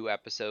do 2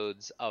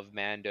 episodes of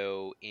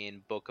Mando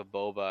in Book of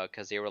Boba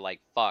because they were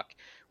like, fuck,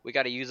 we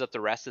got to use up the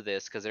rest of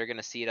this because they're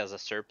gonna see it as a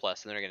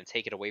surplus and they're gonna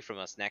take it away from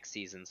us next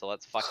season. So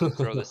let's fucking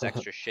throw this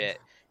extra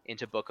shit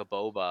into Book of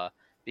Boba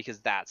because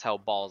that's how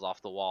balls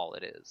off the wall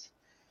it is.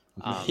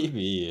 Um,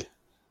 Maybe,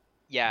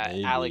 yeah,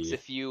 Alex, maybe.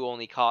 if you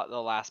only caught the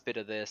last bit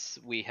of this,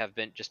 we have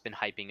been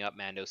hyping up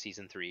Mando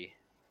season 3.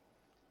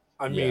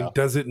 I Yeah, mean,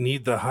 does it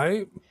need the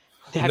hype?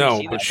 Have you No,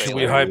 seen the but should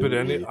we trailer? hype it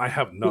any? absolutely, I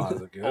have not.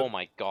 Is it Oh good?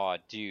 my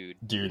god, dude.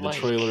 dude. The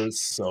trailer Like,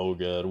 is so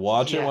good.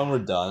 Watch it yeah, when we're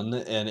done,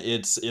 and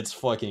it's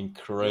fucking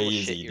you'll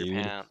shit crazy, your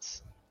dude. Will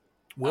pants.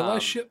 I Um,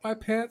 shit my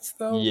pants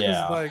though?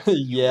 Because Yeah, like,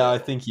 you yeah, I will.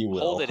 think you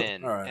Hold will. it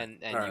in, all and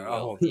right, you I'll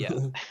will. hold it. Yeah.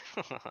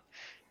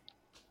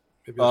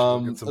 Maybe I should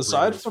go get some Aside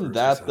burritos from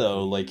first or that,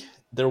 though, something. like,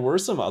 there were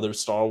some other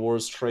Star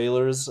Wars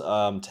trailers.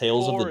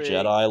 Tales of the Boring.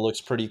 Jedi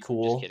looks pretty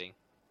Just cool. kidding.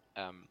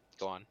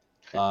 Go on.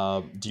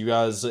 Do you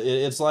guys?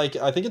 It's like,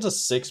 I think it's a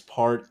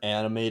 6-part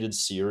animated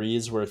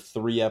series where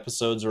 3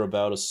 episodes are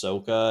about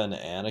Ahsoka and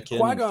Anakin,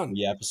 Qui and Gon.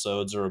 3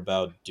 episodes are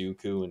about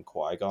Dooku and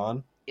Qui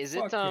Gon.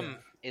 Fuck yeah.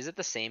 Is it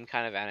the same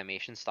kind of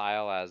animation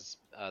style as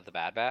the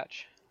Bad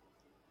Batch?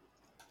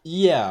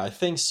 Yeah, I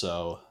think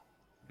so.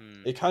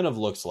 Hmm. It kind of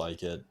looks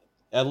like it,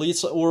 at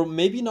least, or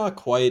maybe not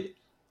quite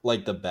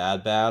like the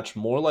Bad Batch,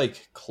 more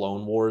like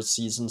Clone Wars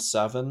season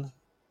 7.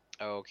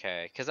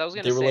 Okay, because I was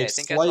gonna They were say like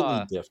slightly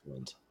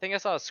different. I think I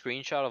saw a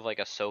screenshot of like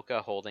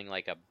Ahsoka holding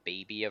like a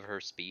baby of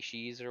her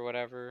species or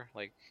whatever.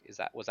 Like,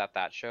 was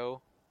that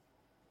show?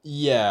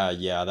 Yeah,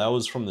 yeah, that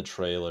was from the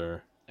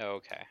trailer.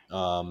 Okay.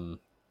 Um,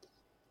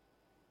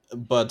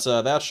 but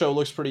that show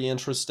looks pretty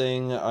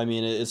interesting. I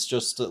mean, it's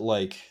just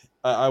like,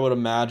 I would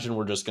imagine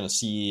we're just gonna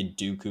see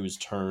Dooku's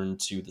turn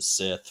to the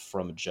Sith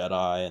from a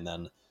Jedi, and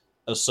then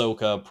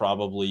Ahsoka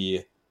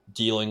probably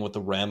dealing with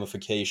the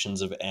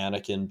ramifications of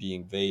Anakin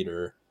being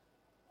Vader.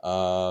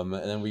 And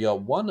then we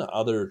got one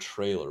other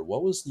trailer.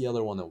 What was the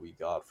other one that we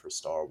got for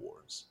Star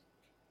Wars?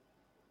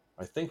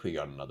 I think we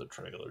got another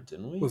trailer,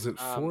 didn't we? Was it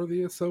for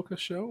the Ahsoka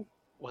show?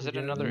 Was it Again?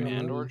 another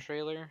Andor Mm,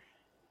 trailer?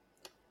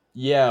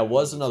 yeah, it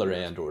What was was another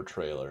yours? Andor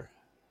trailer.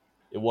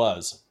 It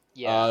was.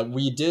 Yeah.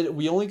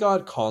 We only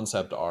got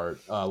concept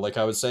art. Like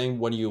I was saying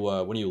when you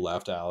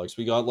left, Alex,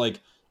 we got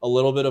like a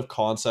little bit of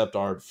concept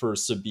art for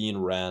Sabine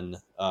Wren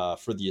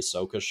for the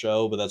Ahsoka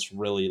show, but that's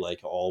really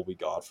like all we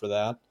got for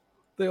that.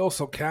 They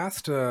also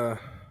cast an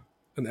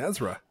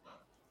Ezra.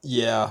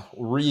 Yeah,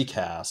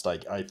 recast,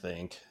 I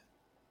think.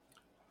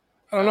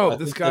 I don't know. Oh, I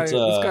think that's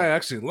This guy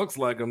actually looks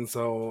like him,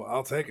 so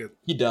I'll take it.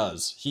 he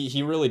does.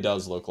 He really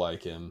does look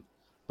like him.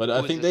 But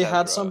I who is think this they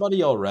had Ezra?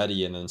 somebody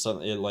already, and then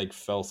it like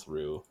fell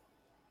through.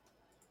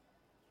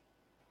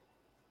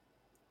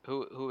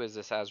 Who is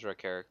this Ezra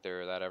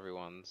character that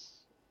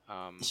everyone's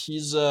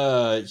He's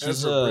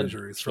Ezra a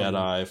Bridger. He's from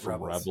Jedi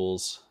from Rebels.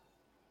 Rebels.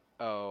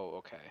 Oh,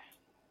 okay.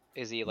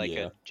 Is he like Yeah.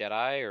 a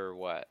Jedi or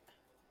what?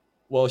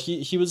 Well,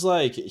 he was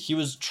like, he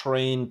was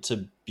trained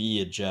to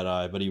be a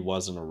Jedi, but he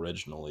wasn't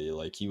originally.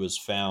 Like, he was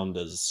found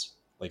as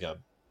like a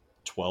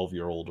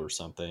 12-year-old or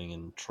something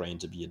and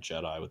trained to be a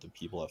Jedi with the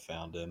people that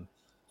found him.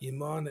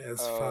 Iman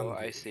Oh,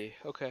 I Esfandi. see.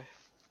 Okay.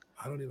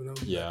 I don't even know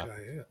who that Yeah. guy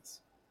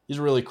is. He's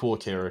a really cool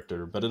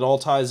character, but it all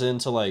ties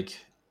into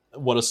like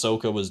what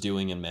Ahsoka was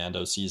doing in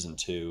Mando season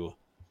 2,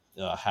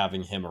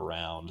 having him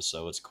around,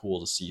 so it's cool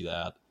to see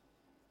that.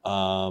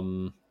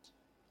 Um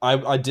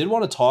I did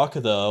want to talk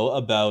though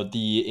about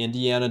the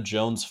Indiana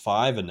Jones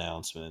 5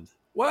 announcement.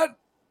 What?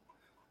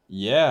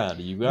 Yeah,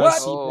 do you guys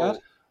What? see that?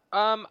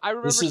 Oh, I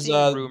This remember is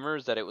seeing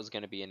rumors that it was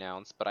going to be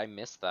announced, but I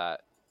missed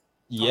that.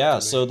 Talk yeah,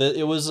 to me. so that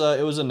it was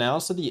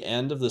announced at the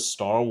end of the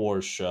Star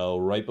Wars show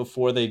right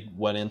before they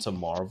went into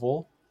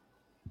Marvel.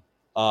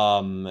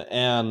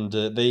 And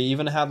they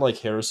even had like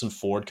Harrison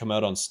Ford come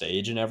out on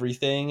stage and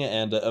everything,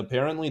 and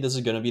apparently this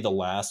is going to be the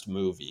last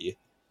movie.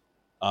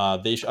 I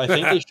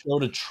think they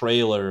showed a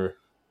trailer,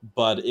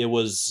 but it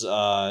was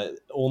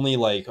only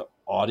like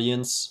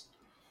audience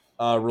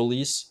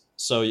release,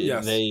 so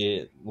Yes.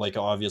 they like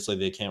obviously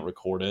they can't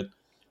record it.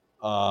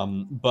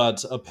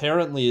 But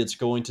apparently it's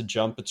going to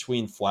jump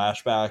between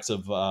flashbacks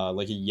of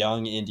like a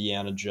young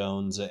Indiana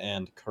Jones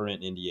and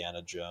current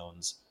Indiana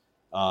Jones.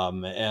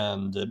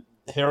 And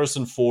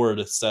Harrison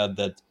Ford said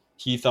that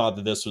he thought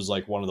that this was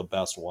like one of the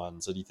best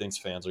ones, and he thinks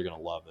fans are gonna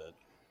love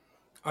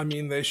I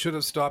mean, they should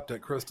have stopped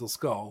at Crystal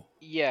Skull.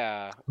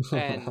 Yeah,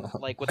 and it.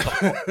 like with the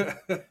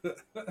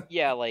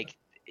yeah, like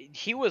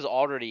he was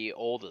already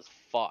old as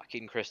fuck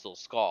in Crystal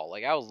Skull.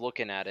 Like I was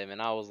looking at him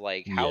and I was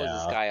like, how is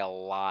this Yeah, guy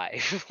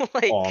alive?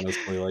 Like,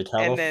 honestly, like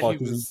how the and he then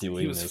fuck is he was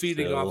he doing was this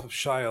feeding off still? of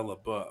Shia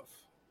LaBeouf.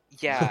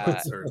 I'm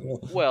quite yeah, certain.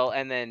 well,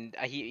 and then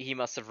he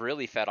must have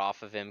really fed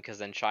off of him because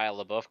then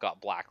Shia LaBeouf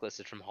got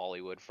blacklisted from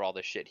Hollywood for all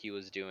the shit he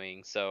was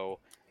doing. So,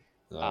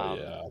 Oh um,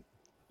 yeah.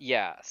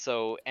 yeah,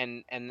 so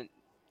and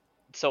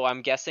so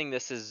I'm guessing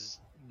this is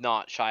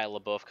not Shia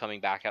LaBeouf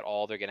coming back at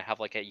all. They're gonna have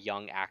like a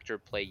young actor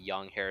play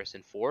young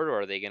Harrison Ford,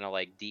 or are they gonna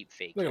like deep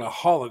fake They're him? gonna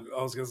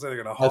I was gonna say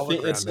they're gonna I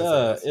think hologram his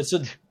ass. it's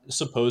a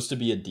supposed to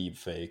be a deep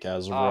fake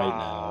as of right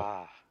now.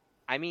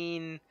 I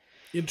mean,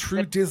 In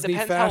true Disney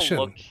depends how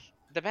fashion.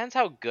 depends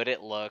how good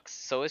it looks.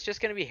 So it's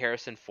just gonna be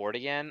Harrison Ford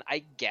again. I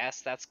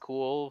guess that's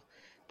cool,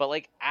 but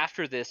like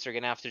after this, they're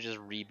gonna have to just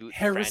reboot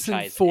the Harrison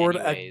franchise Ford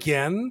anyways.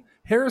 again?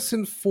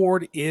 Harrison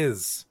Ford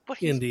is But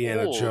he's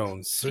Indiana old.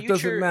 Jones. So it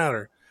doesn't Future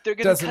matter. they're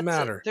gonna Doesn't cut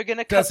to matter. they're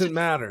gonna cut Doesn't to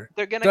matter.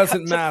 they're gonna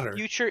Doesn't cut to matter.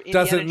 future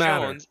Indiana Doesn't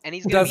matter. Jones, and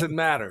he's gonna be Doesn't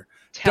matter.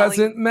 telling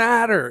Doesn't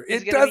matter.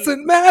 he's It gonna be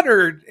doesn't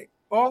matter.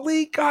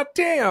 Ollie,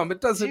 goddamn,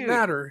 it doesn't dude.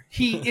 matter.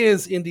 He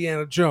is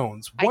Indiana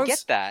Jones. I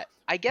get that.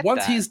 I get Once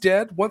that. he's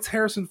dead, once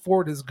Harrison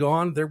Ford is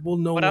gone, there will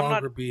no But I'm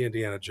not longer be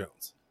Indiana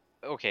Jones.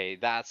 okay.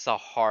 That's a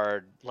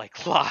hard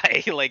like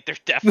lie. Like they're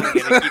definitely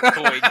gonna keep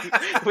going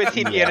with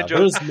Indiana Yeah,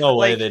 Jones. there's no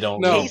way Like they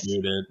don't No. case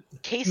reboot it.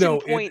 case in No,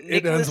 point,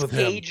 it ends with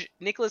him.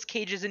 Nicolas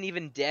Cage isn't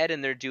even dead,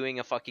 and they're doing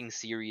a fucking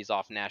series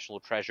off National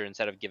Treasure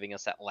instead of giving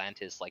us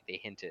Atlantis like they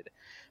hinted.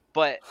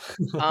 But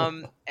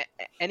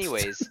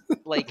anyways,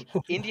 like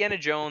Indiana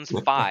Jones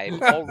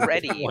 5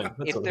 already, Like,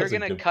 if they're that's a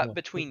gonna good cut point.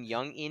 between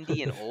young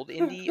Indy and old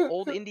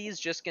Indy is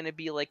just gonna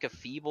be like a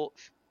feeble,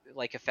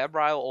 like a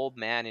febrile old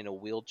man in a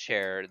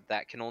wheelchair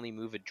that can only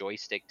move a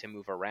joystick to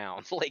move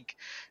around. Like,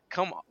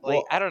 come on,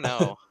 like I Well, don't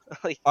know,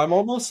 like I'm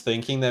almost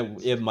thinking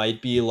that it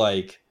might be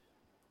like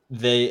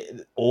they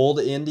old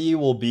Indy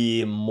will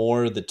be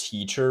more the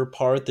teacher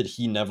part that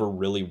he never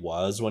really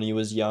was when he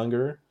was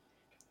younger,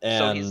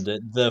 so and he's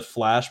the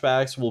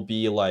flashbacks will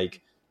be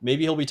like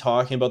maybe he'll be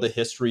talking about the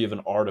history of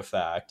an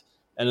artifact,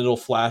 and it'll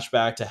flash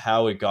back to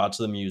how it got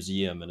to the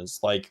museum, and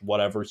it's like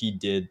whatever he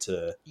did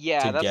to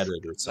yeah, get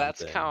it or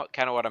that's something.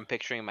 kind of what I'm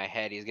picturing in my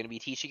head. He's gonna be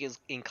teaching his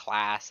in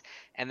class,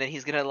 and then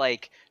he's gonna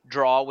like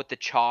draw with the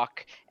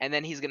chalk, and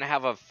then he's gonna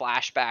have a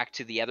flashback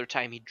to the other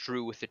time he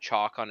drew with the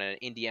chalk on an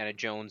Indiana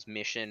Jones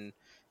mission,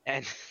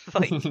 and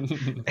like,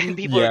 and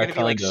people are Yeah, gonna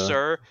be like, kind of.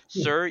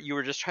 sir, you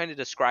were just trying to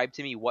describe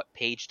to me what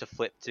page to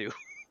flip to."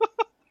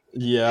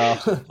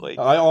 Yeah.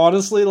 Like, I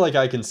honestly like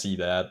I can see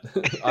that.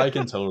 I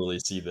can totally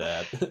see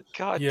that.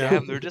 god Yeah.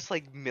 damn, they're just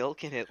like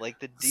milking it. Like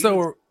the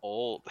dude's So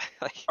old.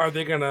 Like, are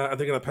they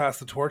gonna pass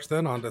the torch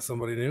then on to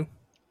somebody new?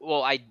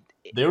 well, I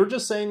They were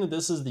just saying that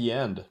this is the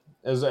end.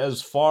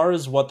 As far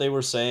as what they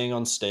were saying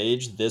on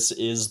stage, this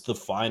is the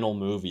final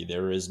movie.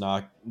 There is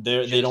not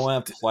they just don't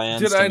have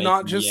plans Did to I make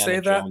not just Indiana say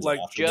that Jones like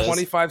after this.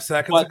 just 25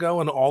 seconds But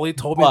ago and Ollie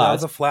told me that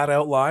was but a flat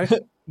out lie?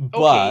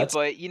 okay, but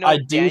but you I know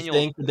do Daniel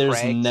think that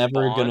there's Craig's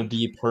never going to Bond.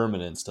 be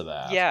permanence to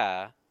that.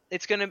 Yeah,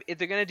 it's gonna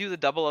they're gonna do the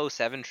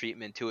 007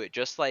 treatment to it,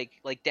 just like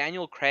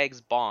Daniel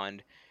Craig's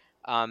Bond.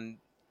 Um,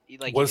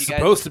 like if Was you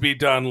guys, supposed to be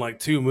done like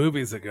 2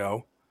 movies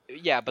ago,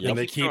 yeah, but they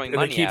Yep. keep throwing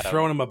and they money keep at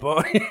him. throwing him a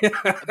bone.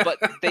 But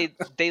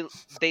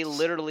they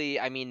literally,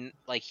 I mean,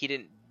 like he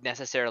didn't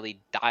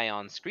necessarily die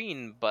on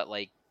screen, but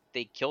like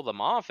they killed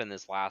him off in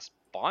this last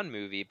Bond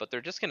movie. But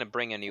they're just gonna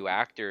bring a new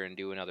actor and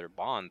do another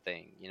Bond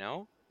thing, you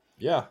know?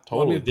 Yeah,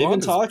 Well, I totally. mean, They've been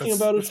Bond is talking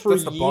about it for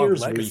that's the Bond years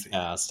legacy.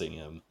 recasting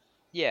him.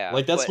 Yeah,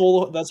 Like but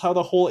that's how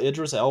the whole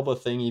Idris Elba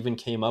thing even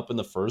came up in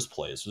the first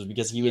place, was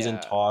because he was in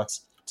yeah,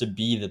 talks to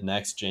be the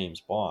next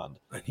James Bond.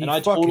 And And he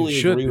I fucking totally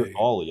should agree with be.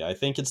 Ollie. I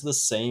think it's the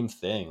same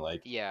thing.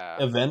 Like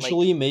yeah, like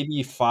eventually,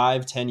 maybe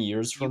 5-10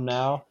 years you from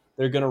now,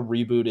 they're gonna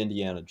reboot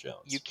Indiana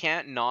you Jones.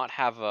 can't not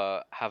have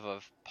a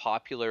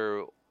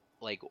popular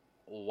like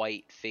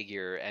white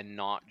figure and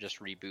not just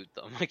reboot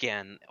them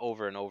again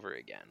over and over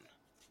again.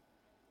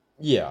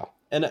 Yeah.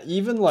 And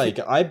even like,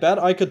 I bet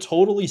I could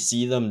totally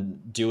see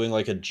them doing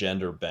like a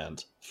gender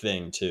bent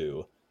thing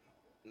too.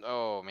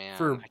 Oh man,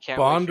 For I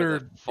can't wait Bond for the or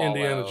Indiana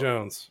fallout.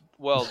 Jones?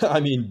 Well, I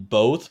mean,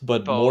 both,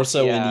 but more both, so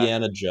yeah.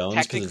 Indiana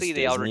Jones because it's Technically,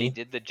 they already Disney.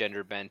 did the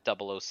gender bent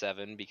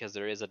 007 because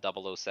there is a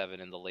 007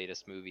 in the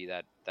latest movie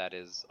that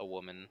is a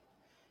woman.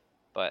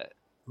 But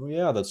Oh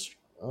yeah, that's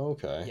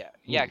okay. yeah,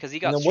 yeah, because he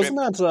got Now, stripped.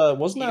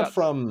 wasn't He that got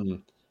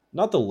from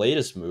not the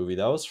latest movie?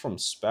 That was from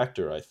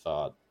Spectre, I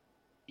thought.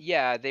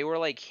 Yeah, they were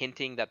like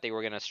hinting that they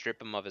were gonna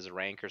strip him of his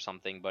rank or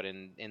something, but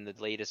in the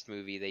latest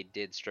movie they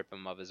did strip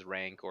him of his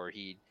rank, or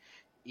he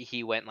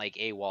went like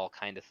AWOL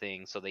kind of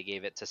thing, so they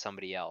gave it to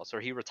somebody else,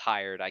 or he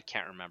retired. I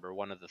can't remember,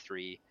 one of the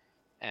three,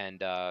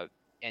 and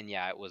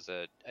yeah, it was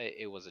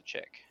a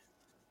chick.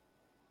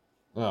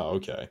 Oh,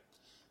 okay.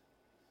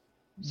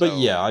 But So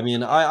yeah, I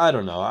mean, yeah, I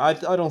don't know. I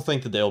don't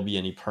think that there'll be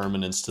any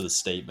permanence to the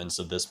statements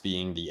of this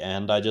being the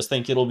end. I just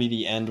think it'll be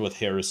the end with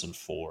Harrison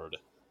Ford.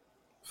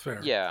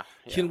 Fair. yeah,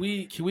 yeah. Can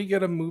we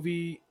get a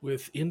movie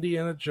with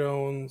Indiana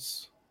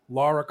Jones,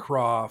 Lara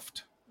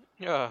Croft,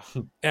 Ugh,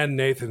 and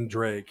Nathan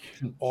Drake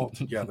all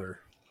together?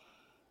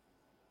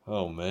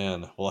 Oh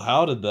man. Well,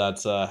 how did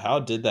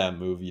that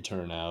movie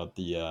turn out?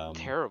 The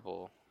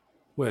terrible.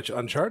 Which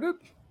Uncharted?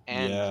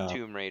 And yeah.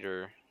 Tomb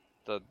Raider,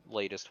 the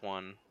latest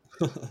one.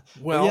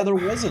 Oh yeah, Well, there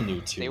was a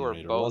new They Tomb were Raider,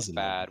 both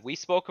wasn't there? bad. We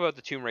spoke about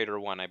the Tomb Raider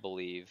one, I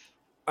believe.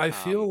 I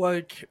feel Um,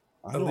 like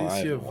I know I Alicia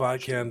haven't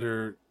watched it.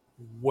 Vikander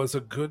was a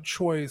good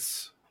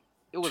choice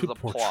it was to the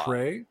plot.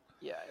 portray.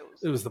 Yeah, it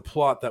was. It was the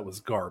plot that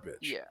was garbage.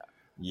 Yeah.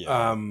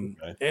 Yeah,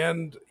 okay.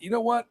 And you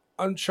know what?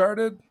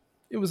 Uncharted,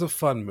 it was a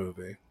fun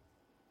movie.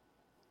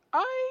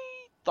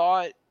 I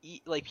thought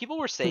like people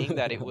were saying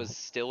that it was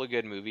still a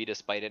good movie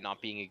despite it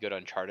not being a good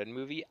Uncharted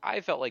movie.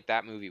 I felt like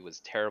that movie was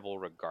terrible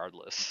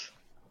regardless.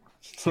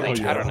 Oh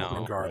Like I don't yeah, Terrible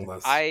know. okay.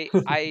 regardless.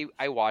 I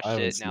I watched haven't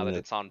it now seen that it.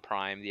 it's on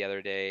Prime the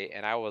other day,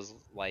 and I was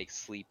like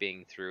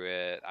sleeping through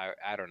it.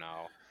 I don't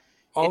know.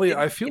 It Ollie, I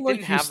didn't feel it didn't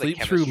like you have the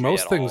sleep through chemistry most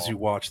at things you all.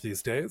 watch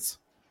these days.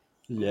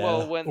 Well,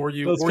 Yeah, when that's Or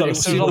kind you of there's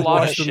seem a to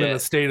lot of watch them in a shit.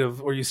 state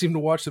of or you seem to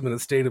watch them in a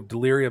state of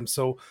delirium,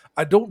 so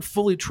I don't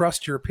fully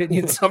trust your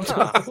opinion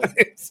Huh.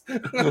 sometimes.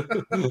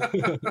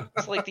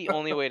 It's like the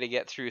only way to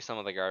get through some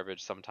of the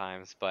garbage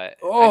sometimes, but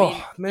I mean,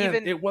 Oh man,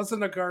 even it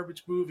wasn't a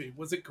garbage movie.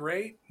 Was it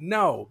great?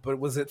 No, but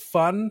was it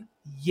fun?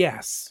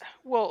 Yes.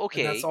 well,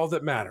 And that's okay. all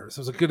that matters.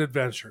 It was a good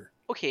adventure.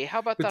 Okay, how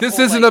about But that this whole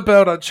isn't like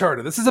about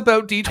Uncharted. This is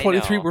about I D23.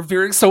 know, We're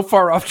veering so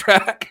far off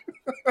track.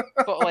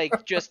 but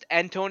like just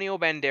Antonio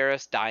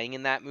Banderas dying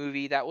in that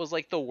movie, that was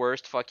like the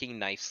worst fucking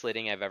knife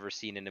slitting I've ever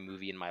seen in a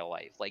movie in my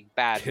life. Like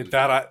bad that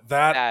movie. I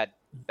that Bad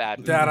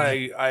bad that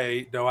movie.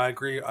 I no, I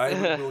agree.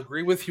 Will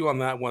agree with you on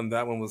that one.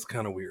 That one was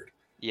kind of weird.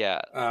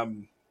 Yeah,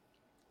 Um,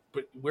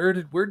 but where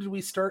did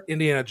we start?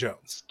 Indiana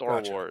Jones. Star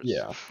Gotcha. Wars.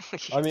 yeah.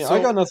 I mean, I So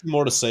got nothing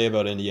more to say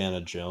about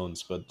Indiana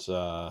Jones, but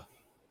I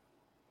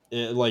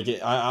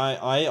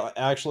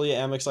actually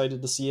am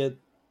excited to see it,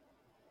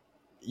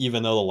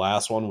 even though the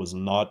last one was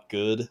not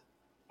good.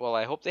 Well,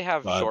 I hope they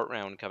have But Short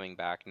Round coming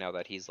back now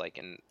that he's like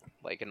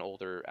an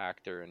older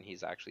actor and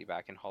he's actually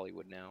back in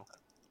Hollywood now.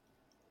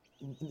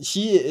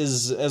 he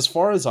is, as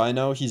far as I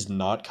know, he's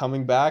not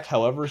coming back.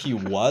 However, he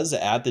was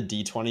at the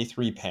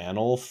D23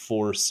 panel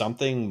for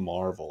something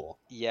Marvel.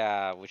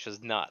 Yeah, which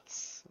is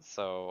nuts.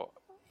 So,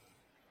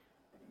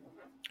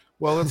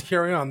 well, let's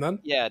carry on then.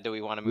 yeah, do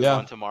we want to move on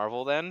Yeah, to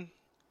Marvel then?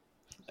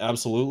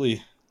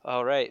 absolutely.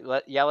 All right.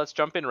 Let's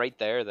jump in right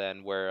there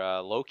then,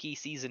 where Loki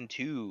season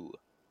 2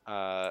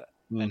 uh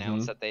announced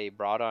Mm-hmm. that they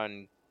brought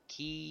on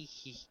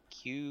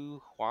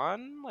Q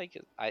Huan, like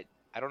I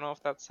don't know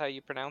if that's how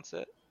you pronounce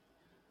it.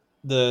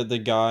 The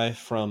guy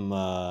from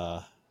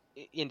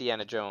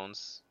Indiana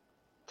Jones.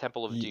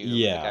 Temple of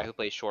Doom, the guy yeah. who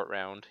plays Short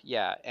Round.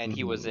 Yeah, and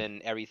he was Mm-hmm.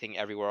 in Everything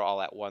Everywhere All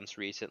at Once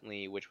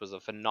recently, which was a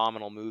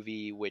phenomenal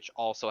movie, which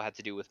also had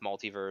to do with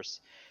multiverse.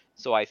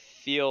 So I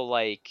feel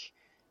like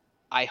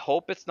I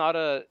hope it's not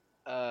a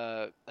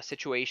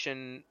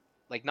situation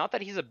like, not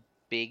that he's a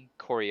big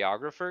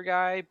choreographer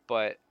guy,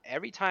 but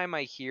every time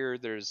I hear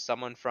there's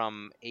someone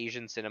from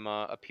Asian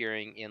cinema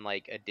appearing in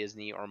like a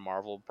Disney or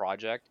Marvel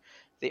project,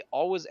 they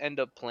always end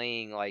up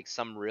playing like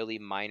some really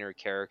minor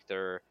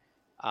character.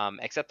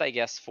 Except I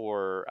guess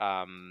for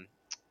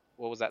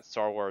what was that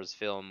Star Wars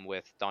film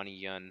with Donnie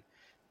Yen?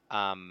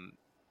 Um,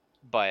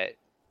 but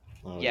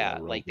Oh yeah, yeah,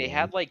 Rogue like they One.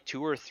 had like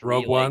two or three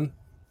Rogue like One.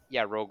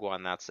 yeah, Rogue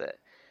One, that's it.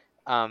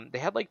 They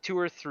had like two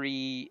or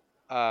three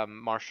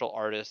martial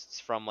artists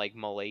from like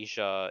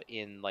Malaysia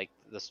in like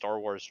the Star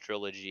Wars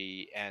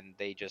trilogy, and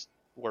they just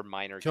were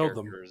minor Killed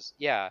them. characters.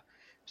 Yeah,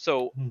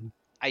 so Mhm.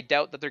 I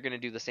doubt that they're gonna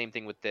do the same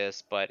thing with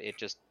this, but it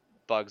just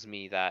bugs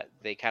me that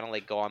they kind of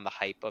like go on the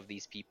hype of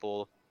these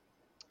people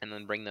and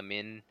then bring them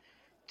in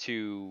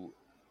to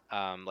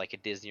like a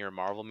Disney or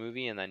Marvel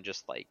movie, and then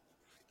just like,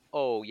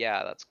 oh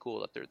yeah, that's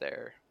cool that they're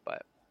there.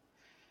 But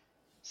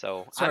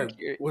so I'm Sorry,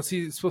 curious. was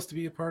he supposed to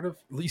be a part of?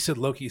 You said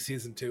Loki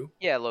season 2,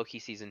 Yeah, Loki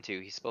season 2.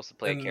 He's supposed to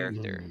play a and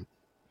character. Mhm.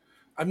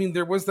 I mean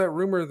there was that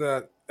rumor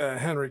that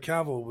Henry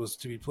Cavill was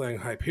to be playing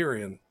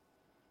Hyperion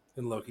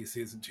in Loki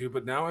season 2,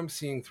 but now I'm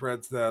seeing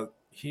threads that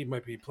he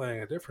might be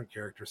playing a different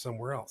character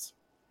somewhere else.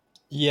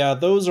 Yeah,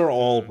 those are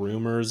all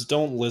rumors.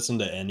 Don't listen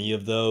to any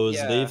of those.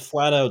 Yeah. They've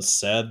flat out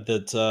said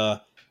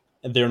that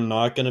they're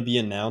not going to be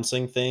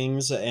announcing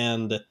things,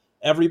 and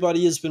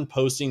everybody has been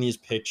posting these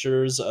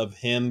pictures of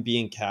him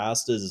being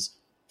cast as,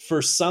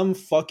 for some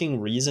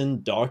fucking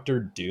reason, Doctor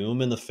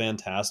Doom in the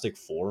Fantastic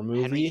Four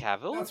Henry movie.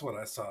 Cavill? That's what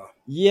I saw.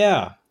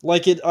 Yeah,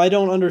 like it. I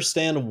don't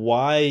understand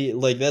why.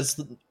 Like that's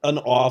an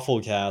awful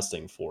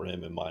casting for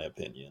him, in my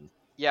opinion.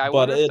 Yeah, I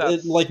But wonder if it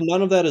that's like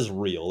none of that is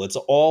real. It's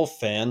all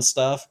fan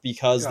stuff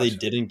because they Gotcha.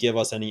 didn't give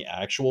us any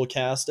actual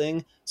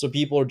casting. So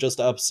people are just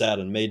upset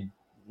and made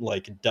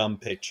like dumb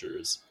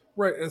pictures.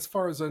 Right, as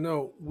far as I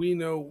know, we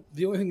know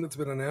the only thing that's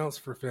been announced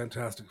for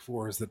Fantastic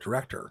Four is the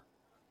director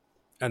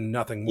and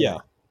nothing more. Yeah.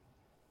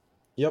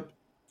 Yep.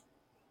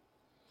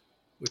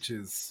 Which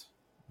is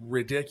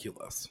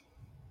ridiculous.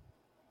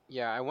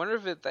 Yeah, I wonder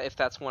if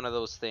that's one of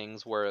those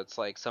things where it's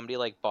like somebody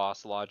like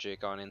Boss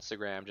Logic on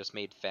Instagram just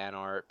made fan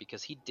art,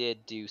 because he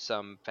did do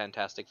some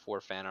Fantastic Four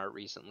fan art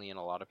recently, and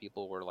a lot of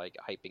people were like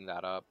hyping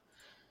that up.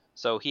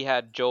 So he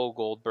had Joel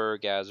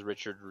Goldberg as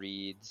Richard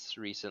Reeds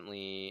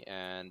recently,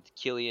 and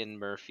Cillian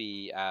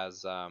Murphy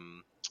as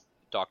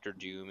Doctor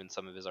Doom in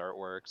some of his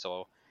artwork.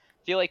 So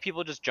I feel like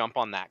people just jump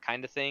on that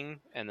kind of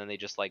thing, and then they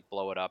just like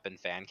blow it up and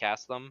fan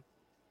cast them.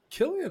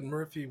 Cillian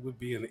Murphy would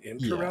be an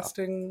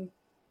interesting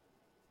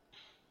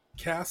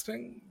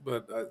casting,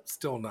 but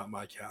still not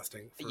my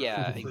casting for,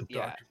 Yeah, for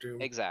yeah, Doctor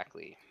Doom.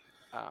 exactly.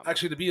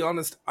 Actually, to be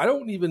honest, I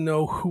don't even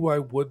know who I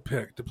would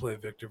pick to play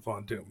Victor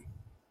Von Doom.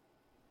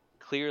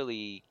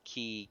 Clearly,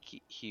 Ki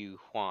Hugh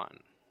Huan,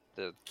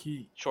 the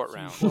Key short Key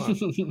round. Huan.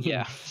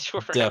 Yeah,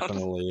 short round.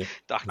 Definitely.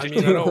 Doctor. I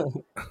mean, I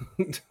don't.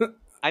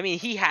 I mean,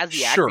 he has the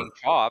Sure. acting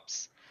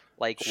chops.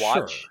 Like,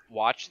 Sure.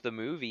 watch the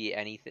movie,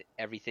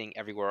 Everything,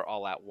 Everywhere,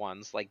 All at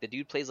Once. Like, the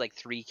dude plays like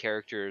 3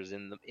 characters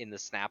in the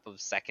snap of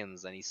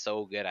seconds, and he's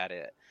so good at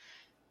it.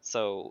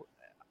 So,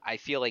 I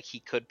feel like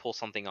he could pull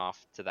something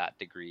off to that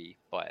degree.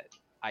 But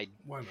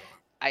Why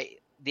not?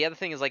 the other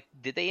thing is, like,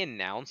 did they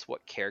announce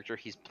what character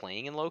he's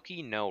playing in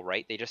Loki? No,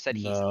 right? They just said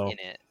he's No. in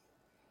it.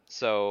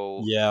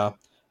 So Yeah.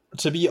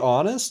 To be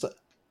honest,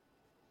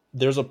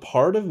 there's a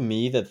part of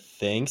me that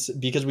thinks,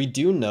 because we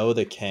do know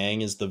that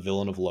Kang is the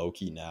villain of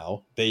Loki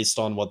now, based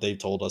on what they've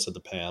told us at the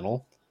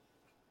panel.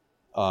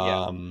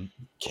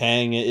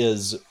 Kang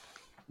is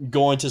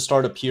going to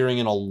start appearing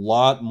in a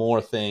lot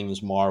more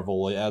things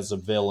Marvel as a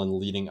villain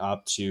leading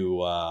up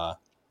to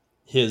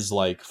his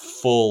like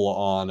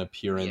full-on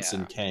appearance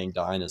in Kang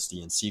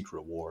Dynasty and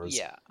Secret Wars.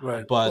 Yeah,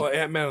 Right. But well,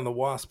 Ant-Man and the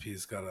Wasp,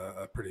 he's got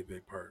a pretty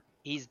big part.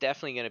 he's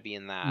definitely going to be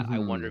in that. I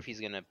wonder if he's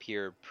going to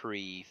appear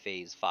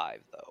pre-Phase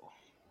 5, though.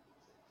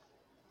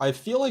 I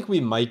feel like we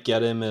might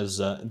get him as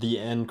the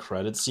end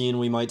credit scene.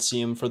 We might see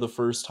him for the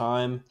first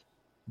time,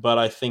 but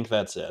I think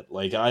that's it.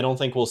 Like, I don't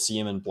think we'll see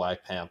him in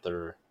Black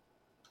Panther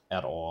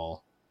at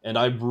all. And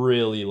I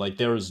really, like,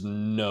 there is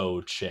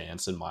no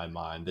chance in my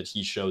mind that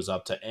he shows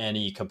up to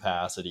any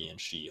capacity in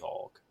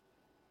She-Hulk.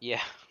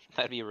 Yeah,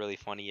 that'd be really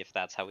funny if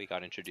that's how we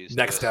got introduced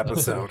Next to it.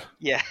 episode.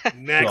 Yeah.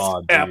 Next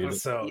God, dude.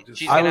 episode. Just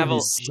She's I gonna would have be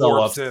a so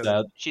warps in.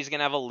 upset. She's going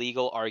to have a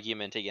legal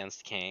argument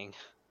against Kang.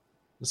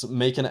 Just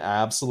make an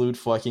absolute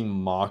fucking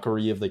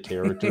mockery of the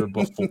character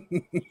before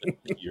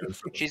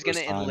She's going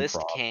to enlist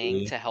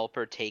Kang to help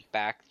her take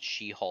back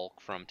She-Hulk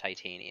from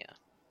Titania.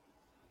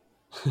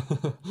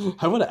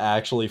 I would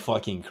actually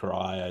fucking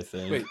cry, I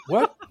think. Wait,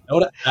 what? That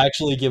would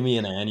actually give me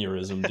an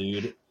aneurysm,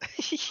 dude.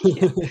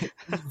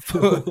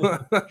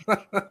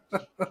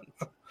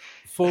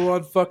 Full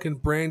on fucking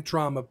brain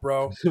trauma,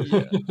 bro.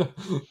 Yeah.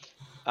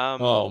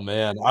 Oh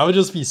man, I would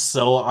just be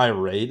so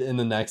irate in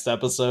the next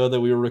episode that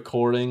we were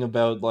recording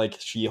about like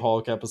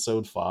She-Hulk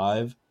episode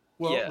 5.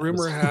 Well, Yeah.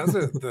 rumor has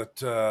it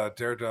that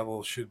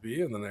Daredevil should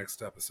be in the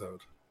next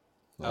episode.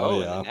 In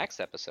the next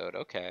episode.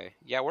 Okay.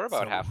 Yeah, we're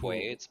about So halfway.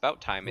 It's about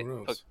time it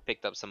who knows?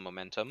 picked up some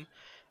momentum.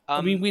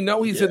 I mean, we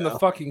know he's in the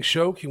fucking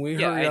show. Can we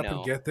Yeah, hurry I up and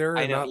know. get there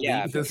I and know, not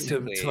yeah, leave this to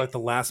basically. like the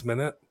last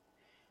minute?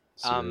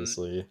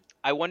 Seriously.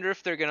 I wonder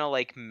if they're gonna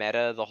like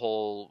meta the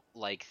whole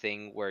like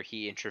thing where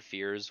he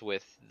interferes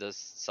with the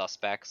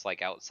suspects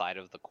like outside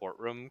of the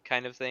courtroom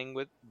kind of thing,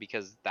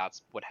 because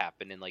that's what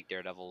happened in like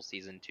Daredevil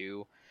season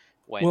 2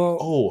 when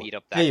he beat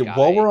up that guy.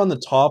 While we're on the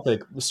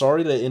topic,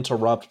 sorry to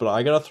interrupt, but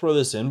I gotta throw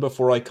this in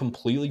before I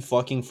completely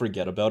fucking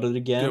forget about it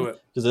again. Do it.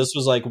 Because this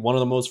was like one of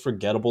the most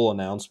forgettable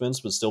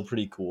announcements, but still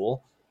pretty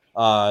cool.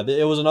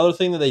 It was another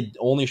thing that they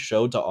only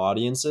showed to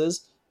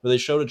audiences, but they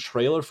showed a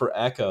trailer for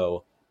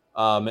Echo.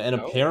 And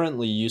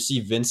apparently you see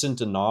Vincent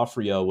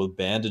D'Onofrio with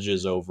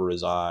bandages over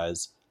his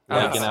eyes,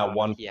 like in that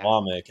one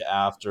comic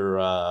after,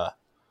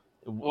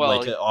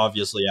 like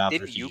obviously after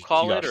didn't you he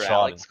call got it or shot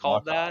Alex in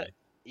called Hawkeye. that?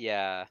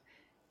 Yeah.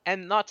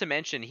 And not to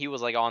mention he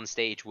was like on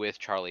stage with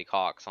Charlie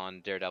Cox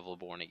on Daredevil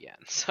Born Again.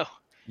 So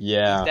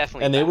Yeah, he's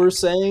definitely and they back. were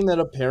saying that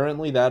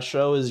apparently that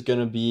show is going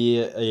to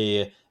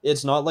be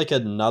it's not like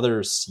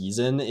another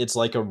season, it's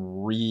like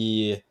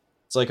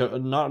it's like a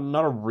not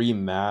a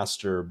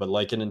remaster, but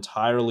like an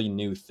entirely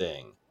new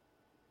thing.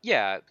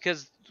 Yeah,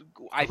 because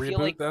I feel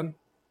like then?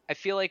 I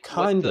feel like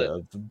Kind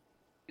of.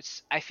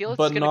 I feel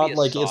it's but going to be not a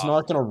like it's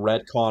not soft. going to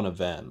retcon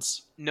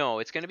events. No,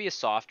 it's going to be a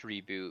soft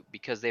reboot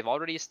because they've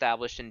already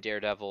established in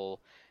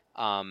Daredevil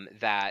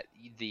that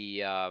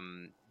the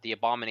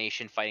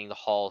Abomination fighting the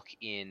Hulk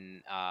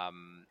in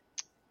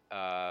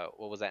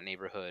what was that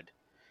neighborhood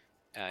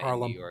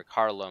in New Harlem. York,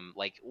 Harlem,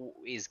 like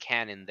is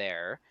canon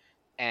there,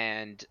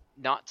 and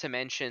not to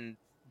mention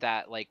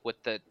that like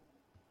with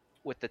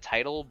the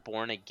title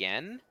Born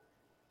Again,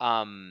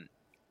 um,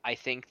 I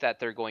think that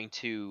they're going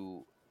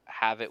to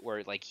have it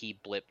where like he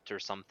blipped or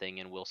something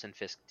and Wilson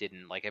Fisk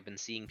didn't. Like I've been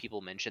seeing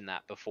people mention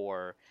that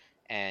before,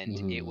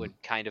 and it Mhm. would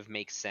kind of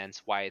make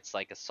sense why it's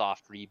like a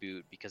soft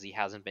reboot because he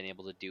hasn't been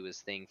able to do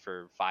his thing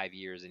for 5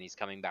 years and he's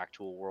coming back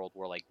to a world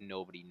where like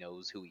nobody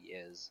knows who he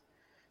is.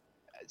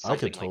 I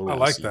could Something like I that.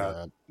 totally like see that.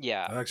 that.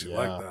 Yeah, I actually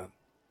like Yeah. that.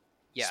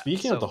 yeah.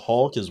 Speaking of the So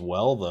Hulk as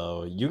well,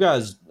 though, you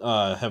guys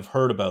have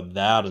heard about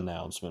that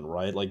announcement,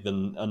 right? Like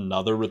the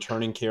another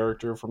returning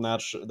character from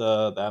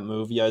that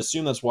movie. I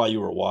assume that's why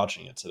you were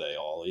watching it today,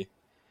 Ollie.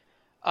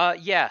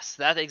 yes,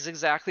 that is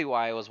exactly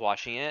why I was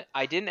watching it.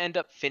 I didn't end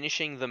up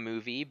finishing the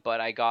movie,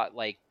 but I got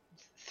like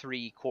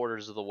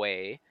 3/4 of the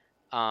way.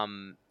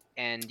 Um,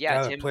 and yeah,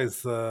 Guy that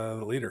plays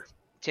the leader.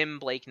 Tim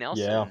Blake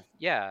Yeah. Nelson.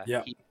 Yeah,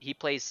 Yeah. he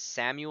plays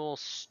Samuel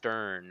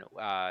Stern,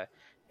 a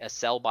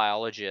cell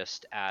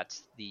biologist at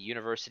the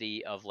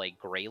University of like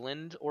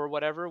Grayland or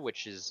whatever,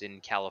 which is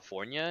in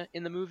California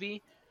in the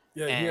movie.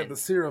 Yeah, he had And the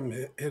serum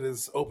hit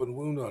his open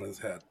wound on his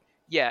head.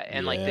 yeah,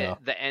 and like Yeah.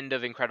 the end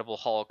of Incredible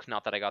Hulk,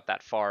 not that I got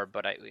that far,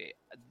 but I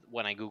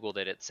when I googled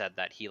it, it said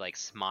that he like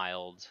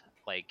smiled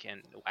like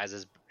and as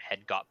his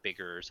head got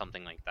bigger or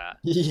something like that.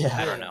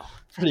 I Yeah. don't know.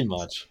 Pretty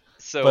much.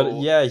 But So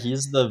yeah,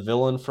 he's the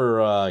villain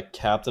for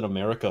Captain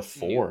America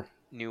new 4.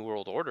 New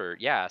World Order,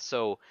 yeah.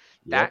 So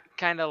Yep. that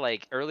kind of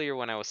like earlier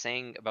when I was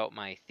saying about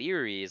my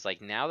theories,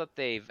 like now that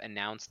they've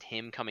announced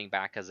him coming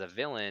back as a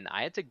villain,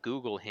 I had to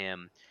Google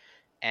him,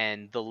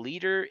 and the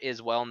leader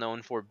is well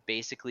known for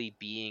basically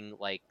being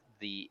like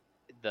the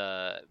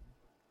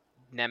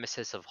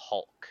nemesis of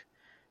Hulk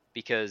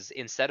because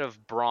instead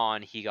of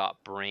brawn, he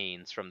got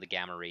brains from the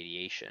gamma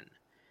radiation.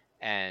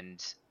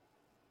 And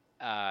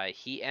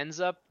he ends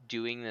up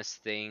doing this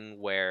thing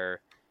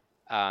where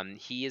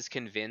he is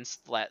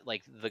convinced that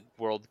like the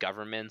world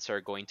governments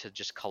are going to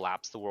just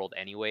collapse the world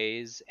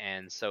anyways,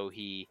 and so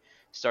he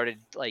started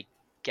like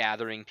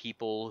gathering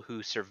people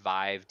who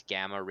survived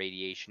gamma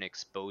radiation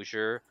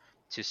exposure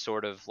to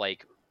sort of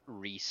like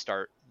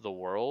restart the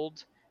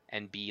world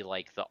and be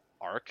like the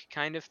arc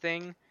kind of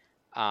thing.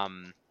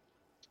 Um,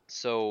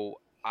 so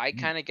I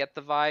kind of get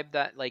the vibe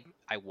that like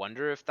I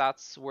wonder if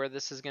that's where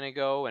this is gonna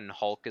go, and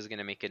Hulk is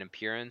gonna make an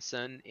appearance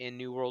in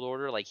New World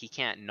Order. Like he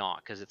can't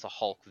not because it's a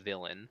Hulk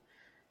villain.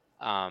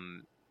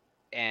 Um,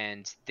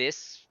 and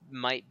this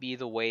might be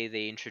the way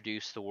they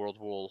introduce the World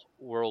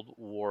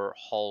War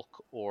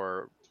Hulk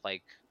or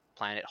like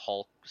Planet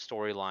Hulk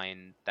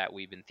storyline that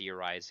we've been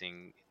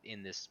theorizing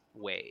in this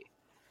way.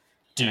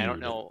 And I don't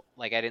Dude, know,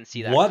 like I didn't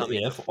see that what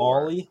coming if, before.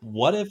 Ollie?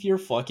 What if you're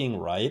fucking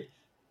right?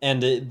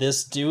 And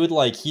this dude,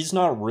 like, he's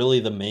not really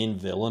the main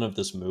villain of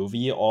this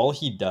movie. All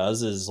he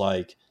does is,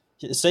 like,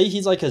 say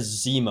he's like a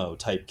Zemo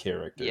type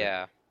character,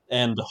 Yeah,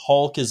 and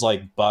Hulk is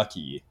like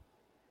Bucky.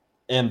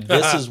 And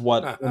this is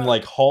what, and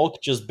like,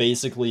 Hulk just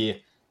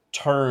basically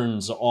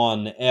turns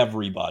on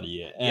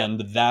everybody. yep.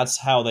 And that's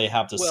how they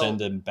have to Well,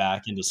 send him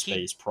back into he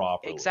space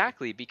properly.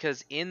 exactly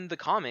because in the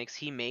comics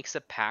he makes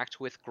a pact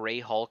with Grey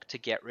Hulk to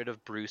get rid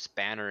of Bruce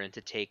Banner and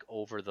to take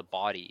over the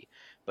body.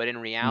 But in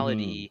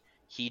Hmm. reality,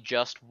 he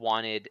just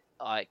wanted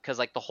cuz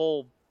like the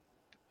whole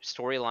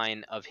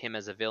storyline of him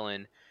as a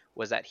villain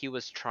was that he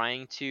was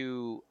trying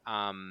to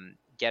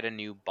get a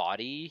new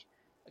body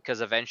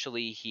because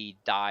eventually he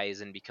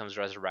dies and becomes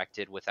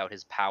resurrected without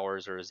his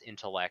powers or his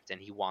intellect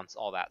and he wants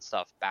all that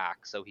stuff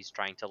back, so he's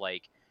trying to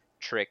like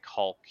trick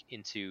Hulk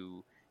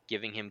into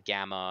giving him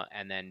gamma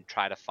and then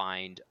try to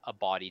find a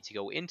body to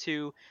go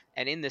into.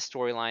 And in this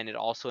storyline it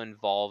also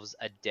involves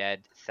a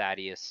dead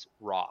Thaddeus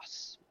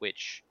Ross,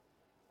 which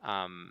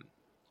um,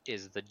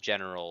 is the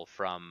general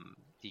from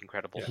The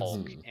Incredible Yes.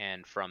 Hulk Hmm.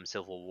 and from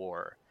Civil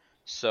War.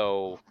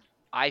 So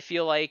I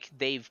feel like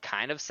they've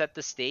kind of set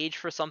the stage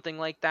for something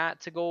like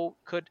that to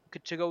could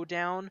to go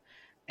down.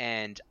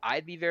 And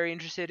I'd be very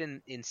interested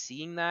in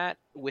seeing that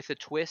with a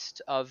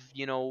twist of,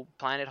 you know,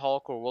 Planet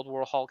Hulk or World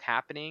War Hulk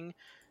happening.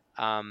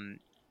 Um,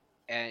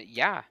 and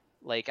yeah,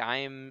 like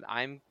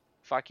I'm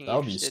fucking That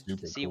would be interested to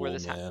super see cool,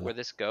 man. where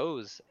this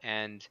goes.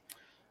 And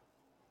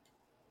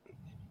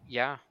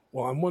yeah,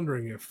 Well, I'm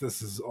wondering if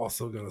this is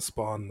also going to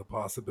spawn the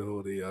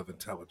possibility of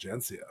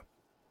intelligentsia.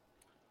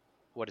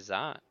 what is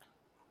that?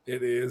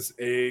 It is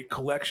a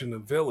collection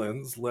of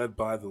villains led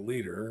by the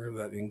leader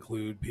that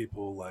include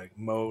people like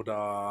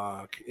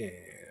Modoc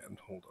and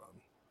hold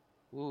on,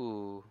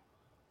 Ooh,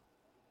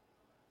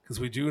 because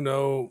we do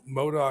know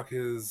Modoc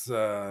is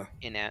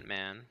in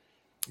Ant-Man.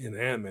 in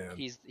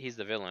Ant-Man. He's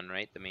the villain,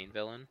 right? The main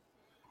villain.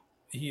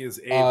 He is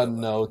a villain,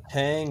 No,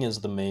 Tang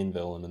is the main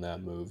villain in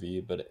that movie,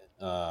 but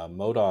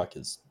Modoc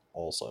is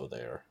also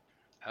there.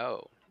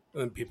 Oh,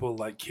 and people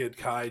like Kid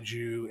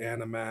Kaiju,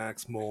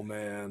 Animax, Mole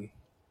Man.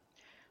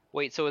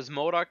 Wait, so is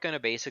MODOK gonna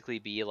basically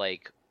be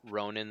like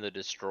Ronan the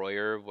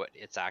Destroyer? What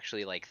it's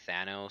actually like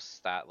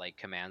Thanos that like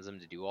commands him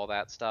to do all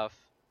that stuff?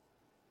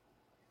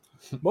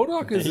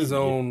 MODOK is his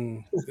Maybe.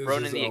 own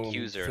Ronan the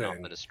Accuser, not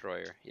the thing.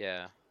 Destroyer.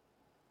 Yeah.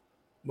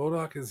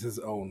 MODOK is his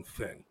own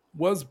thing.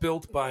 Was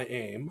built by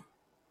AIM.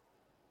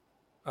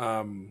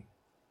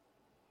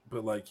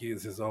 But like he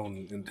is his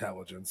own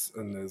intelligence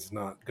and is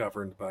not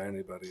governed by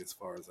anybody as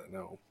far as I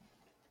know.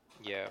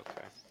 Yeah.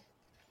 Okay.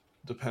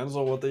 Depends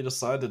on what they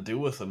decide to do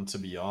with him, to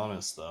be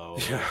honest, though.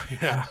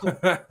 Yeah.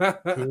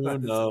 Who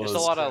knows? There's a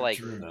lot of like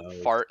Who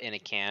knows? fart in a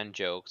can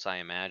jokes, I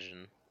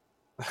imagine.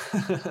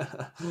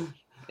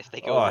 If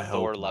they go I the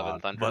Thor hope Love and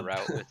not, Thunder but-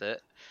 route with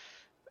it.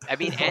 I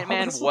mean,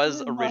 Ant-Man Honestly, was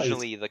they might.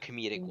 originally the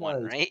comedic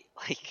one, might. right?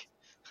 Like,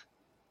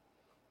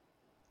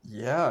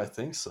 Yeah, I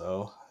think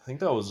so. I think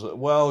that was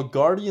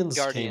Guardians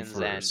came Guardians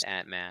and first.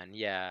 Ant-Man,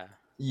 yeah.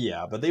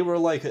 Yeah, but they were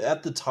like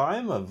at the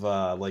time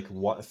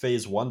of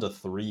phase 1 to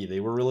 3, they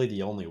were really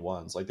the only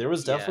ones. Like there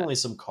was Yeah. definitely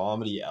some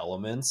comedy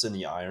elements in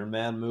the Iron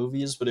Man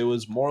movies, but it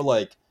was more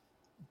like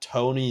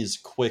Tony's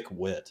quick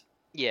wit.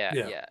 Yeah,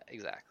 Yeah. yeah,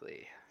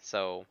 exactly.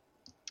 So,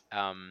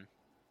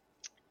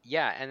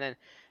 yeah, and then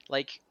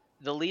like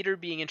the leader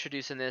being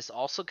introduced in this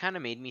also kind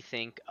of made me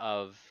think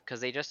of because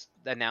they just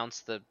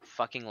announced the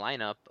fucking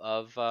lineup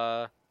of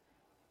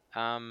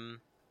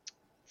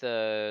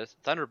the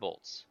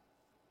Thunderbolts.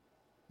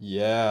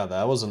 Yeah,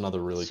 that was another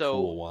really So-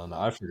 cool one.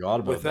 I forgot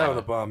about Without that.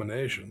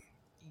 Abomination.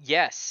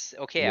 Yes,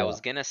 okay, I Yeah.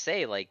 was gonna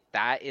say like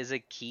that is a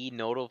key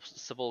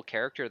noticeable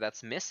character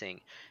that's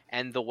missing,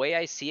 and the way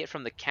I see it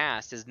from the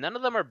cast is none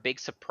of them are big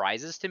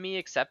surprises to me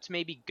except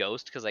maybe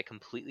Ghost because I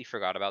completely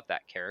forgot about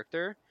that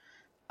character.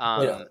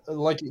 Yeah,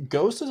 like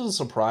Ghost is a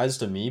surprise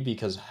to me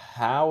because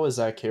how is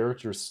that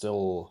character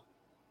still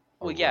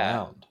Well,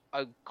 yeah,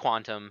 around?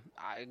 Quantum,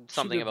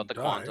 something about didn't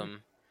the die.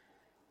 Quantum.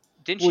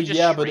 Didn't Well, she just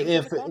yeah, but shrink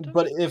into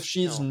Quantum? if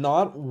she's No.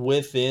 not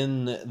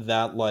within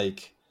that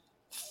like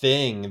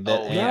thing that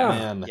Oh, yeah.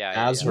 Ant-Man Yeah,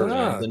 has yeah, her yeah. in,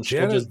 Nah, then she'll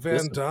Janet just Van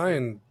disappear.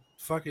 Dyne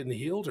fucking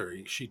healed her.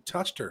 She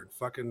touched her and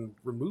fucking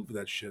removed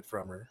that shit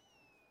from her.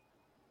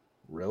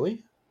 Really?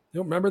 You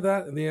don't remember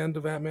that in the end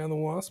of Ant-Man and the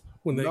Wasp?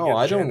 When they No, get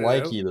I don't Janet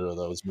like out? either of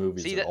those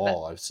movies See, at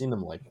all. I've seen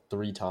them like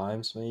 3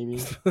 times, maybe.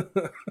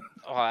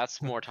 Oh,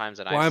 that's more times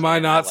than I've Why seen am I it,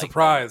 and not like them.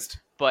 surprised?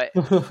 But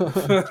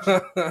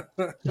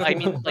I I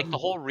mean, like the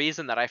whole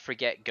reason that I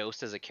forget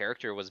Ghost as a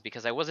character was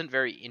because I wasn't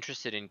very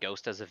interested in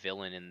Ghost as a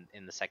villain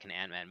in the second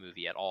Ant-Man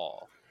movie at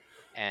all,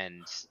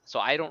 and so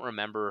I don't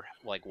remember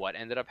like what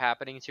ended up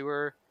happening to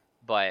her.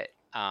 But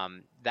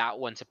that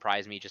one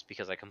surprised me just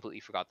because I completely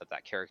forgot that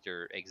that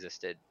character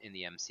existed in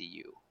the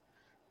MCU.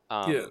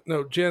 yeah,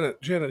 no,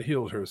 Janet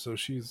healed her, so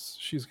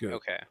she's good.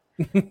 Okay.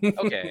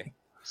 Okay.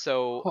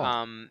 So,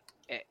 Huh.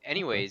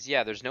 anyways,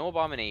 yeah, there's no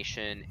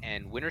Abomination,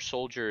 and Winter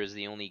Soldier is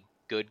the only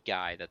good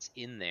guy that's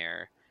in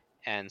there,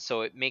 and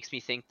so it makes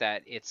me think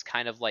that it's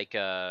kind of like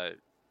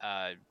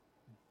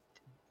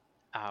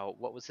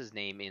what was his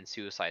name in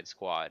Suicide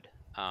Squad?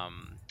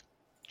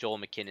 Joel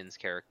McKinnon's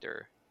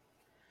character.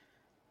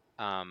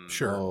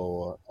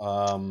 Sure.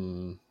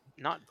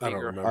 Not I don't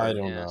Bigger remember. I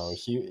don't know.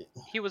 Heartedness.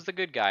 He was the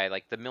good guy,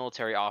 like the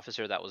military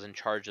officer that was in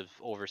charge of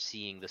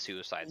overseeing the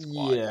Suicide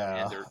Squad.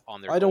 Yeah. And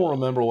on their I don't goal.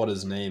 remember what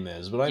his name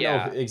is, but I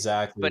Yeah. know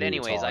exactly. But who you're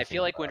anyways, I talking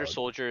feel like Winter about.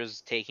 Soldier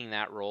is taking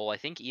that role. I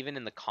think even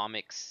in the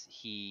comics,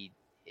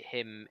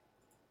 him,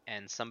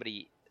 and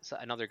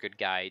another good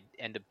guy,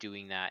 end up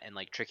doing that and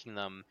like tricking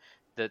them,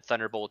 the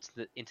Thunderbolts,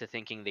 into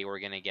thinking they were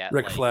gonna get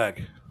Rick like,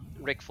 Flag.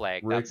 Rick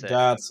Flag. Rick, That's it.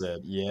 that's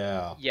it.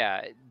 Yeah.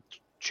 Yeah,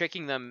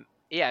 tricking them.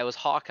 Yeah, it was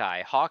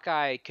Hawkeye.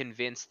 Hawkeye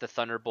convinced the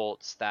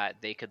Thunderbolts that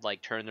they could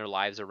like turn their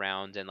lives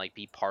around and like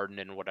be pardoned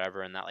and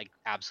whatever, and that like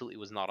absolutely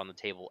was not on the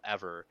table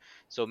ever.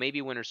 So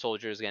maybe Winter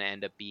Soldier is going to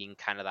end up being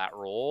kind of that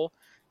role,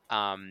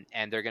 and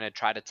they're going to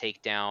try to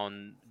take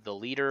down the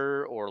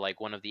leader or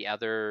like one of the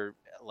other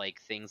like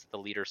things that the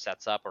leader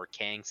sets up or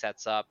Kang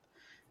sets up,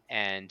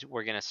 and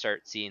we're going to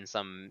start seeing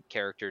some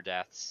character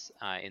deaths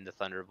in the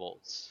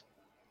Thunderbolts.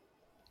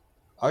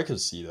 I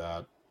could see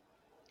that.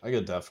 I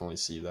could definitely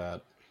see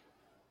that.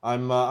 I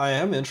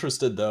am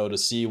interested though to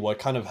see what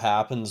kind of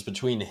happens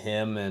between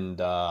him and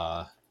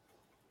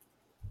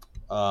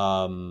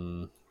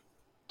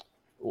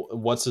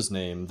what's his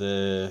name,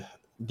 the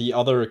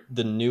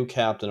new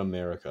Captain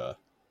America,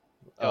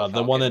 the one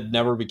Falcon? that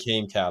never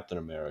became Captain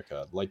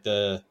America, like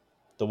the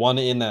one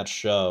in that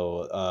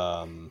show.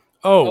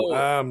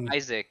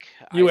 Isaac.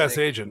 U.S. Isaac.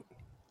 agent.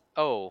 Yeah,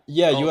 Oh,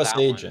 U.S. that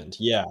one. agent.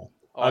 Yeah,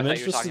 Oh, I I'm thought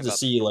you were interested talking to about.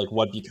 see like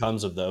what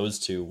becomes of those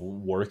two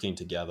working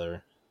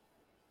together.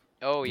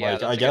 Oh yeah,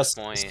 Like I that's a good guess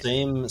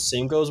point.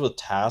 same goes with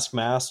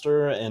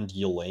Taskmaster and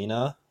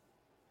Yelena.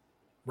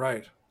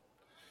 Right.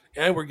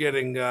 And we're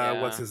getting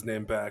Yeah. what's his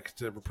name back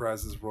to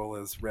reprise his role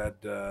as Red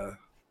Dawn,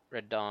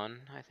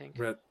 I think.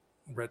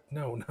 Red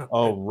no, not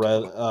Oh,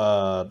 Red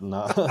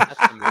no.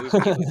 That's the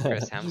movie with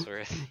Chris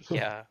Hemsworth.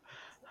 Yeah.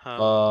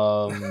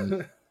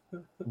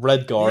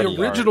 Red Guardian.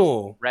 The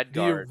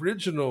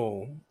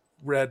original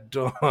Red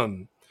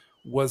Dawn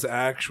was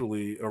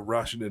actually a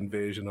Russian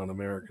invasion on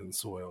American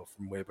soil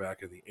from way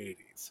back in the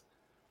 80s.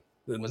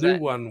 The Was new that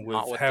one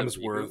not with what the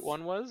reboot Hemsworth.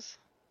 one was?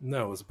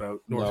 No, it was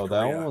about North No,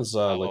 that one Korea. was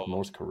like Oh,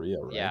 North Korea,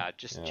 right? yeah,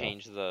 just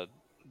change the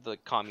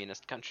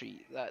communist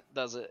country that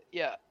does it.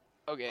 Yeah.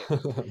 Okay.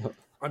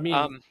 I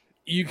mean, Um,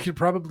 you could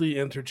probably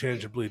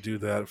interchangeably do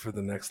that for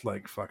the next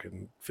like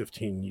fucking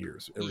 15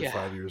 years. Every yeah.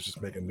 5 years,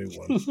 just make a new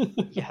one.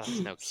 Yeah,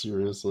 that's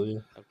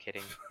Seriously. no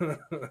kidding.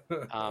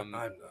 I'm Um,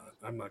 not.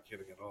 I'm not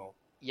kidding at all.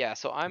 yeah,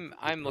 so Completely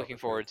I'm looking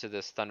provocative. forward to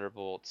this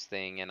Thunderbolts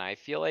thing, and I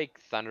feel like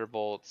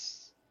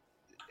Thunderbolts,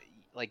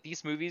 like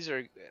these movies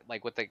are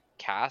like with the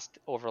cast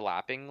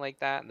overlapping like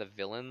that, and the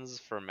villains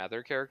from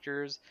other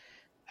characters,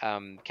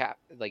 cap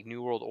like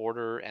New World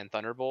Order and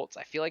Thunderbolts.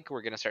 I feel like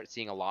we're gonna start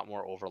seeing a lot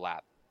more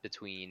overlap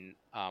between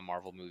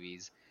Marvel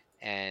movies,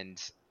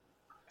 and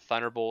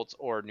Thunderbolts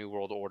or New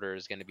World Order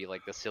is gonna be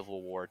like the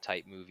Civil War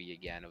type movie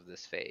again of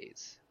this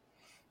phase.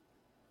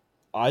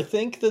 I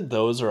think that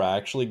those are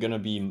actually going to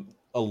be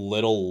a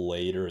little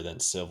later than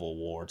Civil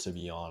War, to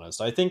be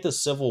honest. I think the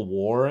Civil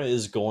War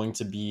is going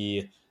to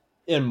be,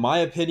 in my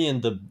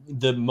opinion,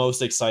 the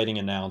most exciting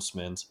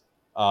announcement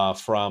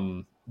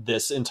from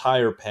this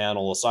entire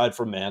panel, aside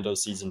from Mando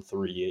season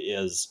 3,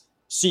 is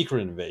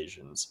Secret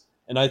Invasions,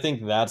 and I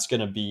think that's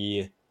going to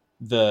be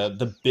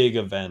the big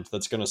event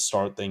that's going to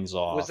start things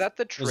Was off. that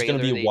the It's going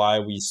to trailer be they why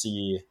we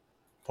see.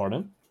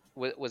 Pardon?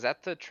 was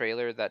that the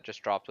trailer that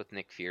just dropped with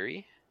Nick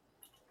Fury?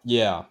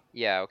 Yeah,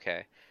 Yeah,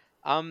 okay.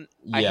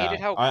 I yeah. hated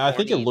how I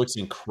think it corny. looks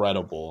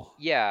incredible.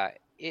 Yeah,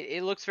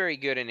 it looks very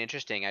good and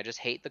interesting. I just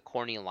hate the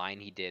corny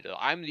line he did.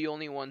 I'm the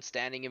only one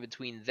standing in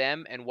between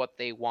them and what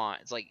they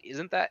want. It's like,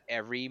 isn't that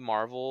every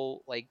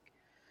Marvel like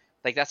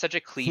that's such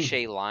a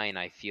cliche line,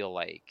 I feel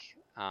like.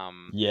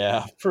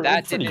 Yeah,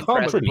 That didn't It's a pretty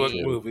impress comic pretty book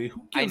me. true. movie.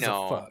 Who I gives a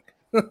know. fuck?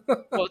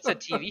 Well, it's a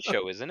TV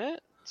show, isn't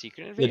it?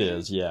 Secret It Invasion?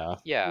 is, yeah.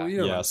 Well, Yeah. you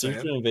know what Yeah, I'm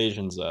Secret saying.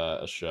 Invasion's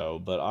a show,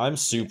 but I'm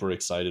Yeah. super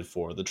excited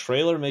for it. The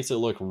trailer makes it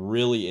look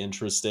really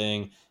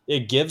interesting.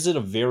 It gives it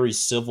a very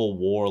Civil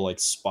War, like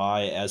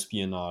spy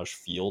espionage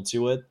feel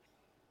to it.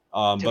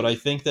 But Dude, I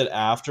think that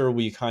after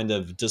we kind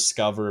of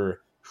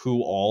discover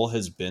who all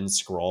has been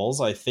Skrulls,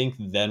 I think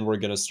then we're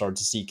going to start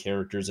to see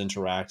characters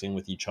interacting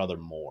with each other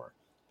more.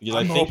 Because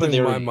I I'm think that hoping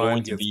there are my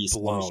going mind to gets be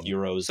some blown.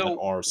 heroes that so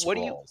are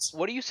Skrulls.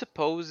 what do you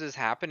suppose is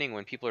happening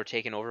when people are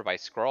taken over by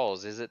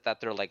Skrulls? Is it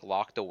that they're like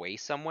locked away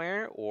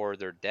somewhere, or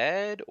they're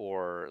dead,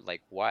 or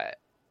like what?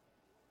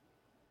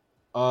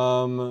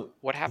 Um,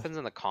 What happens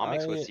in the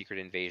comics with I Secret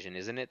Invasion?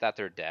 Isn't it that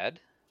they're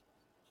dead?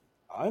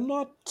 I'm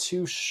not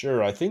too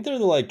sure. I think they're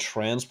like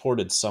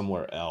transported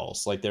somewhere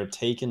else. Like they're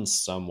taken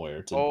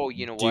somewhere to Oh,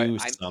 you know what? do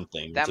I'm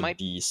something, that to might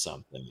be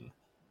something.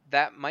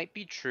 that might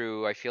be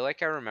true. I feel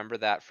like I remember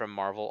that from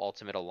Marvel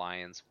Ultimate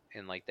Alliance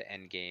in like the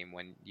end game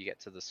when you get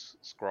to the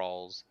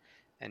Skrulls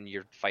and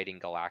you're fighting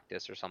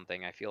Galactus or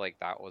something. I feel like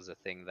that was a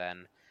thing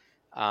then.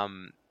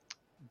 Um,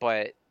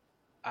 but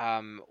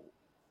um,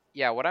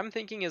 yeah, what I'm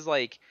thinking is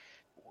like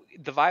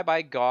the vibe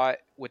I got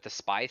with the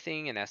spy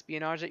thing and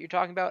espionage that you're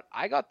talking about.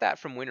 I got that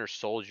from Winter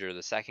Soldier,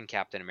 the second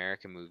Captain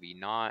America movie,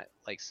 not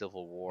like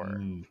Civil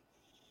War. Mm.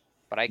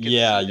 But I could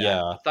Yeah, see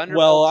that. yeah.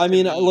 Well, Thunderbolts I to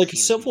mean, me like seems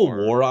Civil more.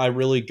 War, I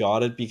really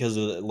got it because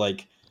of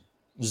like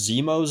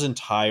Zemo's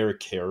entire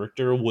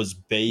character was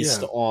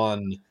based Yeah,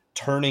 on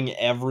turning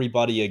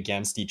everybody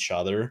against each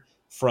other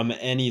from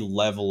any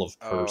level of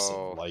person,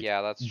 Oh, like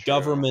yeah, that's true.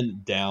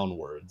 government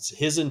downwards.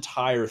 His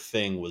entire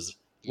thing was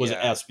Yeah.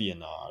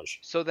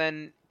 espionage. So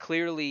then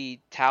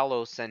clearly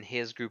Talos and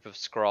his group of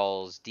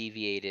Skrulls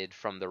deviated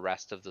from the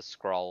rest of the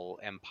Skrull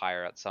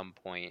Empire at some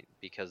point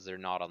because they're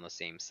not on the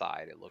same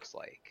side, it looks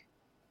like.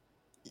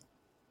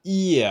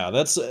 Yeah,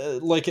 that's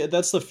like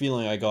that's the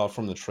feeling I got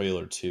from the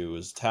trailer too.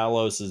 Is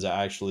Talos is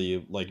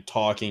actually like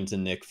talking to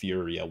Nick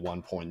Fury at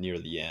one point near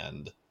the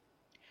end.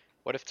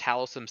 What if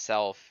Talos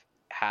himself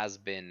has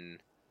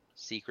been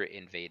secret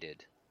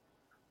invaded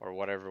or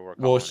whatever we're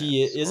Well, calling it,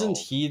 he isn't Skrulls?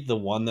 he the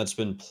one that's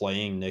been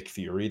playing Nick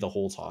Fury the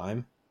whole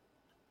time?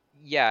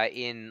 Yeah,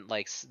 in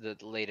like the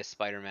latest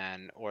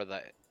Spider-Man or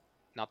the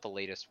not the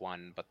latest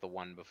one, but the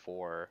one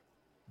before.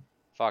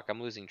 Fuck,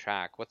 I'm losing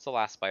track. What's the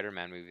last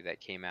Spider-Man movie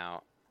that came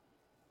out?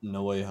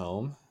 No Way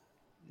Home.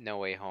 No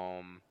Way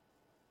Home,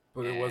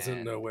 but it wasn't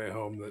and No Way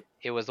Home that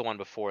it was the one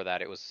before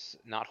that. It was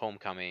not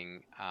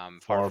Homecoming,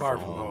 Far Far From Far From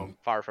From Home. Home. Home.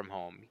 Far From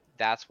Home.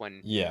 That's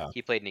when Yeah.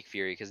 he played Nick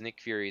Fury because Nick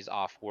Fury's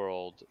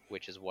off-world,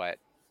 which is what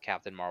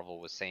Captain Marvel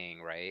was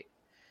saying, right?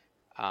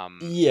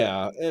 Um,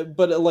 Yeah,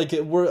 but like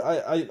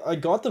I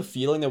got the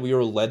feeling that we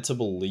were led to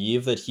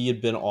believe that he had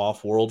been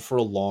off world for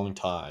a long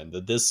time.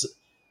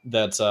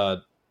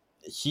 That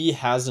he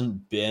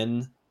hasn't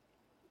been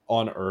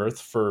on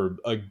Earth for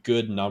a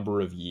good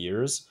number of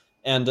years.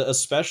 And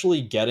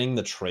especially getting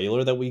the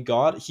trailer that we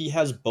got, he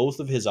has both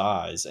of his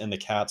eyes and the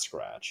cat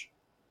scratch.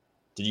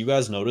 Did you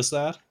guys notice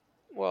that?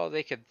 well,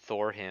 they could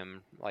Thor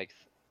him, like,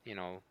 you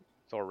know,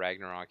 Thor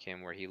Ragnarok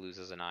him, where he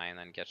loses an eye and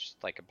then gets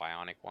like a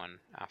bionic one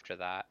after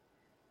that.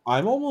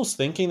 I'm almost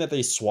thinking that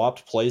they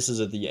swapped places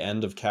at the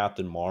end of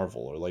Captain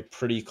Marvel, or like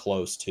pretty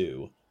close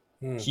to.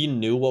 Hmm. He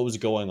knew what was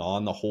going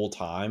on the whole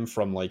time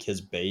from like his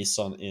base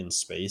on in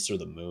space or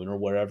the moon or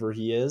wherever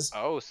he is.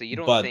 Oh, so you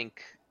don't But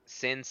think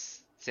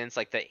since since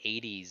like the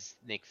 80s,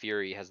 Nick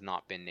Fury has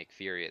not been Nick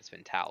Fury. It's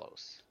been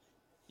Talos.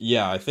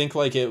 Yeah, I think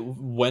like it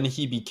when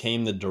he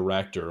became the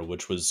director,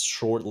 which was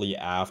shortly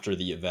after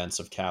the events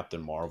of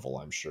Captain Marvel,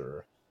 I'm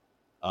sure.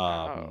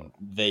 Oh,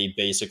 They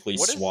basically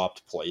what is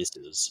swapped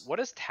places. what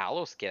does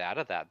Talos get out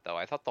of that though?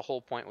 I thought the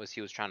whole point was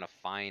he was trying to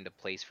find a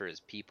place for his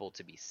people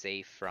to be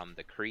safe from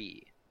the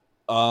Kree.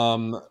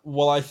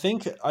 Well, I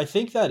think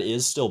that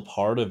is still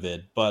part of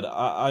it, but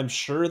I'm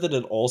sure that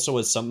it also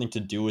has something to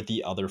do with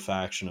the other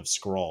faction of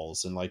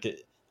Skrulls, and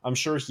I'm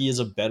sure he has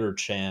a better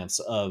chance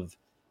of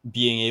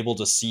being able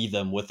to see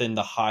them within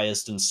the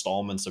highest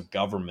installments of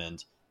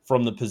government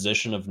from the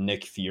position of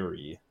Nick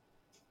Fury,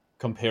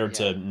 compared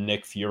Yeah. to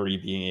Nick Fury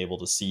being able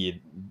to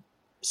see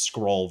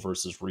Skrull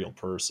versus real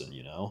person.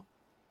 You know,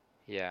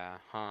 Yeah,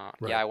 huh.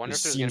 Yeah, Right. I wonder it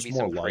if there's gonna seems be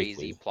more some crazy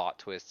likely. plot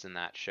twists in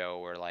that show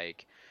where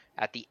like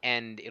at the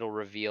end it'll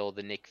reveal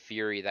the Nick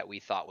Fury that we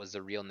thought was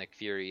the real Nick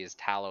Fury is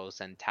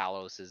Talos and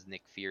Talos is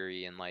Nick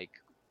Fury and like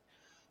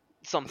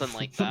something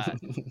like that.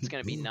 It's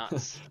gonna be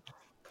nuts.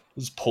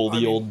 Just pull I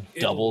the mean, old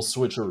double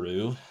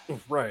switcheroo.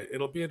 right.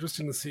 It'll be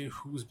interesting to see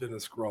who's been a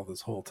Skrull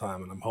this whole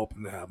time, and I'm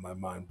hoping to have my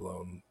mind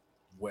blown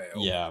way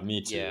over. Yeah,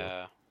 me too.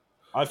 Yeah.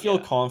 I feel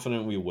Yeah.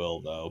 confident we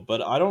will, though,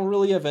 but I don't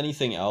really have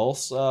anything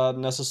else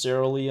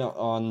necessarily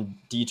on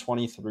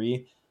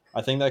D23.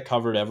 I think that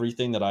covered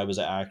everything that I was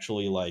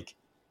actually like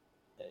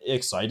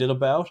excited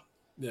about.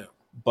 Yeah.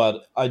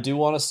 But I do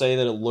want to say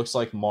that it looks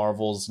like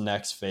Marvel's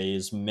next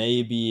phase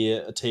may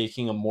be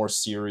taking a more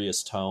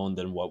serious tone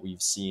than what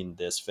we've seen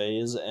this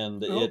phase,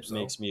 and I hope it so.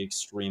 makes me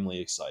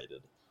extremely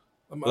excited.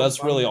 I'm, But I'm,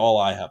 that's really I'm all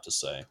I have to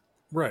say.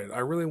 right. I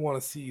really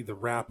want to see the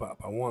wrap up.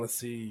 I want to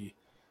see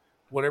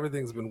what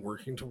everything's been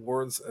working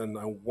towards, and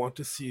I want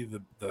to see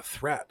the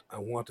threat. I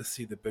want to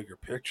see the bigger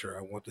picture.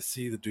 I want to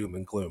see the doom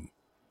and gloom.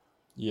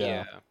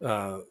 Yeah, Yeah.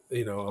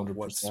 Of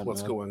what's 100%,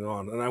 man. going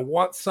on, and I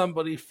want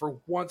somebody for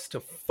once to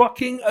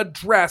fucking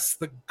address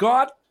the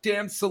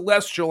goddamn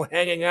celestial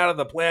hanging out of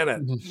the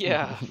planet.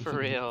 Yeah, for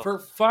real. For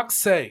fuck's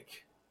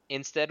sake.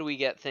 Instead we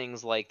get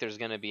things like there's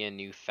gonna be a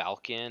new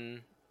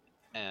Falcon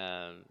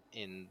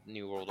in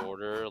New World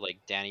Order, like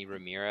Danny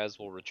Ramirez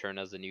will return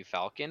as the new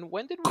Falcon.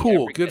 When did we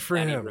Cool, ever good get for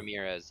Danny him.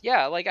 Ramirez?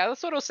 Yeah, like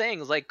that's what I was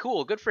saying. Is like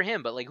cool, good for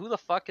him, but like who the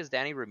fuck is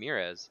Danny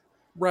Ramirez?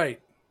 Right,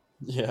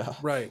 Yeah.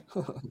 right.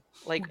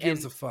 Like Who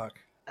gives a fuck?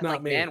 and Not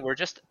like me. man, we're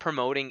just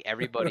promoting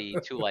everybody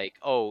to like,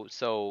 oh,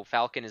 so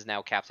Falcon is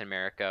now Captain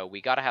America.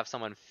 We got to have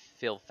someone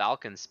fill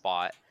Falcon's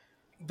spot.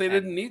 They And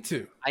didn't need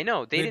to. I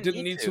know they They didn't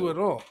didn't need need to to. at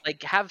all.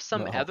 Like have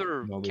some No,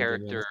 other no, they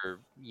character,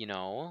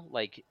 didn't.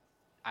 like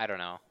I don't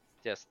know.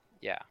 Just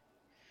yeah.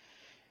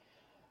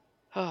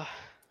 Weird.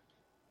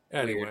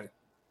 Anyway,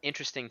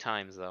 Interesting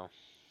times though.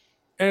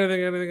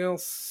 anything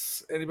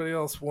else? Anybody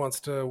else wants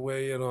to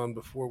weigh in on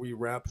before we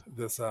wrap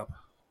this up?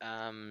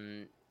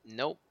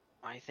 Nope.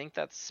 I think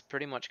that's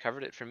pretty much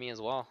covered it for me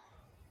as well.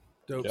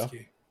 Yeah.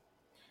 Dopeski.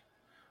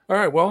 All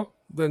right, well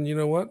then you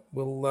know what?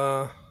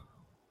 We'll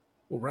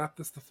wrap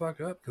this the fuck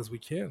up because we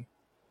can.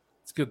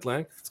 It's good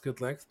length. It's good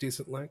length.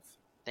 Decent length.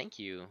 Thank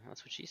you.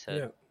 That's what she said.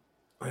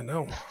 Yeah, I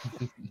know.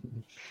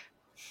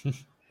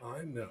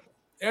 I know.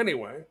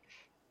 Anyway,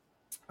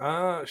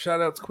 quick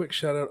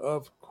shout out,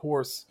 of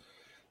course,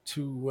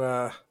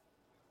 to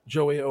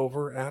Joey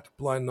over at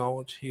Blind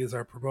Knowledge. He is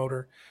our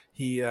promoter.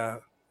 He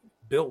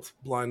built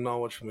Blind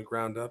Knowledge from the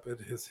ground up. It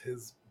is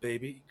his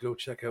baby. Go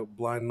check out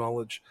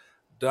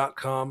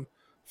blindknowledge.com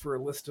for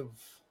a list of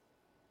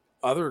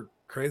other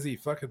crazy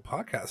fucking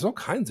podcasts. There's all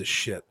kinds of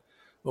shit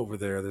over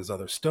there. There's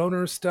other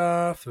stoner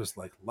stuff. There's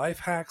like life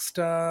hack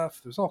stuff.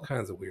 There's all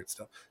kinds of weird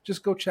stuff.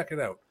 Just go check it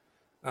out.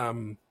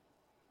 And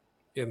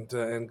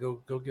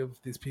go give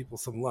these people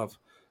some love.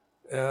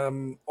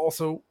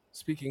 Also,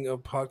 speaking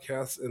of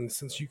podcasts, and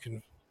since you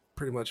can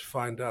pretty much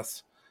find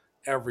us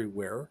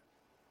everywhere,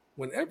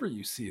 whenever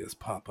you see us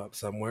pop up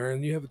somewhere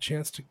and you have a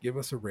chance to give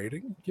us a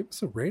rating, give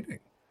us a rating.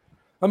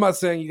 I'm not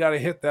saying you got to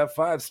hit that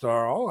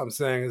 5-star. All I'm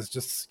saying is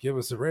just give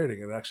us a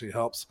rating. It actually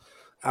helps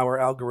our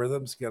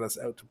algorithms get us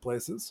out to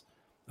places,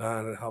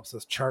 and it helps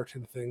us chart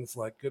in things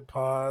like Good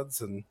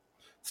Pods and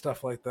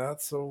stuff like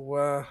that.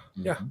 So,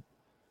 yeah,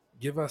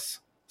 give us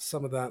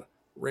some of that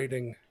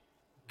rating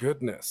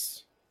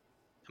goodness.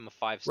 I'm a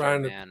 5-star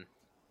Ryan,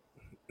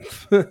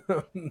 man.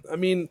 I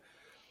mean,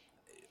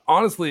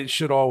 honestly, it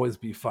should always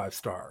be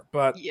 5-star,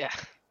 but Yeah.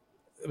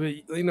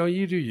 you know,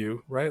 you do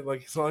you, right?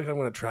 Like, it's not like I'm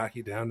going to track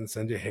you down and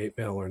send you hate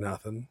mail or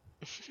nothing.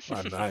 I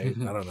might.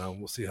 I don't know.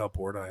 We'll see how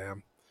bored I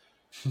am.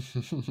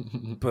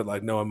 But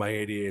like, knowing my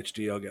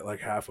ADHD, I'll get like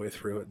halfway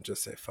through it and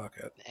just say fuck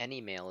it.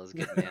 Any mail is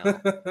good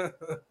mail.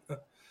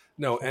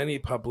 No, any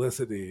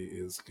publicity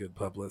is good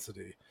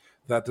publicity.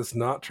 That does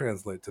not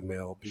translate to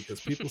mail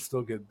because people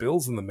still get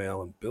bills in the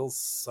mail and bills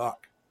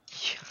suck.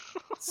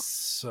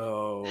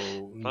 So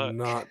Fuck.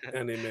 not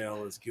any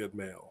mail is good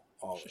mail,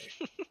 Ollie.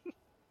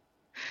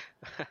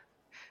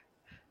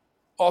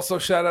 Also,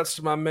 shout outs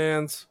to my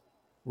man's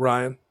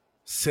Ryan,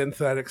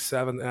 Synthetic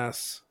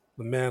 7S.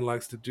 The man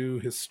likes to do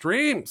his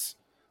streams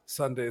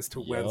Sundays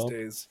to Yup.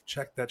 Wednesdays.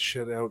 Check that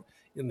shit out.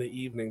 in the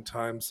evening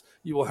times.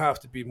 You will have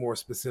to be more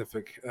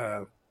specific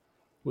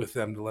with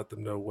them to let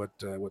them know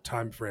what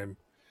time frame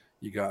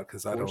you got,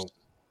 because Of course.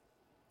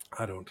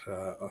 I don't.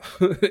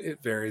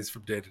 It varies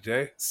from day to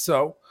day.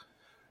 So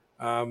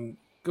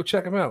go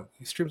check him out.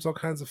 He streams all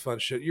kinds of fun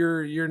shit.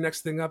 Your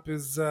next thing up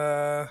is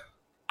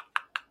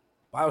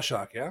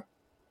Bioshock, yeah?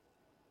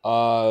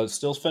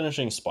 Still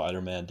finishing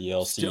Spider-Man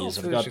Still DLCs.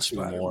 I've got finishing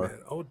 2 more.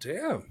 Spider-Man. Oh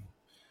damn!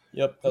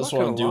 Yep, I'm that's not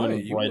what gonna I'm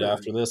lie, doing right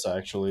after this,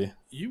 actually.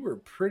 you were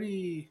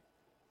pretty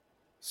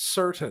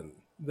certain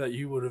that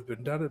you would have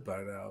been done it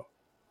by now.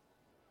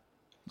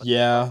 What the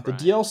Yeah, fuck, the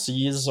Ryan?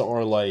 DLCs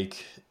are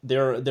like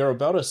they're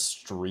about a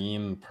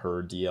stream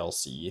per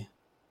DLC.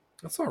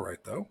 That's all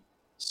right though.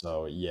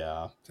 So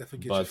yeah, Definitely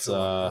get you but fill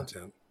on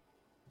content.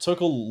 took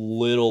a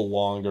little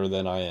longer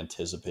than I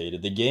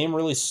anticipated. The game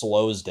really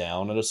slows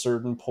down at a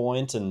certain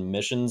point, and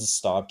missions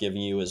stop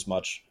giving you as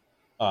much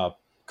uh,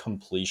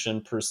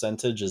 completion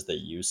percentage as they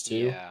used to.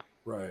 Yeah,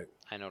 Right.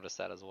 I noticed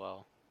that as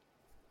well.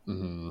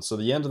 So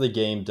the end of the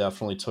game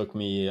definitely took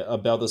me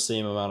about the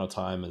same amount of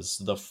time as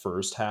the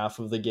first half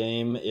of the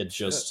game. It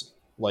Shit. just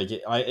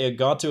it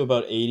got to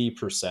about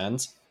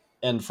 80%,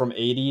 and from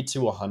 80 to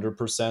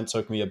 100%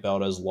 took me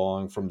about as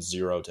long from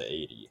 0 to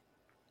 80.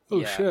 Oh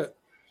Yeah. shit.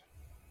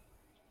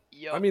 I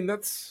Yup. mean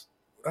that's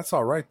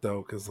all right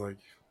though, because like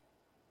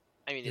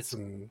I mean, get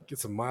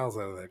it's some miles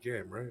out of that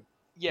game, right?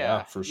 Yeah,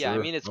 yeah, for yeah. I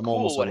sure. mean, it's I'm cool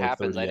almost at what like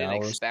happens. I 30 didn't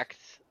hours. expect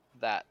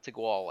that to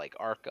go all like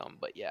Arkham,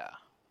 but yeah.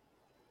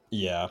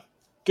 Yeah,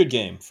 good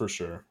game for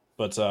sure.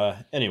 But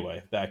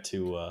anyway, back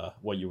to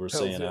what you were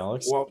Hells saying, yeah.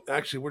 Alex. Well,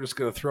 actually, we're just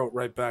gonna throw it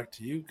right back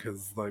to you,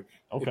 because like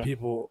if Okay.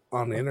 people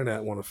on the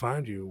internet want to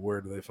find you, where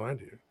do they find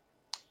you?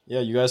 Yeah,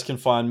 you guys can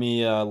find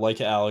me,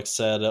 like Alex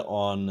said,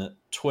 on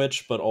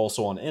Twitch, but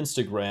also on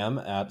Instagram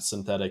at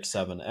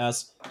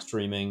Synthetic7S,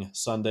 streaming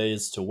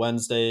Sundays to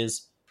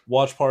Wednesdays.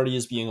 Watch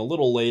parties being a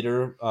little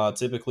later,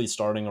 typically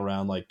starting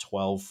around like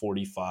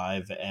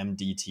 12:45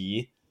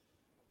 MDT.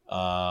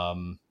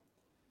 Um,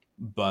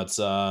 but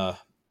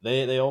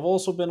they have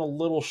also been a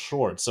little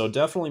short, so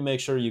definitely make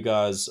sure you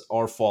guys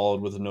are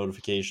followed with the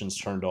notifications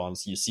turned on,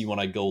 so you see when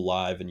I go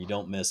live and you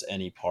don't miss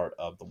any part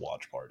of the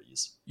watch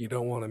parties. You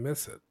don't want to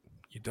miss it.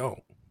 You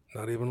don't.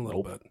 Not even a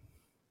little Nope. bit.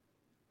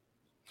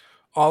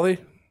 Ollie,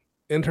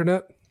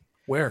 internet,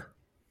 where?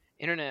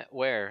 Internet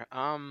where?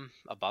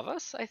 Above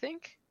us, I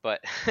think.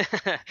 But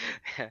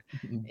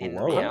in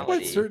Below I'm us. quite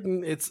reality,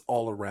 certain it's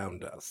all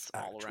around us.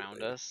 it's all around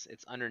Actually, us.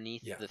 It's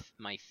underneath yeah,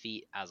 my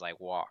feet as I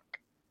walk.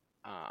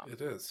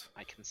 it is.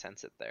 I can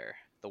sense it there.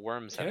 The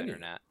worms have Can you?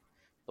 internet.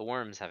 The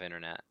worms have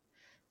internet.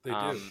 They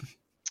do.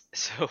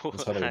 So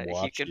That's how they you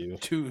watch can you.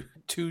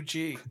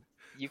 2G.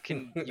 you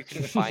can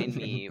find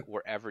me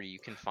wherever you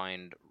can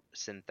find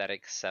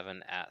Synthetic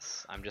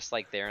 7S. I'm just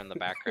like there in the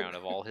background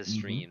of all his Mhm.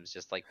 streams,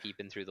 just like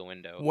peeping through the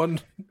window. One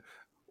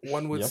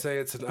would Yep. say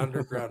it's an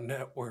underground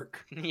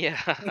network.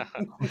 Yeah.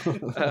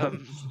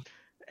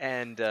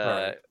 And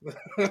Right.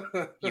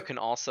 you can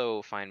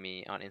also find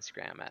me on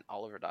Instagram at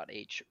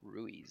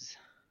oliver.hruiz.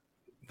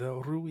 The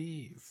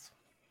Ruiz.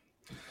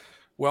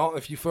 Well,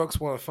 if you folks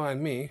want to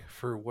find me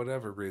for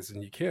whatever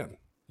reason, you can.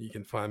 You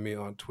can find me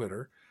on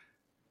Twitter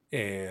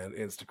and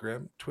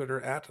Instagram. Twitter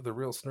at The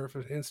Real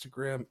Snurfin,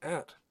 Instagram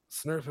at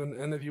Snurfin.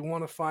 And if you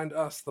want to find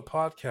us, the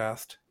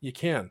podcast, you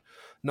can.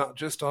 Not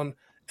just on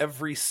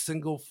every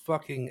single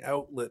fucking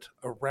outlet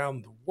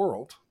around the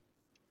world,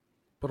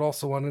 but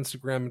also on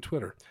Instagram and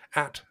Twitter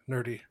at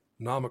Nerdy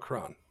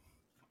Nomicron.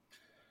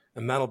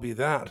 And that'll be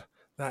that.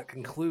 That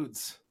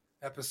concludes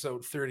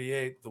episode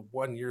 38, the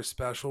 1 year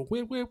special.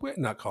 We're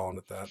not calling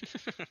it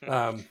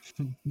that.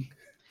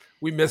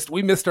 We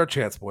missed our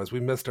chance, boys. We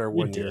missed our We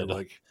 1 year did.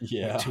 like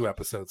Yeah. 2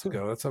 episodes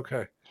ago. That's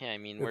okay. Yeah, I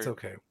mean It's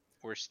okay.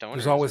 we're stoners.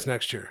 There's always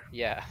next year.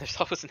 Yeah, there's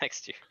always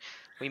next year.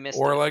 We missed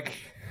Or it. like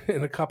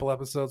in a couple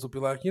episodes, we'll be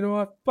like, you know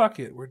what? Fuck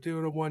it. We're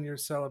doing a 1 year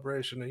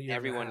celebration.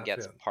 Everyone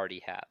gets in.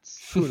 party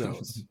hats. Who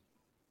knows?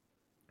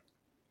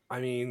 I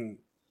mean,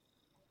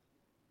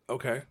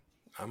 okay.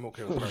 I'm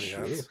okay with party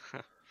Sure. hats.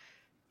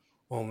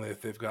 Only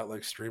if they've got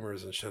like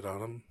streamers and shit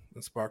on them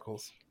and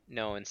sparkles.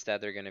 No,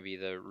 instead they're gonna be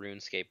the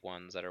RuneScape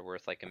ones that are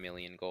worth like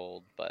 1,000,000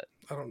 gold. But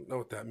I don't know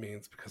what that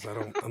means because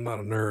I'm not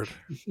a nerd.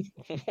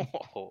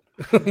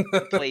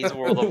 plays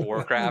World of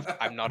Warcraft.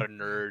 I'm not a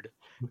nerd.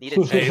 Need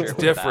a Hey, T-shirt it's with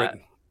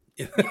different.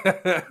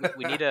 that.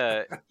 We need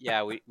a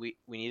we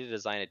need to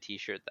design a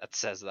T-shirt that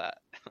says that.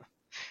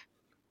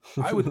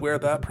 I would wear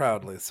that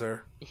proudly,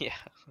 sir. Yeah.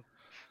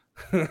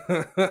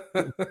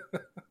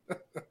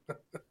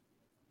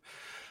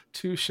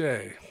 Touche,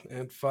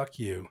 and fuck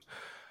you.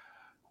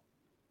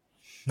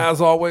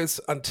 As always,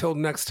 until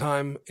next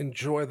time,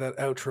 enjoy that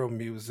outro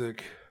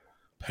music.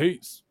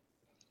 Peace.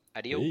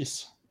 Adios.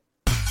 Peace.